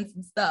caught up in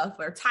some stuff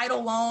or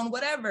title loan,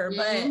 whatever.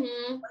 But when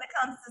it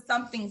comes to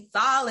something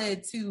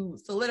solid to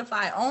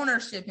solidify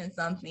ownership in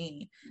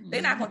something,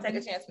 they're not going to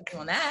take a chance with you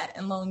on that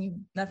and loan you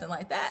nothing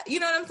like that. You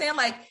know what I'm saying?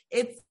 Like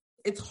it's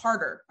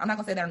harder. I'm not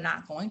going to say they're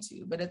not going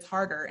to, but it's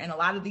harder. And a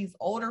lot of these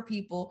older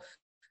people,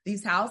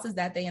 these houses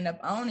that they end up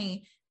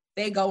owning,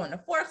 they go into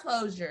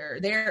foreclosure.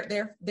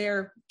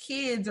 Their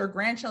kids or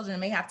grandchildren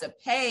may have to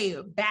pay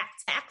back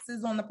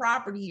taxes on the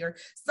property or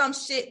some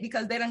shit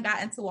because they done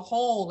got into a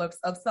hole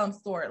of some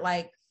sort.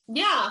 Like,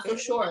 yeah, for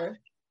sure.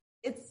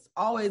 It's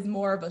always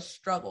more of a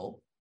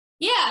struggle.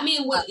 Yeah, I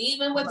mean,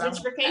 even with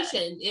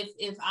gentrification,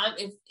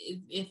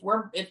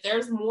 if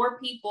there's more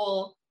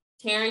people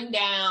tearing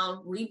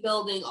down,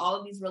 rebuilding all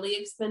of these really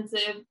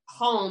expensive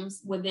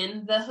homes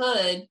within the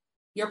hood,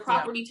 your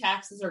property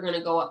taxes are going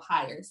to go up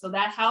higher. So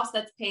that house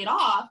that's paid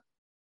off,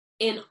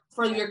 and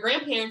for your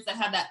grandparents that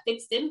have that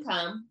fixed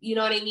income, you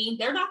know what I mean?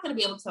 They're not going to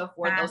be able to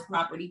afford those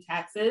property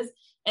taxes.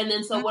 And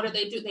then so what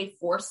do? They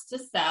force to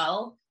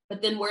sell,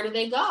 but then where do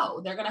they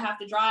go? They're going to have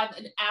to drive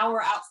an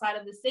hour outside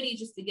of the city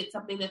just to get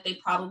something that they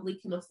probably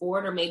can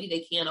afford, or maybe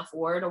they can't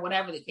afford, or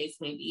whatever the case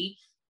may be.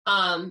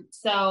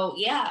 So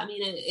yeah, I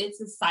mean,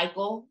 it's a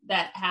cycle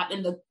that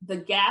happened. The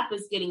gap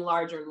is getting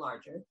larger and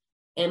larger.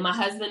 And my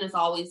husband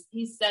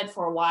he's said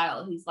for a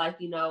while, he's like,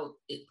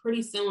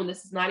 pretty soon,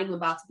 this is not even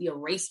about to be a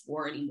race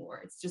war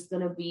anymore. It's just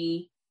going to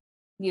be,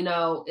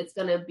 it's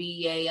going to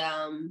be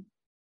a,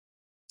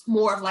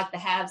 more of like the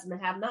haves and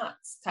the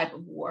have-nots type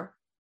of war.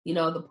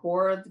 The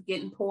poor are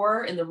getting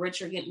poorer and the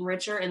rich are getting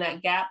richer. And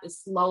that gap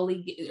is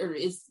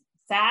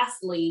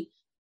fastly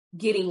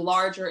getting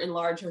larger and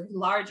larger and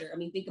larger. I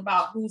mean, think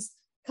about who's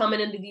coming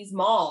into these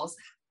malls,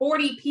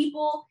 40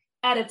 people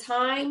at a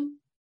time,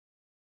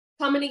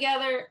 coming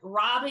together,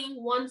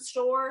 robbing one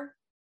store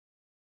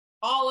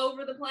all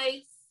over the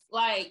place.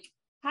 Like,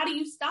 how do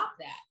you stop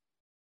that?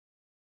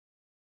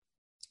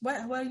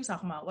 What are you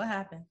talking about? What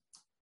happened?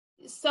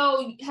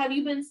 So have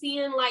you been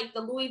seeing like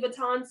the Louis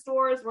Vuitton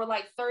stores where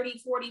like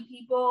 30, 40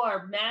 people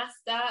are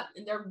masked up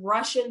and they're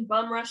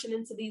bum rushing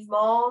into these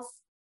malls,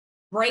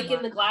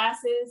 breaking the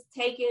glasses,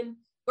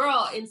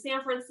 girl, in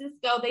San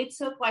Francisco, they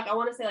took like, I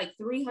want to say like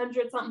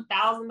 $300-something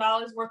thousand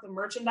worth of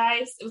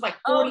merchandise. It was like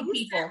 40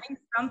 people.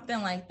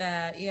 Something like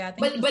that. Yeah. I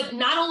think but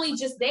not only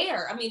just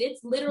there. I mean,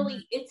 it's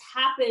literally, it's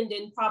happened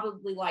in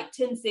probably like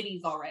 10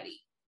 cities already.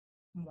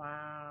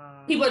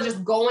 Wow. People are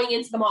just going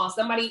into the mall.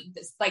 Somebody,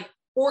 like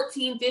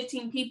 14,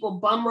 15 people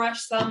bum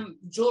rush some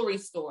jewelry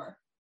store.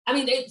 I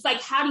mean, it's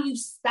like, how do you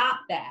stop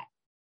that?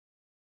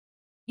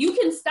 You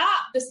can stop,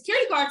 the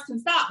security guards can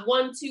stop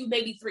 1, 2,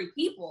 maybe 3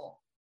 people.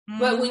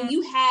 But when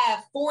you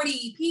have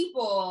 40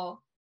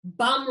 people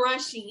bum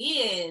rushing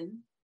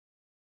in,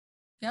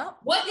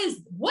 what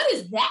is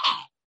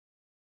that?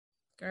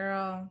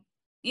 Girl.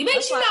 It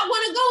makes you not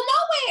want to go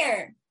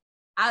nowhere.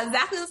 I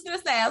exactly was going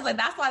to say. I was like,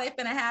 that's why they're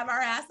going to have our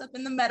ass up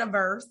in the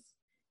metaverse.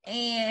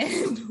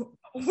 And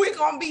we're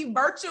going to be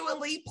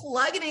virtually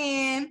plugging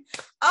in.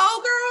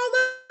 Oh, girl,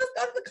 let's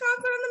go to the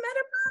concert in the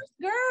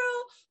metaverse. Girl,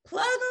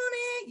 plug on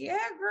it.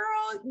 Yeah,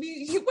 girl. Where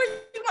you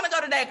want to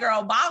go today,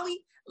 girl?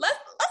 Bali? Let's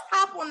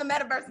hop on the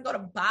metaverse and go to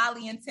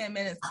Bali in 10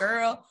 minutes,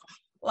 girl.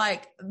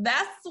 Like,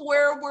 that's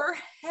where we're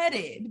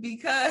headed,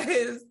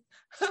 because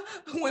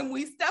when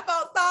we step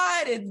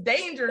outside, it's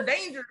danger,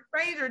 danger,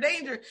 stranger,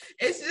 danger.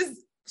 It's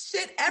just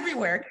shit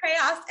everywhere,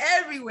 chaos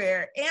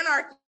everywhere,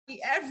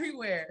 anarchy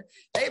everywhere.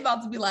 They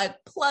about to be like,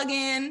 plug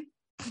in,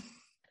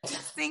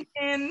 sink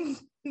in,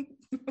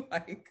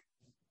 like,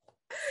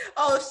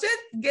 oh,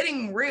 shit's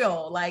getting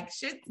real. Like,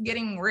 shit's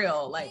getting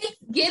real. Like,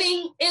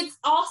 it's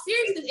all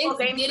serious. It's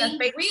getting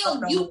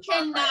real. You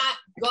cannot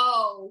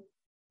go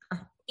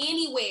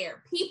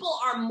anywhere. People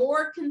are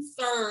more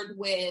concerned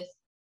with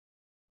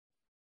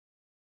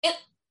it.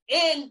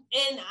 And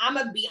I'm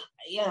gonna be,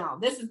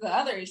 this is the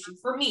other issue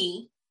for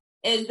me,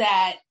 is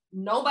that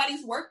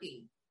nobody's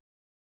working.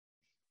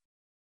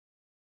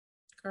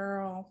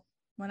 Girl,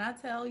 when I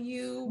tell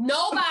you,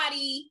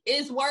 nobody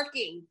is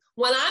working.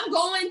 When I'm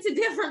going to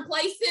different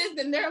places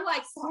and they're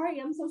like, sorry,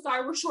 I'm so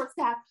sorry, we're short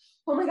staffed.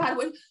 Oh my God,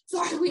 we're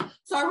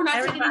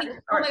not taking any.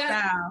 Oh my God.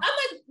 I'm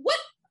like, what?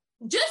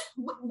 Just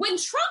when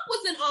Trump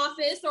was in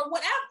office or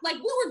whatever, like,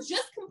 we were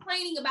just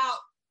complaining about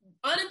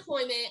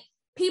unemployment.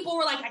 People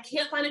were like, I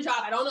can't find a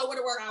job. I don't know where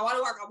to work. I want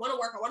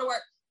to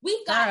work.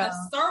 We've got a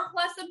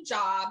surplus of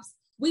jobs.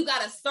 We've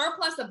got a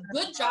surplus of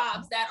good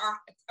jobs that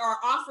are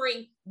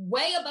offering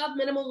way above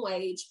minimum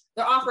wage.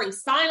 They're offering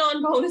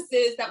sign-on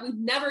bonuses that we've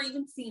never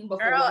even seen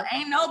before. Girl,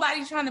 ain't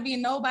nobody trying to be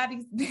in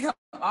nobody's damn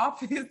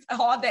office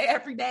all day,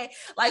 every day.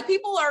 Like,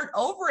 people are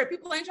over it.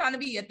 People ain't trying to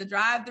be at the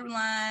drive-through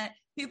line.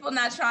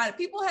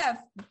 People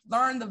have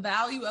learned the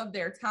value of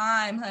their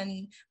time,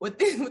 honey. With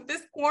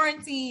this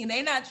quarantine,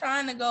 they not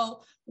trying to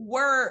go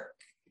work,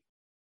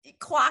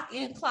 clock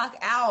in, clock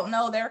out.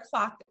 No, they're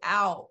clocked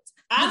out.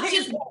 But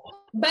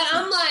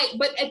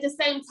at the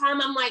same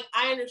time, I'm like,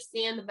 I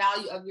understand the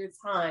value of your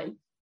time.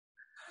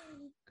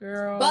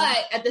 Girl. But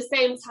at the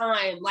same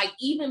time, like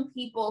even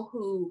people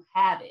who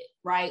have it,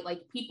 right?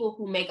 Like people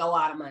who make a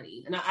lot of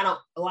money, and a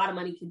lot of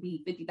money could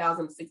be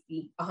 50,000,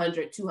 60,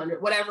 100,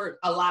 200, whatever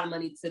a lot of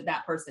money to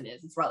that person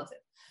is, it's relative.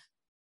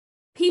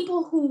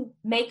 People who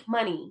make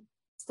money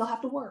still have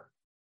to work.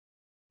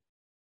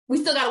 We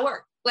still got to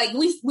work. Like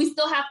we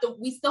still have to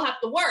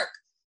work.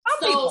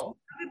 Some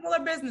people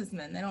are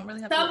businessmen. They don't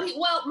really have to work.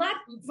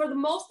 For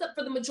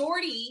the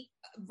majority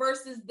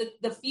versus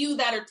the few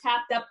that are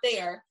tapped up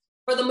there,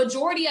 for the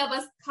majority of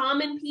us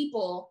common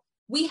people,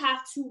 we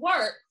have to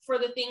work for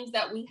the things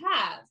that we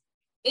have.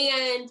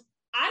 And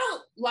I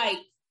don't like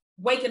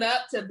waking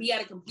up to be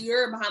at a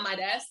computer behind my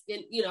desk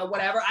and,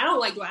 whatever. I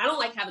don't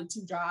like having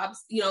two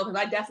jobs, because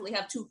I definitely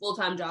have two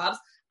full-time jobs.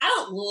 I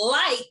don't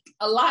like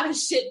a lot of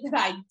shit that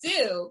I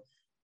do,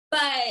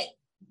 but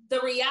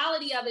the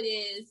reality of it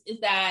is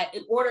that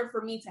in order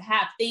for me to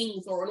have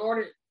things, or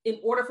in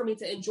order for me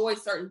to enjoy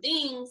certain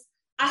things,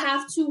 I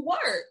have to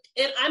work.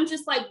 And I'm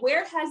just like,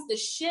 where has the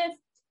shift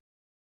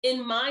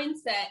in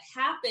mindset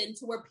happened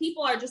to where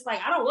people are just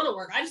like, I don't want to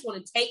work. I just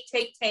want to take.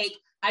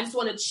 I just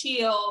want to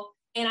chill.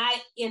 And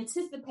I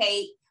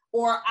anticipate,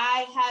 or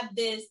I have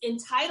this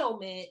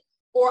entitlement,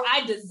 or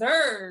I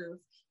deserve,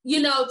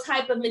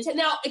 type of mentality.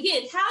 Now,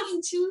 again, how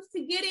you choose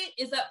to get it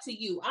is up to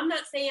you. I'm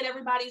not saying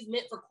everybody's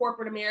meant for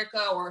corporate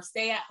America or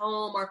stay at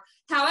home or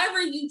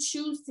however you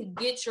choose to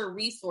get your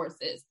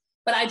resources.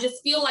 But I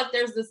just feel like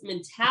there's this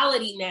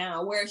mentality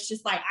now where it's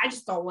just like, I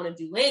just don't want to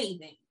do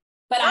anything.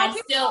 But I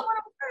still want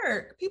to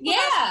work. People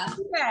don't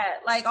do that.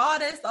 Like all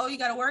this, you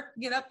got to work,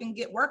 get up and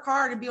work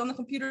hard and be on the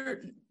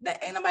computer.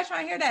 That ain't nobody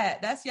trying to hear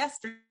that. That's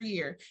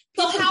yesteryear.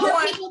 So how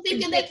are people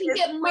thinking they can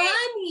get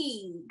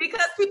money?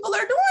 Because people are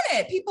doing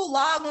it. People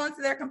log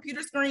onto their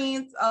computer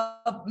screens,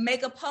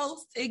 make a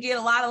post, they get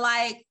a lot of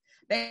likes.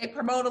 They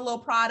promote a little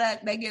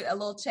product, they get a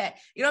little check.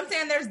 You know what I'm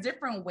saying? There's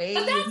different ways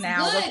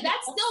now. Good.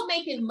 That's still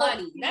making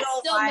money. That's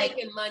still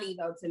making money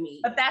though to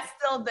me. But that's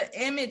still the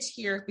image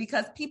here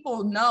because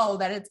people know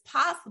that it's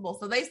possible.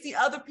 So they see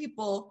other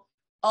people,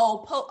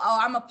 I'm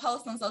gonna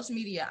post on social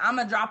media. I'm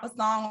gonna drop a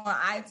song on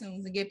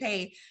iTunes and get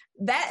paid.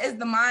 That is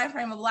the mind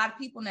frame of a lot of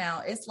people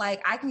now. It's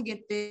like, I can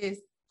get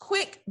this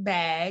quick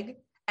bag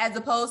as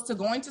opposed to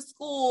going to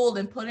school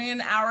and putting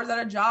in hours at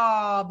a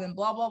job and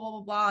blah, blah, blah,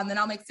 blah, blah. And then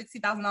I'll make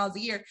 $60,000 a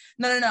year.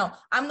 No.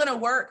 I'm going to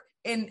work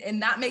and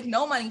not make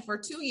no money for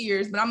 2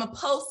 years, but I'm going to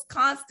post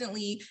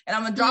constantly and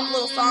I'm going to drop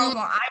little songs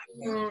on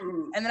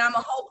iTunes. And then I'm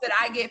going to hope that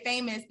I get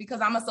famous because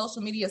I'm a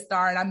social media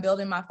star and I'm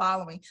building my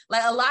following.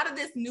 Like a lot of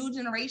this new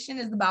generation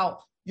is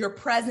about your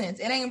presence.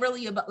 It ain't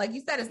really about, like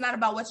you said, it's not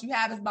about what you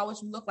have, it's about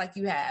what you look like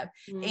you have.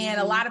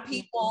 And a lot of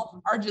people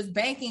are just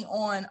banking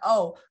on,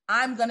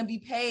 I'm going to be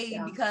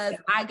paid because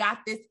I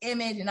got this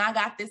image and I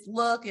got this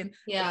look and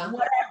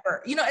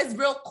whatever. It's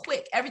real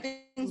quick.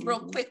 Everything's real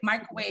quick.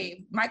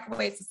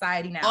 Microwave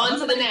society now. On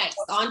to the next.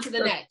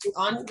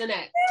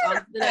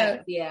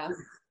 Yeah.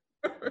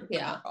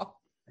 Yeah.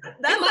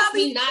 That must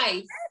be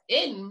nice.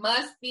 It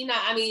must be nice.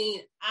 I mean,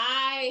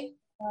 I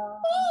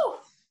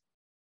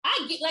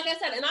get, like I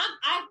said, and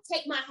I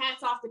take my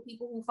hats off to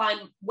people who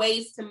find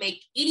ways to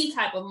make any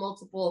type of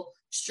multiple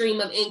stream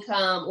of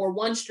income or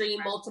one stream,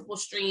 multiple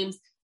streams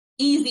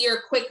easier,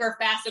 quicker,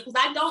 faster. Because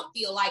I don't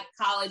feel like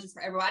college is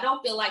for everyone. I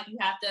don't feel like you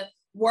have to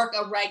work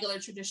a regular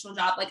traditional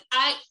job. Like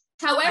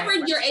however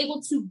you're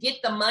able to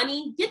get the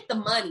money.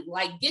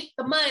 Like get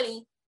the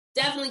money,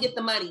 definitely get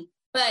the money.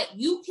 But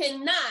you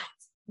cannot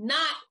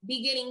not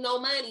be getting no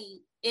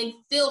money and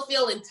still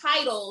feel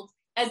entitled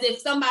as if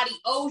somebody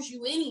owes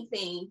you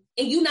anything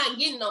and you're not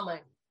getting no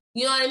money.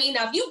 You know what I mean?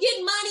 Now, if you get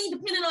money,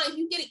 depending on if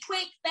you get it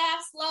quick,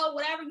 fast, slow,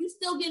 whatever, you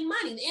still get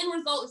money. The end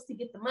result is to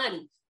get the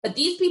money. But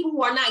these people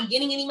who are not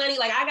getting any money,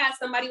 like I got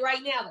somebody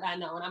right now that I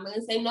know, and I'm going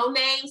to say no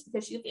names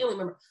because she's a family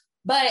member,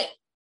 but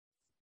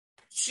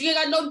she ain't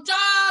got no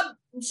job.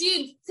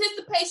 She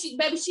anticipates,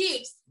 she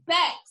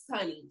expects,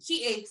 honey.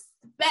 She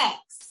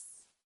expects.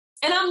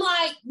 And I'm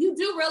like, you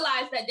do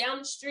realize that down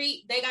the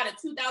street, they got a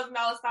 $2,000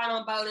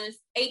 sign-on bonus,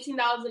 $18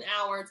 an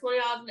hour,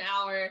 $20 an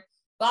hour,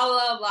 blah,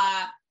 blah,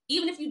 blah.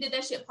 Even if you did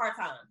that shit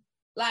part-time,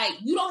 like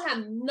you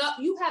have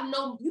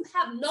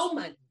no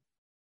money.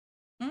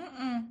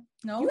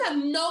 No, you have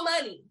no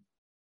money.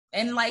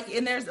 And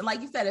there's,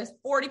 like you said, there's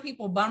 40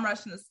 people bum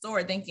rushing the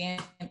store thinking,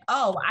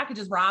 I could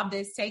just rob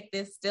this, take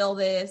this, steal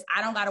this.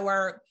 I don't got to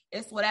work.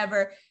 It's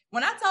whatever.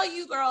 When I tell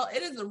you, girl,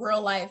 it is a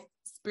real life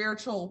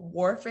spiritual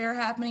warfare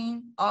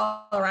happening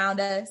all around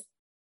us.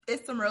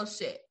 It's some real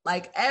shit.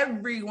 Like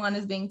everyone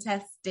is being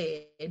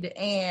tested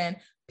and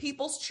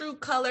people's true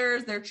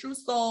colors, their true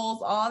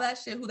souls, all that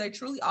shit, who they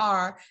truly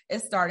are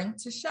is starting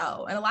to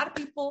show. And a lot of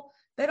people,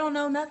 they don't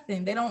know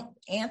nothing. They don't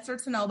answer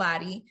to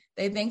nobody.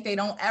 They think they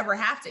don't ever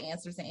have to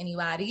answer to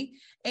anybody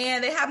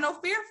and they have no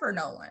fear for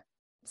no one.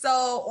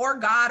 So, or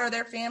God or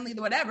their family,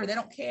 whatever, they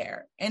don't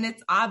care. And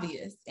it's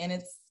obvious and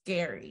it's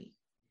scary.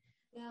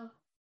 Yeah.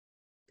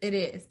 It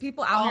is.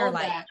 People out here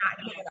like not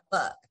giving a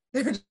fuck.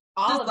 They're just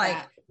like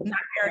not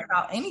caring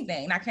about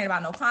anything, not caring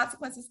about no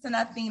consequences to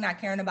nothing, not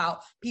caring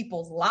about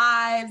people's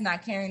lives,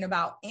 not caring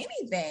about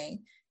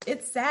anything.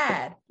 It's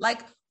sad.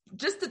 Like,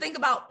 just to think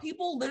about,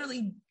 people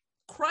literally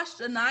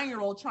crushed a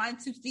 9-year-old trying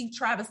to see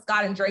Travis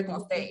Scott and Drake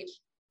on stage.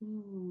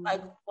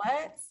 Like,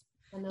 what?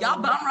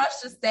 Y'all bum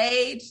rushed the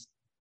stage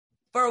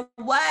for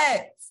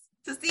what?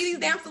 To see these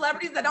damn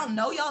celebrities that don't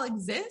know y'all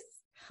exist?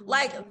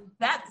 Like,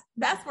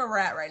 that's where we're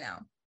at right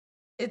now.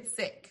 It's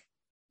sick.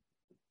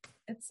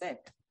 It's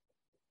sick.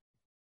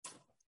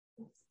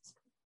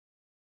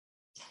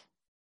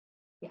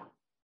 Yeah.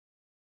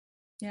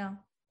 Yeah.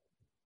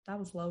 That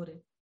was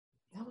loaded.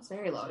 That was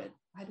very loaded.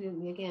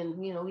 We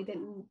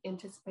didn't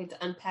anticipate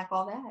to unpack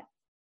all that.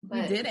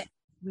 But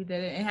We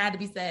didn't. It had to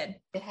be said.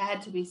 It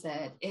had to be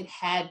said. It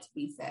had to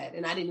be said.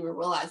 And I didn't even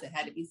realize it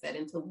had to be said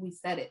until we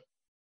said it.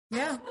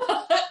 Yeah.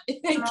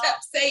 And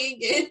kept saying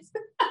it.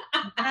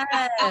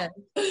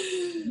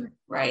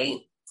 Right?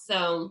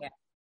 So. Yeah.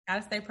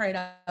 Gotta stay prayed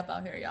up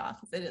out here, y'all,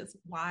 because it is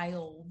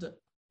wild.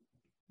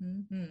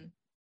 Mm-hmm.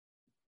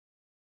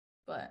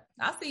 But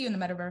I'll see you in the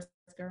metaverse,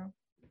 girl.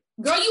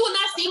 Girl, you will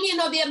not see me in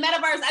the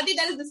metaverse. I think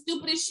that is the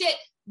stupidest shit.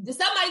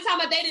 Somebody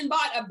talking about they didn't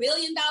bought $1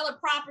 billion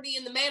property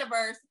in the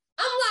metaverse.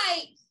 I'm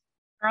like,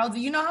 girl, do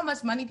you know how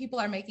much money people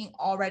are making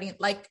already?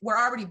 Like, we're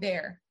already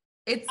there.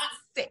 It's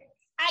sick.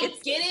 I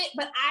get it,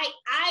 but I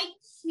can't.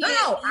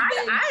 No,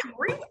 I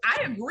agree.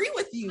 I agree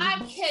with you. I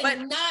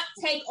cannot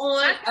take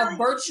on a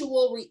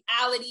virtual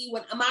reality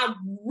when my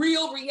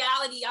real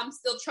reality I'm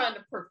still trying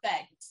to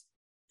perfect.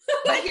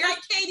 Like, I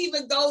can't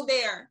even go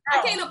there.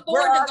 I can't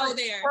afford to go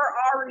there. We're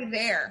already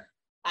there.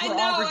 I know.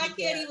 I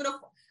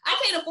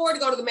can't afford to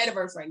go to the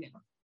metaverse right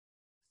now.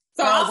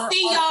 So I'll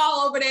see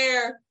y'all over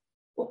there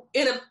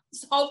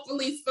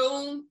hopefully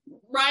soon,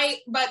 right?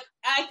 But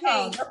I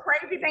can't. The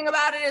crazy thing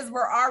about it is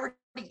we're already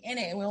in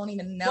it and we don't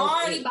even know. We're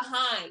already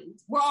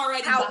behind.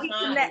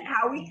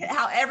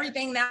 How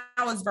everything now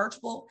is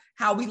virtual,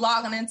 how we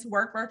logging into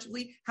work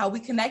virtually, how we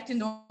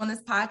connecting on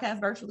this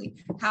podcast virtually,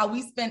 how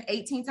we spend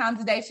 18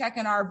 times a day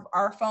checking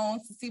our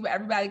phones to see what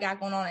everybody got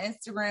going on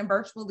Instagram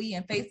virtually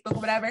and Facebook or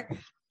whatever.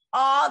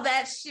 All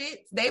that shit,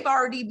 they've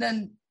already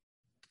done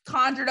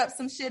conjured up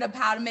some shit of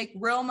how to make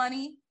real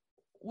money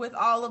with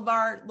all of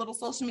our little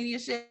social media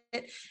shit,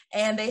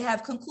 and they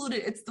have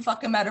concluded it's the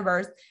fucking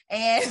metaverse,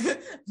 and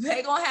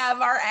they gonna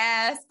have our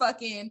ass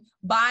fucking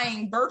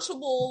buying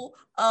virtual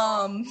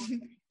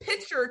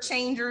picture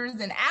changers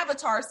and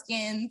avatar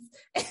skins,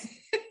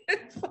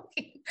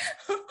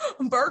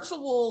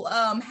 virtual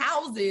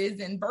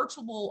houses and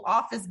virtual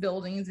office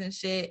buildings and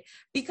shit,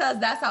 because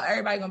that's how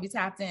everybody gonna be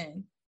tapped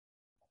in.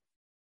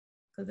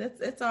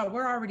 Because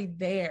we're already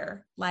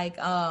there. Like,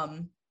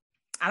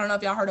 I don't know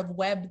if y'all heard of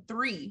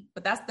Web3,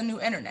 but that's the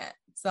new internet.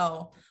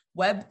 So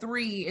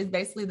Web3 is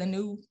basically the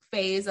new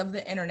phase of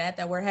the internet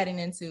that we're heading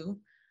into.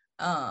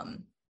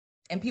 And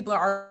people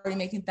are already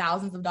making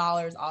thousands of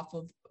dollars off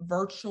of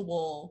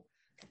virtual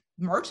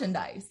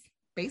merchandise,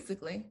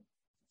 basically.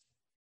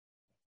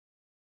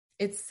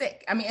 It's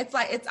sick. I mean,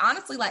 it's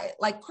honestly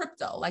like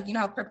crypto. Like, you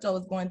know how crypto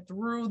is going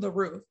through the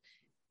roof.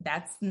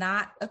 That's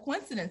not a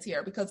coincidence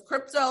here, because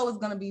crypto is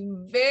going to be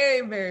very,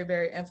 very,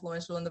 very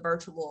influential in the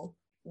virtual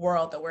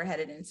world that we're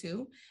headed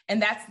into.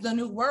 And that's the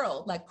new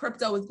world. Like,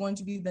 crypto is going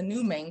to be the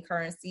new main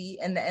currency,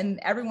 and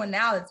everyone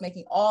now that's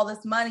making all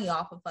this money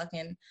off of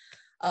fucking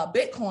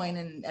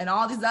Bitcoin and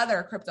all these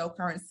other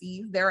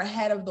cryptocurrencies, they're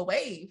ahead of the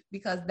wave,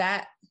 because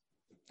they're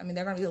going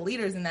to be the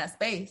leaders in that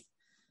space.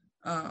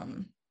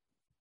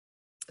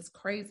 It's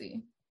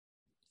crazy.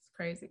 It's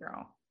crazy,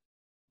 girl.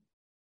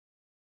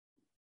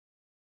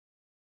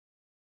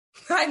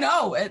 I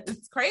know,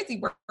 it's crazy.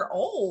 We're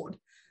old.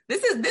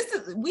 This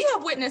is, we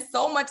have witnessed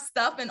so much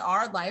stuff in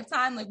our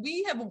lifetime. Like,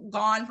 we have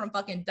gone from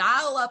fucking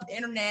dial-up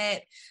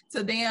internet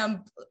to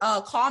damn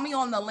call me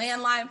on the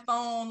landline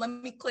phone. Let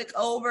me click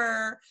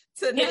over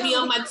to hit me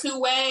on my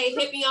two-way.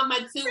 Hit me on my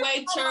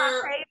two-way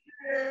chirp.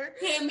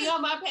 Hit me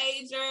on my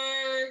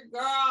pager,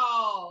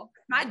 girl.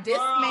 My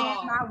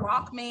Discman, my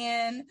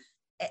Walkman.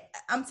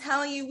 I'm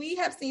telling you, we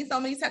have seen so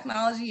many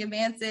technology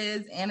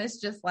advances, and it's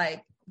just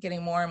like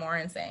getting more and more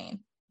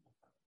insane.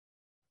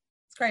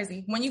 It's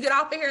crazy. When you get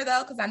off of here,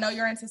 though, because I know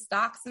you're into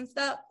stocks and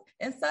stuff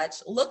and such,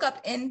 look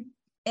up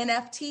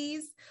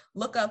NFTs,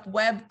 look up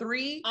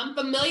Web3. I'm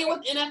familiar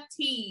with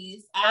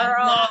NFTs. I've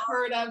not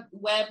heard of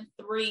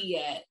Web3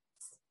 yet.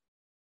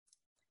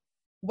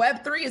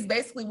 Web3 is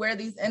basically where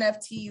these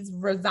NFTs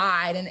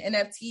reside, and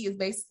NFT is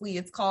basically,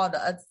 it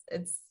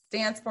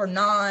stands for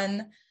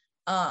non-fungible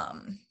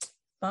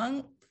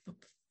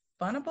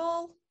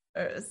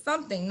or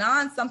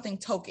something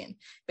token.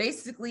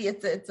 Basically,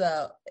 it's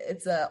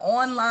a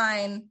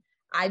online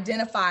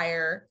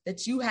identifier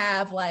that you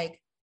have,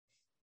 like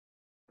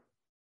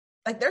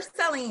they're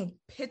selling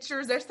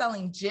pictures, they're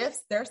selling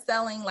GIFs, they're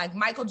selling like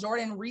Michael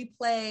Jordan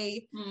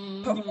replay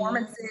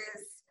performances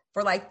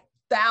for like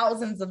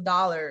thousands of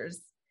dollars.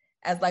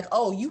 as like,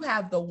 oh, you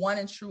have the one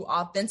and true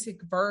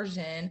authentic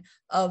version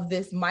of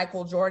this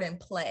Michael Jordan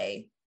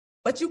play,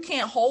 but you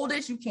can't hold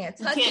it. You can't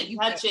touch it. You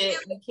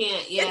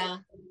can't. Yeah.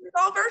 It's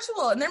all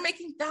virtual, and they're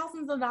making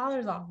thousands of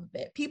dollars off of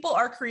it. People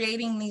are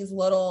creating these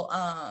little,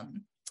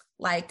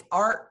 like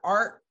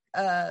art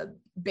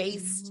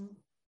based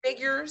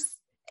figures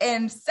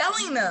and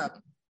selling them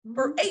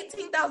for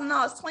 $18,000,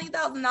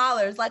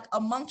 $20,000, like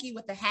a monkey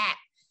with a hat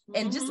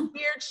and just weird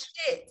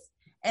shit.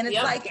 And it's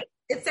like,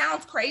 it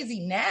sounds crazy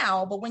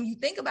now, but when you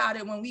think about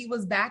it, when we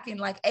was back in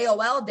like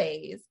AOL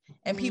days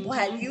and people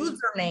had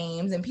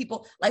usernames and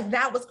people like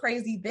that was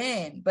crazy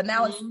then, but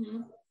now it's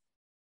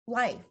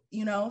life,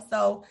 you know?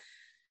 So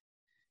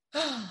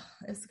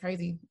it's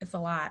crazy. It's a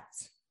lot.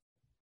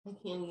 I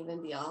can't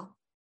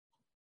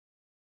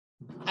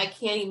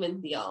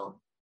even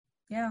deal.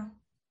 Yeah.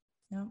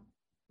 Yeah.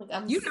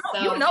 Like, you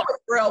know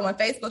it's real when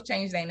Facebook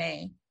changed their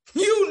name.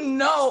 You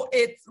know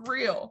it's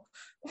real.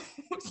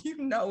 You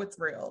know it's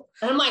real.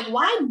 And I'm like,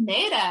 why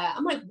Meta?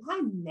 I'm like,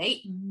 why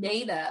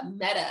Meta?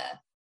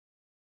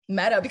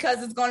 Meta, because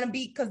they're going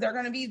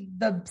to be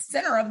the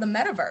center of the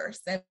metaverse.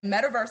 And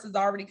metaverse is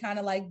already kind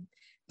of like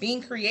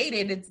being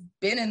created. It's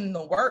been in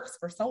the works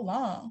for so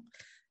long.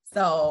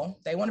 So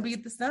they want to be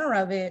at the center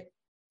of it,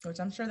 which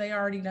I'm sure they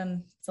already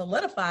done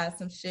solidified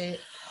some shit.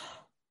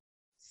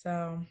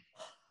 So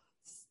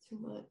it's too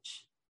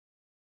much.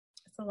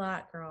 It's a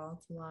lot, girl.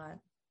 It's a lot.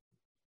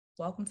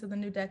 Welcome to the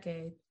new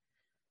decade.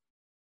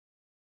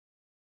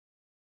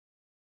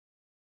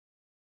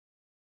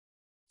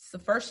 It's the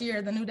first year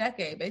of the new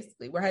decade,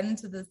 basically. We're heading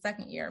to the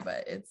second year,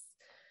 but it's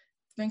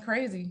been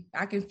crazy.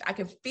 I can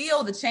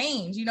feel the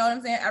change. You know what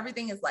I'm saying?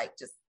 Everything is like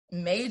just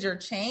major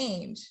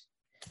change.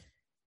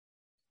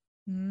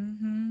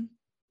 Mm-hmm.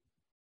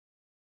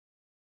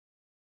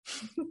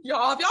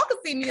 Y'all, if y'all could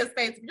see Mia's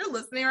face, if you're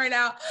listening right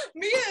now,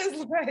 Mia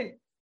is like,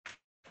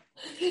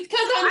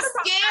 because I'm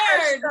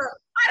scared.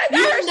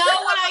 You know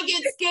when I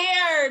get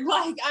scared,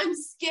 like I'm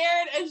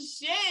scared as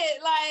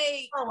shit.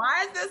 Like, oh,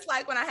 why is this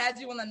like when I had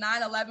you on the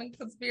 9/11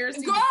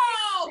 conspiracy? Girl,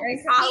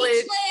 in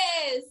college.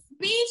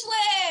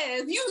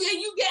 Speechless.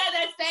 You get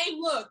that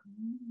same look.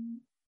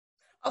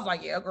 I was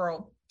like, yeah,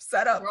 girl,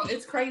 set up. Girl,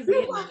 it's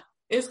crazy.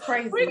 It's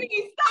crazy.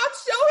 Brittany, stop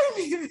showing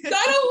me this.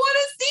 I don't want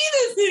to see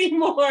this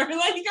anymore.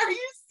 Like, are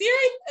you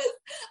serious?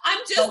 I'm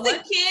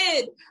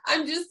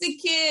just a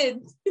kid.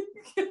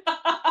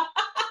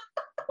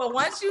 But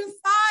once you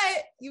saw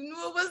it, you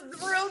knew it was the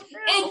real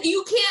thing. And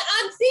you can't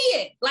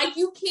unsee it. Like,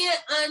 you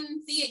can't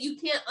unsee it.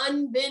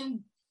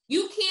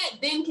 You can't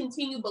then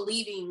continue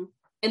believing,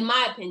 in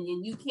my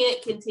opinion, you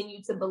can't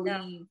continue to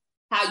believe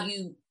how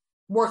you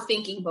were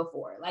thinking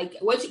before. Like,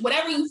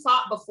 whatever you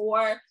thought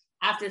before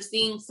after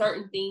seeing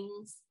certain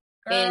things.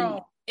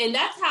 Girl. And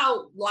that's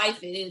how life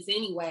is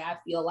anyway. I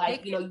feel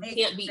like, you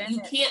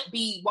can't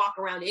be walk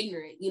around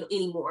ignorant,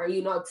 anymore,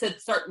 to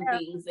certain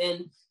things.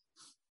 And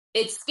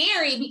it's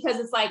scary because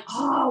it's like,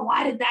 oh,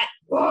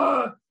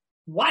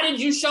 why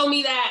did you show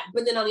me that?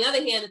 But then on the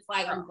other hand, it's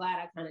like, I'm glad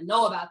I kind of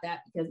know about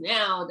that because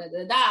now, But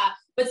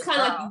it's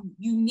kind of like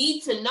you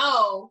need to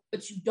know,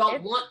 but you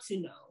don't want to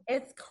know.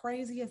 It's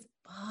crazy as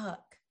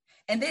fuck.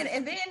 And then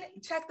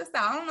check this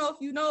out. I don't know if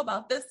you know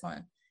about this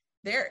one.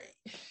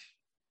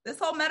 This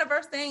whole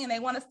metaverse thing, and they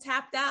want us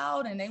tapped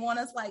out and they want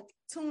us like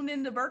tuned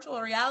into virtual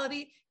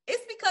reality.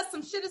 It's because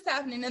some shit is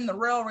happening in the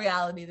real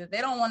reality that they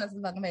don't want us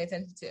to fucking pay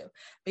attention to.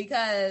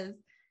 Because,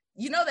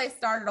 they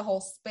started a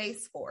whole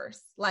space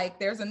force. Like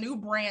there's a new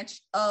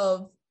branch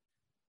of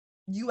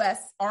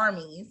U.S.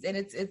 armies, and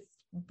it's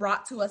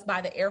brought to us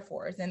by the Air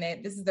Force. And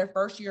this is their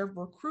first year of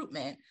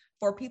recruitment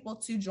for people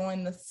to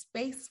join the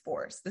Space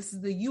Force. This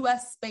is the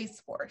U.S. Space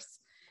Force.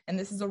 And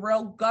this is a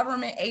real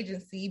government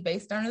agency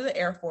based under the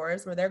Air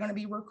Force where they're going to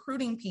be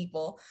recruiting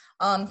people.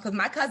 Because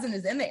my cousin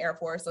is in the Air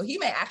Force, so he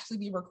may actually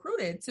be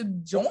recruited to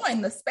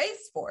join the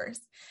Space Force.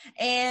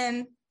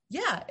 And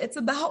yeah, it's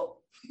about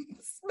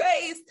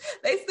space.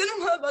 They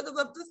send motherfuckers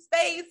up to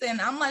space. And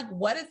I'm like,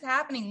 what is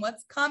happening?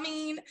 What's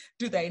coming?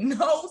 Do they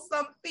know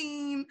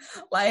something?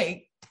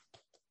 Like,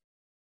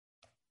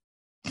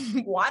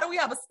 why do we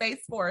have a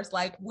Space Force?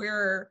 Like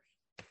we're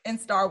in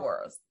Star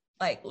Wars.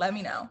 Like, let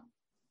me know.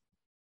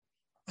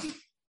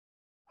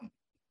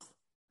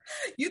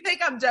 You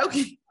think I'm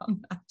joking?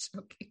 I'm not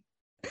joking.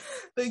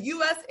 The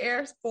U.S.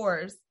 Air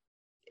Force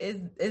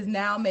is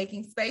now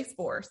making Space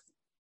Force.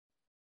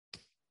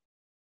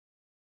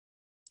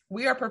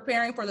 We are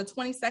preparing for the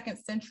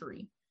 22nd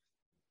century.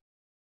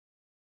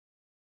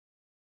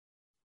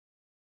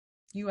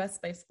 U.S.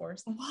 Space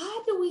Force.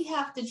 Why do we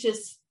have to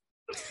just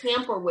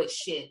tamper with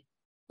shit?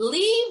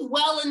 Leave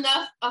well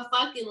enough a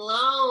fucking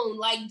alone.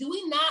 Like, do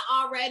we not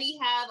already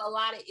have a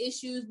lot of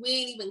issues we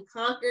ain't even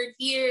conquered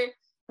here?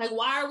 Like,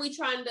 why are we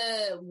trying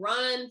to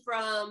run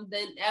from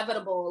the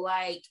inevitable?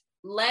 Like,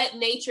 let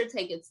nature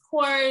take its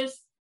course.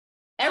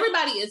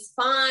 Everybody is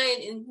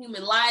fine in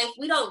human life.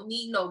 We don't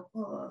need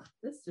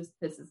this just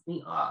pisses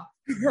me off.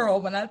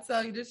 Girl, when I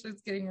tell you this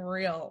shit's getting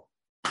real,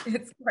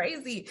 it's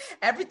crazy.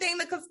 Everything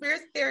the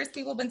conspiracy theorists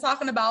people have been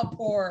talking about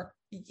for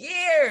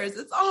years,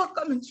 it's all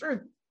coming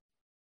true.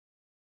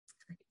 It's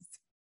crazy.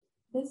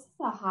 This is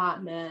a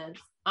hot mess.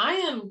 I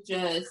am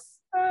just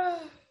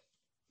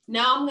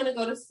now I'm gonna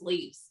go to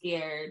sleep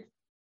scared.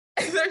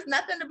 There's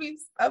nothing to be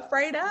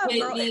afraid of,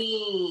 girl.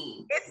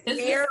 It's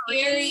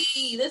scary.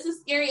 This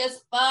is scary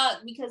as fuck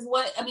because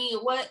what?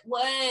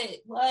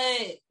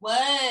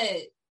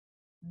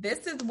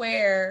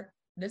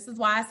 This is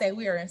why I say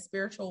we are in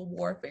spiritual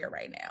warfare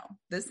right now.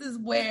 This is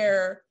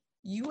where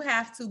you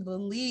have to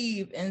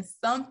believe in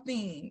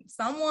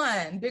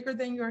someone bigger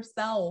than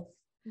yourself.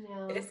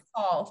 Yeah. It's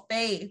called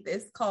faith.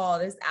 It's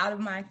out of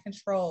my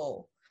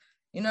control.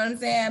 You know what I'm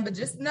saying? But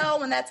just know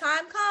when that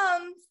time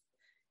comes,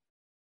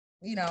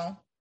 you know,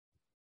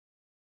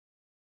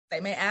 they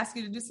may ask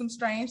you to do some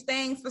strange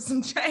things for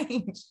some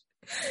change.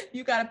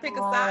 You got to pick a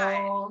side.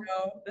 You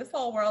know? This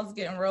whole world's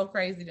getting real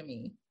crazy to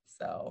me.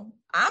 So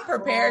I'm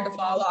prepared to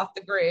fall off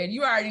the grid.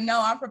 You already know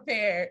I'm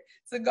prepared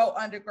to go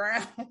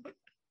underground.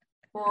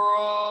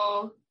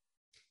 Girl.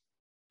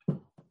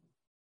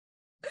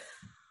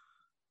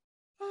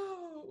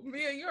 Oh,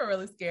 Mia, you're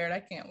really scared. I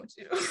can't with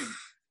you.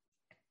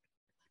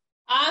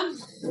 I'm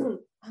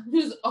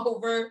just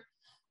over.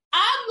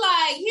 I'm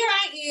like, here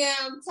I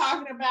am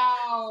talking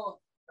about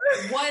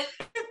what,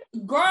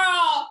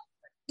 girl,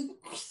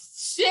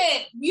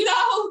 shit, you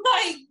know,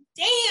 like,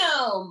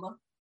 damn.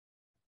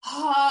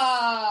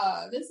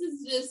 This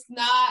is just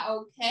not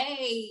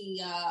okay.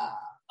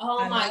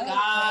 Oh my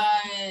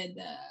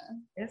God.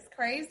 It's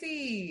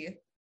crazy.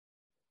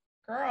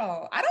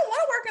 Girl, I don't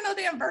want to work in no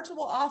damn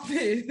virtual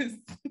office.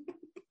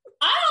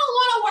 I don't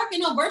want to work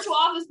in no virtual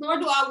office, nor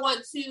do I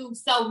want to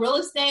sell real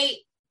estate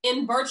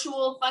in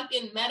virtual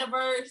fucking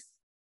metaverse.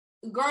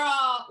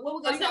 Girl, what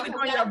we gonna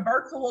say? Your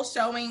virtual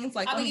showings,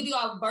 like I'm gonna give you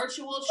a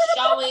virtual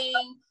showing.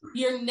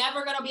 You're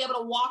never gonna be able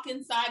to walk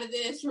inside of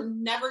this. You're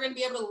never gonna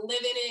be able to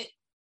live in it.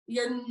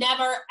 You're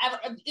never ever.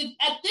 At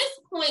this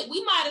point,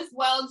 we might as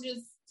well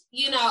just,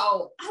 you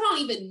know, I don't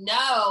even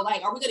know.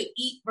 Like, are we gonna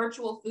eat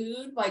virtual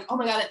food? Like, oh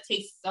my God, that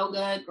tastes so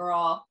good,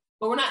 girl.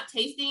 But we're not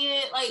tasting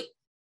it. Like,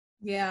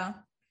 yeah.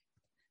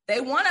 They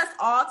want us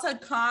all to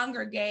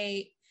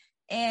congregate.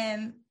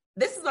 And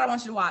this is what I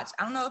want you to watch.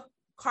 I don't know if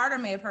Carter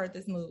may have heard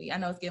this movie. I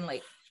know it's getting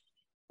late.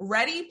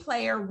 Ready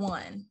Player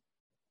One.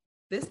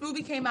 This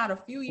movie came out a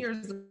few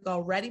years ago,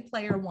 Ready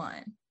Player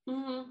One.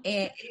 Mm-hmm.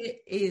 And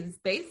it is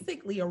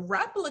basically a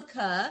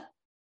replica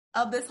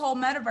of this whole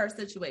metaverse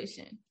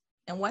situation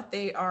and what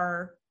they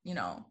are, you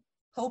know,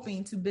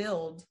 hoping to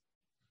build.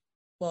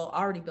 Well,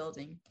 already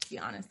building, to be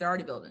honest. They're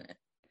already building it.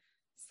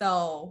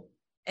 So,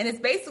 and it's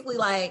basically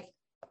like,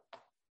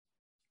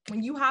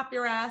 when you hop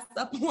your ass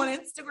up on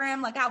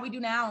Instagram, like how we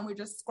do now, and we're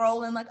just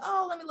scrolling like,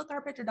 oh, let me look at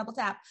her picture, double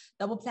tap.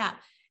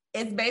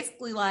 It's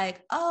basically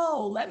like,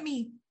 oh,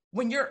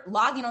 when you're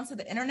logging onto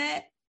the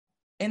internet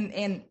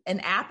in an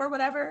app or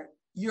whatever,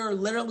 you're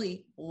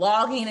literally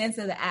logging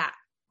into the app.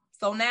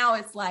 So now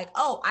it's like,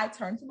 oh, I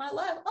turn to my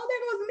left. Oh, there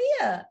goes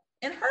Mia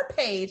and her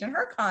page and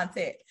her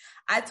content.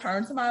 I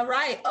turn to my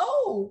right.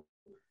 Oh,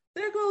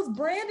 there goes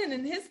Brandon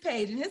and his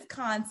page and his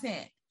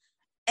content.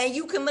 And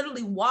you can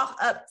literally walk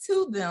up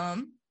to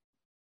them,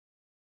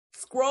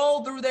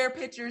 scroll through their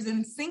pictures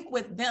and sync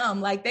with them.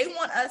 Like they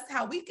want us,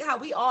 how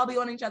we all be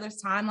on each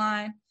other's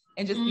timeline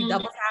and just be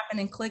double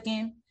tapping and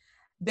clicking.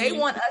 They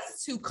want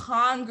us to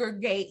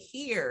congregate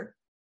here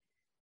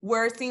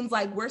where it seems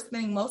like we're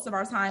spending most of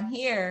our time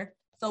here.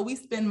 So we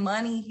spend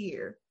money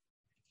here.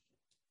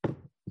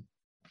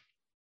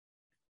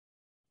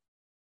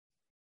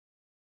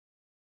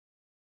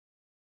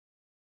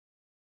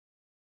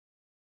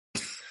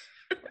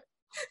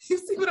 You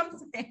see what I'm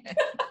saying?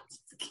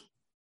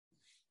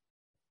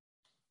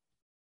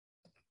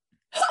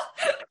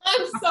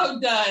 I'm so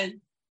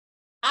done.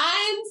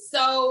 I'm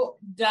so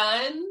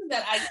done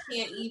that I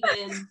can't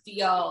even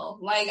deal.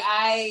 Like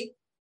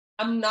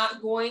I'm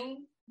not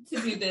going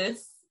to do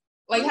this.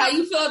 Like how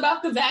you feel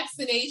about the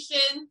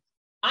vaccination,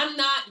 I'm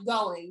not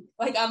going.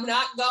 Like I'm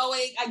not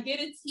going. I get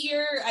it's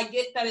here. I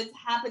get that it's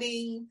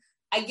happening.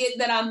 I get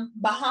that I'm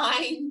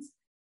behind.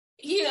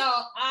 You know,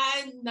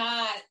 I'm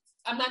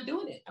not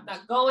doing it. I'm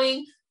not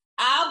going.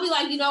 I'll be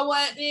like, you know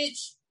what,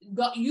 bitch?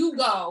 Go, you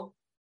go.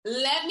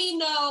 Let me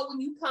know when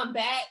you come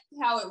back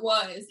how it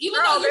was. Even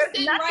though you're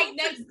sitting right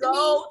next to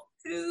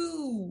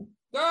me.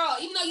 Girl,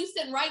 even though you're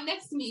sitting right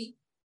next to me,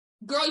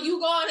 girl, you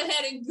go on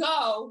ahead and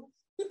go.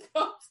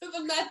 Go to the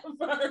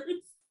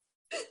metaverse.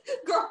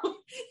 Girl,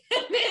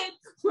 and then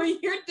when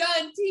you're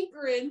done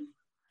tinkering,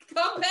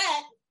 come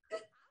back.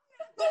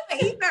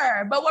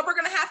 Either. But what we're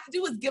going to have to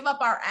do is give up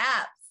our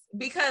apps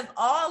because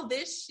all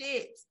this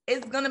shit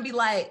is going to be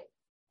like,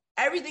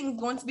 everything's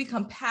going to be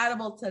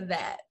compatible to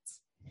that.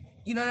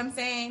 You know what I'm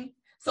saying?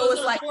 So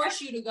it's like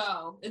force you to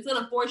go. It's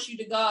gonna force you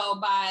to go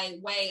by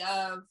way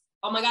of,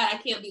 oh my God, I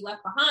can't be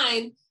left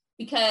behind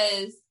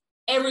because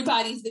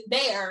everybody's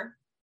there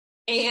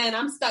and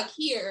I'm stuck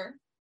here.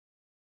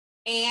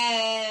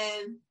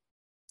 And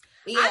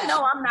yeah. I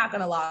know I'm not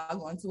gonna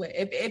log onto it.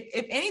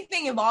 If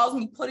anything involves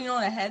me putting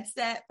on a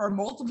headset for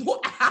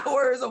multiple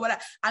hours or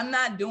whatever, I'm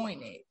not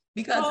doing it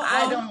because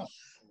I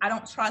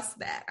don't trust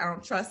that. I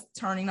don't trust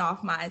turning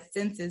off my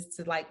senses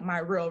to like my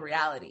real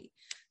reality.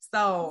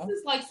 So this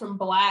is like some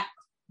Black,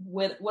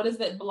 what is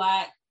it?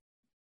 Black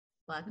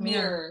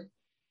Mirror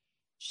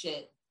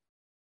shit.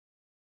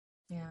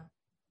 Yeah.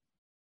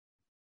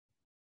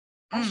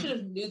 I should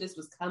have knew this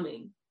was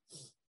coming.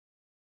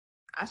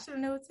 I should have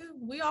known it too.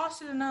 We all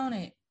should have known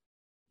it.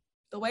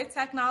 The way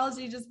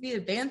technology just be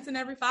advancing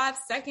every 5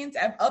 seconds,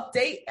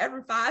 update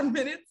every 5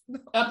 minutes.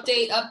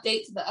 Update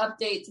to the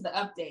update to the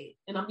update.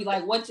 And I'll be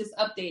like, what just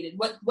updated?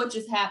 What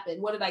just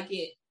happened? What did I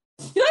get?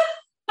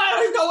 I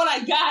don't even know what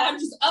I got. I'm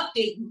just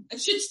updating.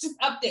 Shit's just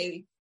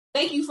updating.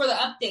 Thank you for the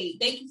update.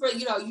 Thank you for,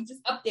 you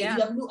just update. Yeah.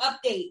 You have a new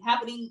update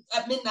happening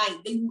at midnight.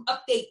 Then you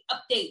update.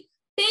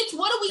 Bitch,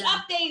 what are we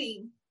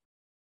updating?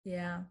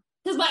 Yeah.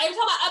 Because every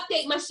time I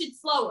update, my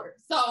shit's slower.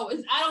 So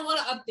I don't want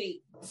to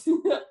update.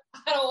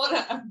 I don't want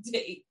to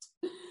update.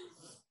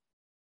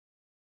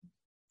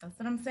 That's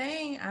what I'm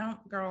saying. I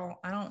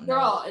don't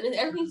know. And then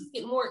everything's just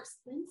getting more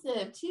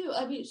expensive too.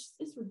 I mean,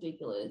 it's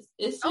ridiculous.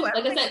 It's just, like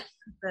I said,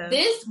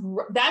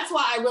 that's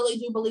why I really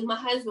do believe my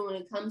husband when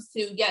it comes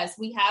to, yes,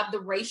 we have the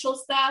racial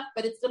stuff,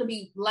 but it's going to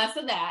be less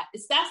of that.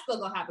 That's still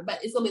going to happen,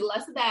 but it's going to be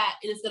less of that.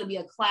 And it's going to be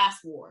a class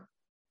war.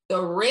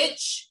 The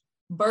rich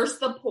versus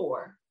the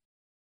poor.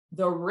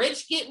 The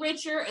rich get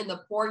richer and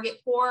the poor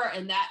get poorer.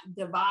 And that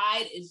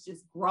divide is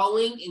just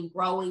growing and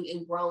growing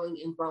and growing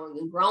and growing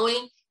and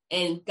growing.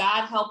 And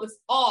God help us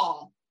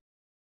all.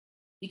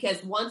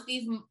 Because once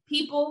these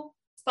people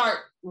start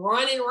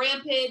running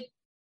rampant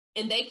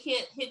and they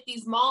can't hit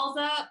these malls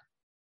up,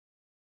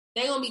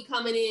 they're going to be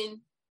coming in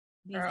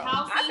these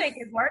houses. I think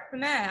it's worse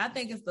than that. I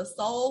think it's the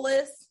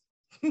soulless.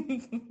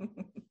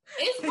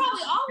 It's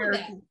probably all of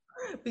that.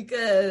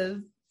 Because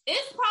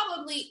it's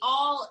probably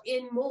all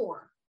in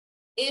more.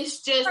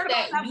 It's just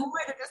that boy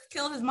that just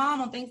killed his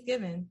mom on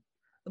Thanksgiving.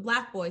 The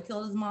Black boy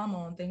killed his mom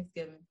on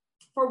Thanksgiving.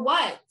 For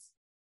what?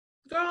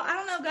 Girl, I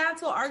don't know. Got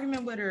into an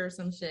argument with her or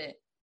some shit.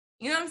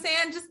 You know what I'm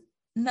saying? Just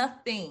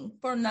nothing.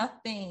 For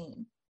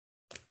nothing.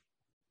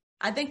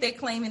 I think they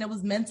claiming it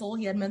was mental.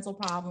 He had mental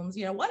problems.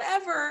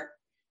 Whatever.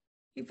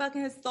 His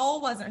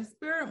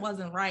spirit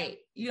wasn't right.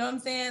 You know what I'm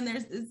saying?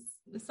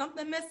 There's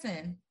something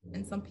missing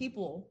in some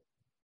people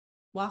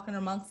walking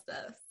amongst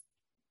us.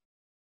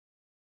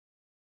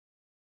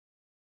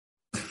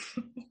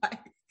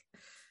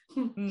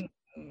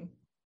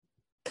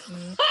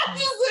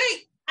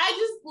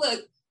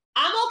 Look,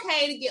 I'm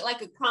okay to get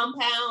like a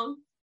compound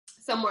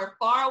somewhere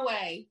far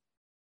away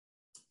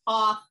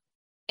off,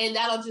 and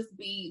that'll just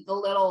be the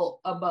little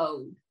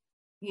abode.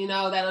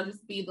 That'll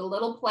just be the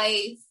little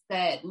place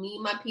that me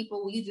and my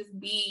people, we just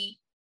be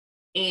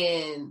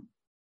in.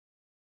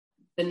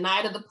 The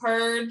night of the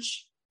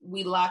purge,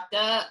 we locked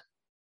up.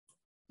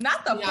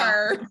 Not the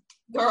purge.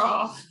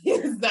 Girl,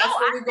 that's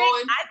where we're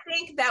going. I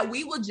think that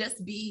we will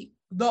just be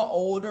the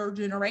older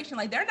generation.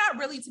 Like, they're not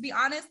really, to be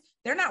honest,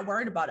 they're not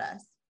worried about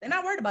us. They're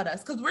not worried about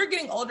us because we're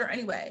getting older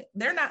anyway.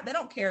 They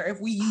don't care if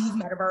we use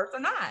metaverse or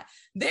not.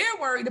 They're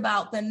worried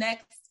about the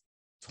next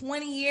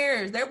 20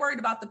 years. They're worried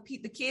about the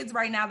kids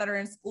right now that are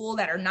in school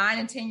that are 9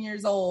 and 10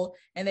 years old,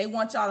 and they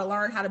want y'all to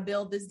learn how to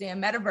build this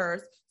damn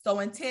metaverse. So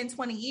in 10,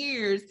 20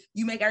 years,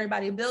 you make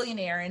everybody a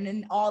billionaire, and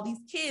then all these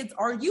kids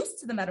are used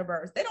to the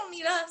metaverse. They don't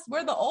need us.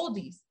 We're the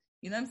oldies.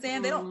 You know what I'm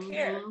saying? They don't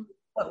care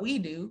what we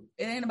do.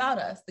 It ain't about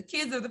us. The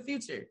kids are the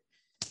future.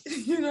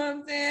 You know what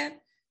I'm saying?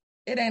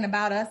 It ain't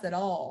about us at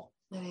all.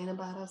 It ain't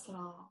about us at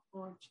all.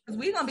 Because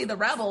we're going to be the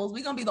rebels.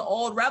 We're going to be the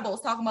old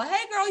rebels talking about,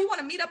 hey, girl, you want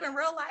to meet up in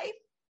real life?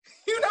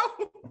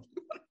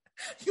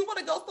 You want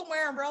to go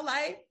somewhere in real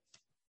life?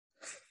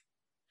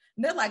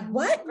 And they're like,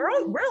 what,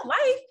 girl? Real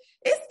life?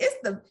 It's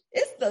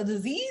the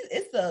disease.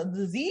 It's the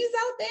disease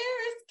out there.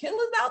 It's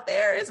killers out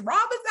there. It's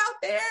robbers out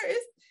there.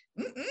 It's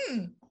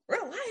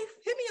real life.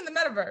 Hit me in the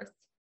metaverse.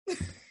 I'm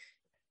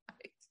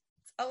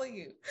telling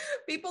you,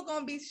 people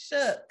gonna be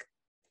shook.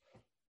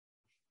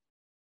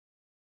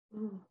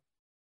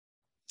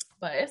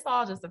 But it's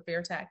all just a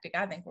fear tactic.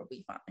 I think we'll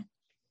be fine.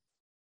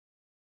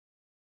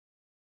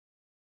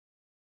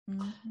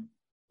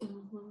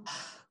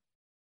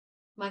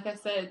 Like I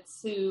said,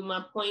 to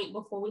my point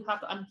before we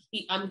hopped,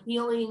 I'm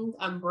healing.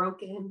 I'm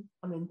broken.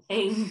 I'm in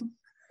pain.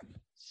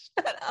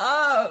 Shut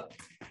up.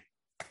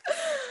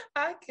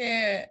 I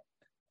can't.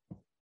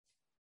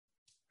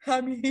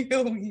 I'm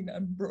healing.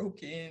 I'm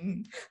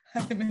broken.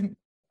 I'm in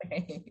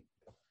pain.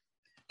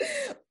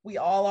 We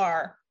all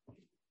are.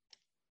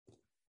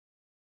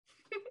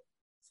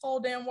 This whole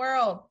damn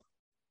world.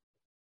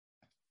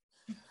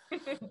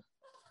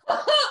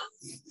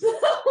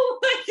 Oh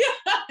my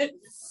God.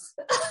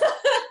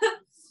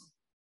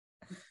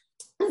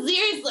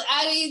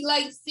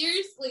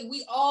 Seriously,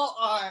 we all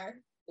are.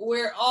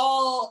 We're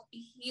all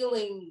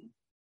healing.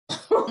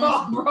 We're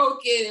all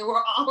broken and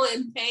we're all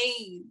in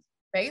pain.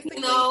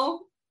 Basically.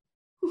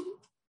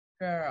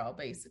 Girl,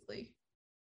 basically.